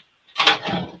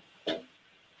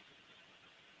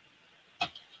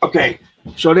 Okay,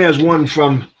 so there's one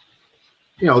from,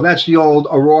 that's the old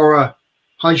Aurora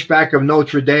Hunchback of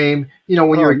Notre Dame.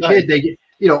 When you're a kid, they get.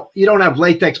 You don't have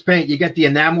latex paint. You get the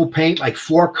enamel paint, like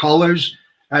 4 colors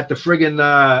at the friggin'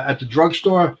 at the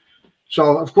drugstore.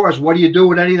 So, of course, what do you do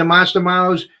with any of the monster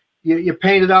models? You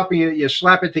paint it up and you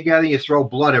slap it together and you throw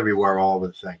blood everywhere all over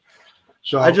the thing.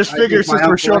 So I just figured since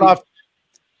we're showing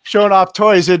off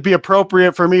toys, it'd be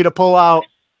appropriate for me to pull out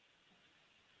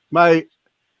my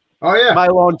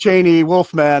Lon Chaney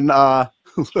Wolfman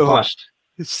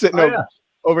sitting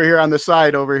over here on the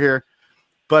side over here.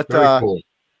 But very cool.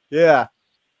 Yeah.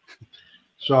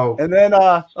 So And then,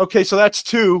 okay, so that's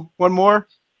 2. One more.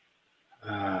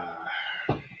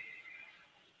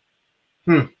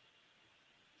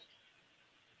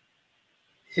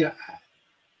 Yeah,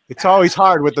 It's always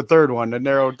hard with the third one to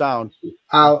narrow it down.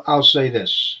 I'll say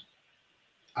this.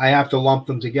 I have to lump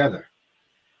them together.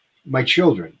 My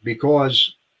children,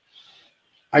 because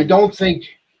I don't think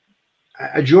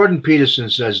Jordan Peterson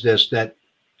says this, that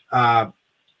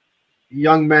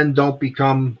young men don't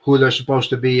become who they're supposed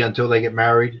to be until they get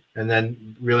married, and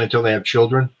then really until they have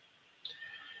children.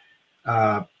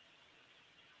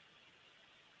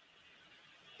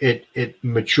 It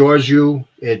matures you.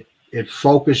 It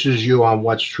focuses you on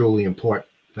what's truly important.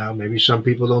 Now, maybe some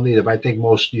people don't need it, but I think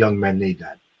most young men need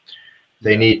that.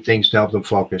 They need things to help them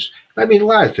focus. I mean, a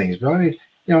lot of things. But I mean,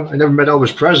 I never met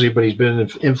Elvis Presley, but he's been an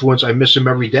influence. I miss him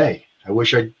every day. I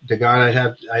wish I'd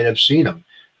have seen him.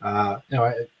 I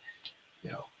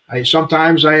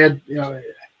sometimes I had,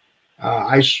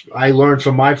 I learned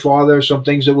from my father some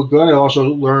things that were good. I also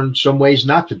learned some ways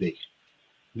not to be.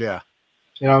 Yeah.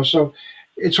 So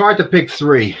it's hard to pick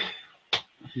 3.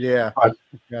 Yeah.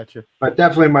 Gotcha. But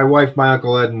definitely my wife, my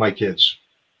Uncle Ed, and my kids.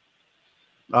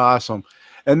 Awesome.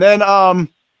 And then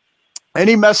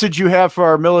any message you have for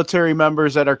our military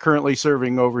members that are currently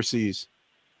serving overseas?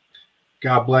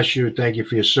 God bless you. Thank you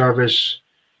for your service.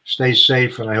 Stay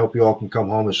safe, and I hope you all can come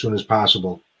home as soon as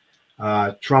possible.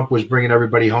 Trump was bringing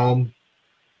everybody home.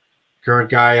 Current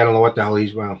guy, I don't know what the hell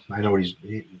he's. Well, I know what he's.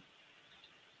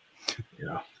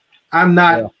 I'm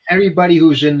not everybody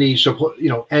who's in the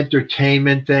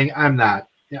entertainment thing. I'm not.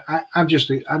 I'm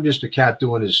just a cat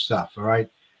doing his stuff. All right.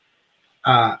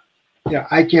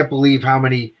 I can't believe how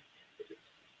many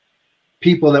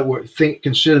people that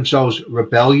consider themselves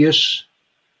rebellious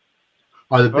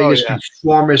are the biggest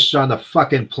conformists on the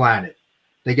fucking planet.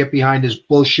 They get behind this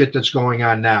bullshit that's going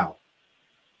on now.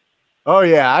 Oh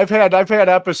yeah, I've had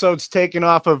episodes taken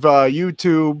off of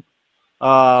YouTube.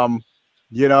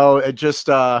 It just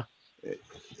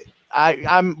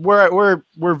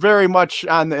we're very much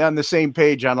on the same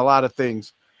page on a lot of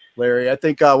things, Larry. I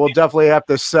think we'll definitely have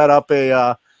to set up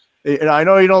a. I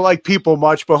know you don't like people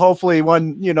much, but hopefully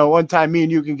one time me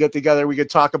and you can get together. We could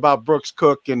talk about Brooks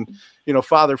Cook and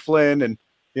Father Flynn and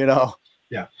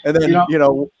yeah, and then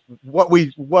what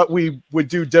we would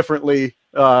do differently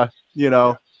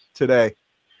today.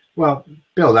 Well,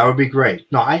 Bill, that would be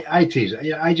great. No, I tease.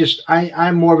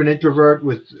 I'm more of an introvert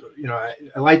with,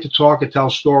 I like to talk and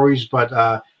tell stories, but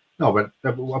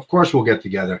of course we'll get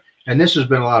together. And this has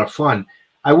been a lot of fun.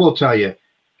 I will tell you,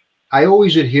 I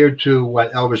always adhered to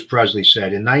what Elvis Presley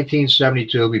said. In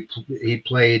 1972, he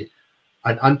played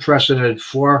an unprecedented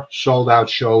 4 sold-out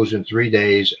shows in 3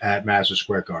 days at Madison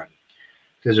Square Garden.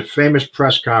 There's a famous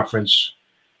press conference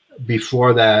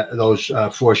before those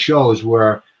 4 shows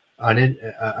where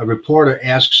a reporter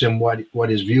asks him what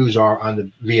his views are on the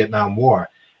Vietnam War.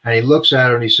 And he looks at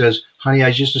her and he says, honey,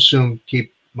 I just assume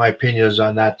keep my opinions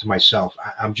on that to myself.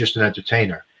 I'm just an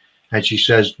entertainer. And she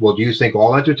says, well, do you think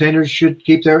all entertainers should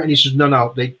keep their? And he says,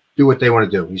 no, they do what they want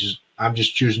to do. He says, I'm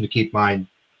just choosing to keep mine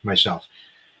myself.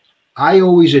 I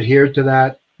always adhered to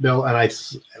that, Bill,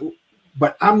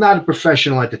 but I'm not a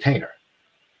professional entertainer.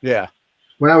 Yeah.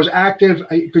 When I was active,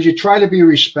 because you try to be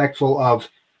respectful of,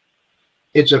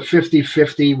 it's a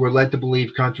 50-50, we're led to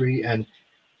believe country,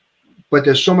 but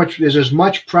there's as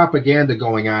much propaganda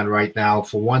going on right now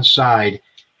for one side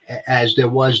as there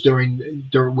was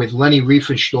with Leni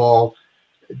Riefenstahl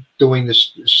doing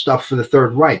this stuff for the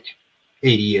Third Reich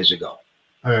 80 years ago,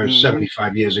 or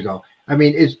 75 years ago. I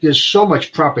mean, there's so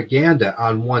much propaganda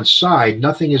on one side,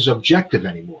 nothing is objective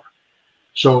anymore.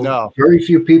 So very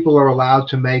few people are allowed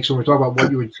to make, so when we talk about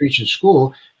what you would teach in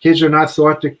school, kids are not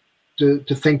thought to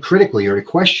think critically or to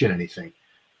question anything.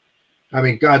 I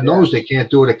mean, God knows they can't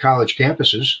do it at college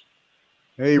campuses.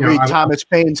 Hey, read Thomas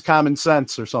Paine's Common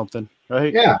Sense or something,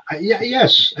 right?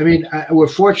 Yes. I mean, we're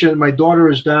fortunate. My daughter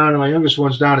is down, and my youngest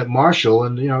one's down at Marshall,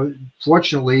 and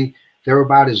fortunately, they're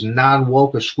about as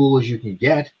non-woke a school as you can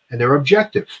get, and they're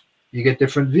objective. You get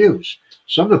different views.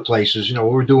 Some of the places, when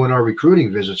we're doing our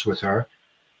recruiting visits with her,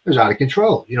 it was out of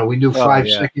control. We knew 5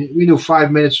 seconds. We knew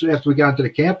 5 minutes after we got into the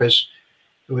campus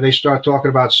when they start talking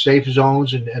about safe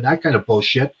zones and that kind of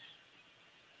bullshit.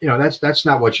 That's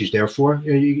not what she's there for.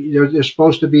 They're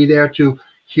supposed to be there to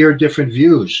hear different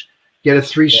views, get a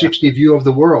 360 view of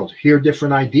the world, hear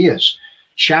different ideas,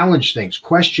 challenge things,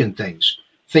 question things,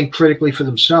 think critically for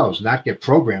themselves, not get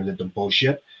programmed into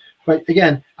bullshit. But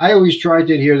again, I always tried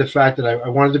to adhere to the fact that I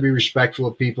wanted to be respectful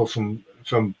of people from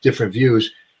different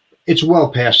views. It's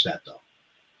well past that, though.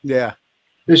 Yeah.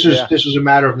 This is a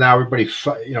matter of now everybody,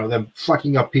 them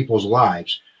fucking up people's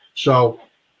lives. So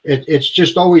it's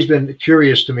just always been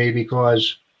curious to me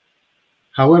because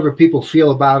however people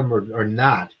feel about him or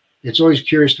not, it's always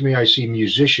curious to me. I see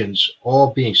musicians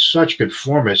all being such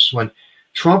conformists when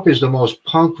Trump is the most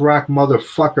punk rock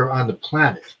motherfucker on the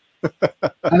planet.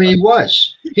 I mean, he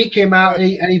was. He came out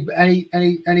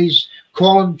and he's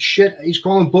calling shit. He's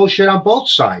calling bullshit on both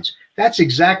sides. That's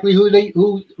exactly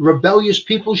who rebellious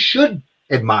people should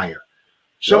admire.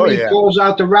 Somebody calls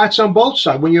out the rats on both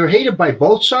sides. When you're hated by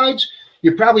both sides,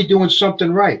 you're probably doing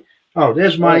something right. Oh,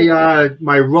 there's my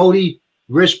my roadie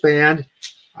wristband.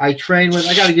 I train with.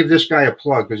 I got to give this guy a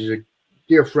plug because he's a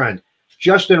dear friend.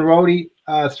 Justin Rohde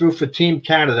threw for Team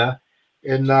Canada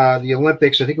in the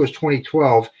Olympics. I think it was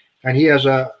 2012, and he has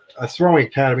a throwing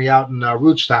academy out in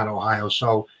Rootstown, Ohio.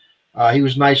 So he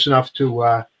was nice enough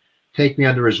to take me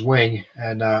under his wing,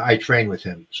 and I trained with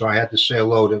him. So I had to say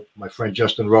hello to my friend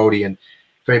Justin Rohde. And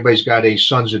if anybody's got any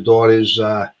sons or daughters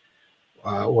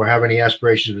or have any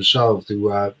aspirations themselves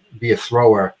to be a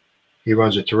thrower, he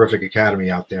runs a terrific academy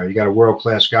out there. You got a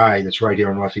world-class guy that's right here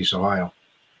in Northeast Ohio.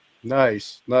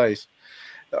 Nice, nice.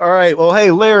 All right. Well, hey,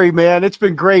 Larry, man, it's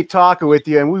been great talking with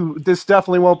you, and this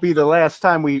definitely won't be the last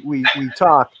time we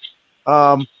talk.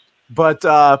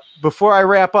 But before I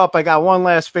wrap up, I got one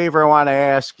last favor I want to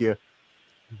ask you.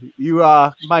 You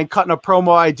mind cutting a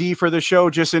promo ID for the show?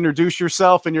 Just introduce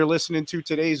yourself, and you're listening to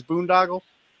today's Boondoggle.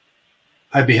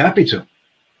 I'd be happy to.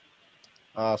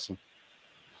 Awesome.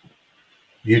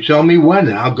 You tell me when,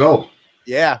 and I'll go.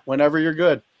 Yeah, whenever you're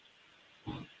good.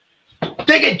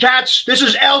 Dig it, cats. This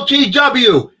is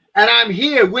LTW, and I'm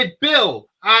here with Bill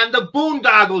on the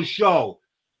Boondoggle Show.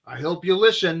 I hope you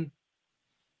listen.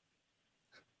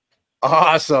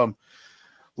 Awesome.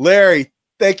 Larry,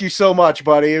 thank you so much,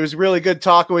 buddy. It was really good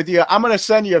talking with you. I'm going to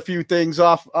send you a few things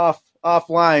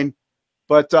offline,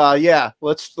 but yeah,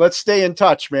 let's stay in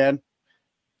touch, man.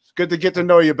 It's good to get to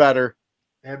know you better.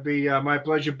 That'd be my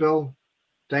pleasure, Bill.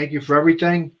 Thank you for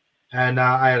everything, and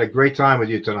I had a great time with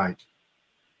you tonight.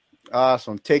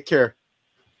 Awesome. Take care.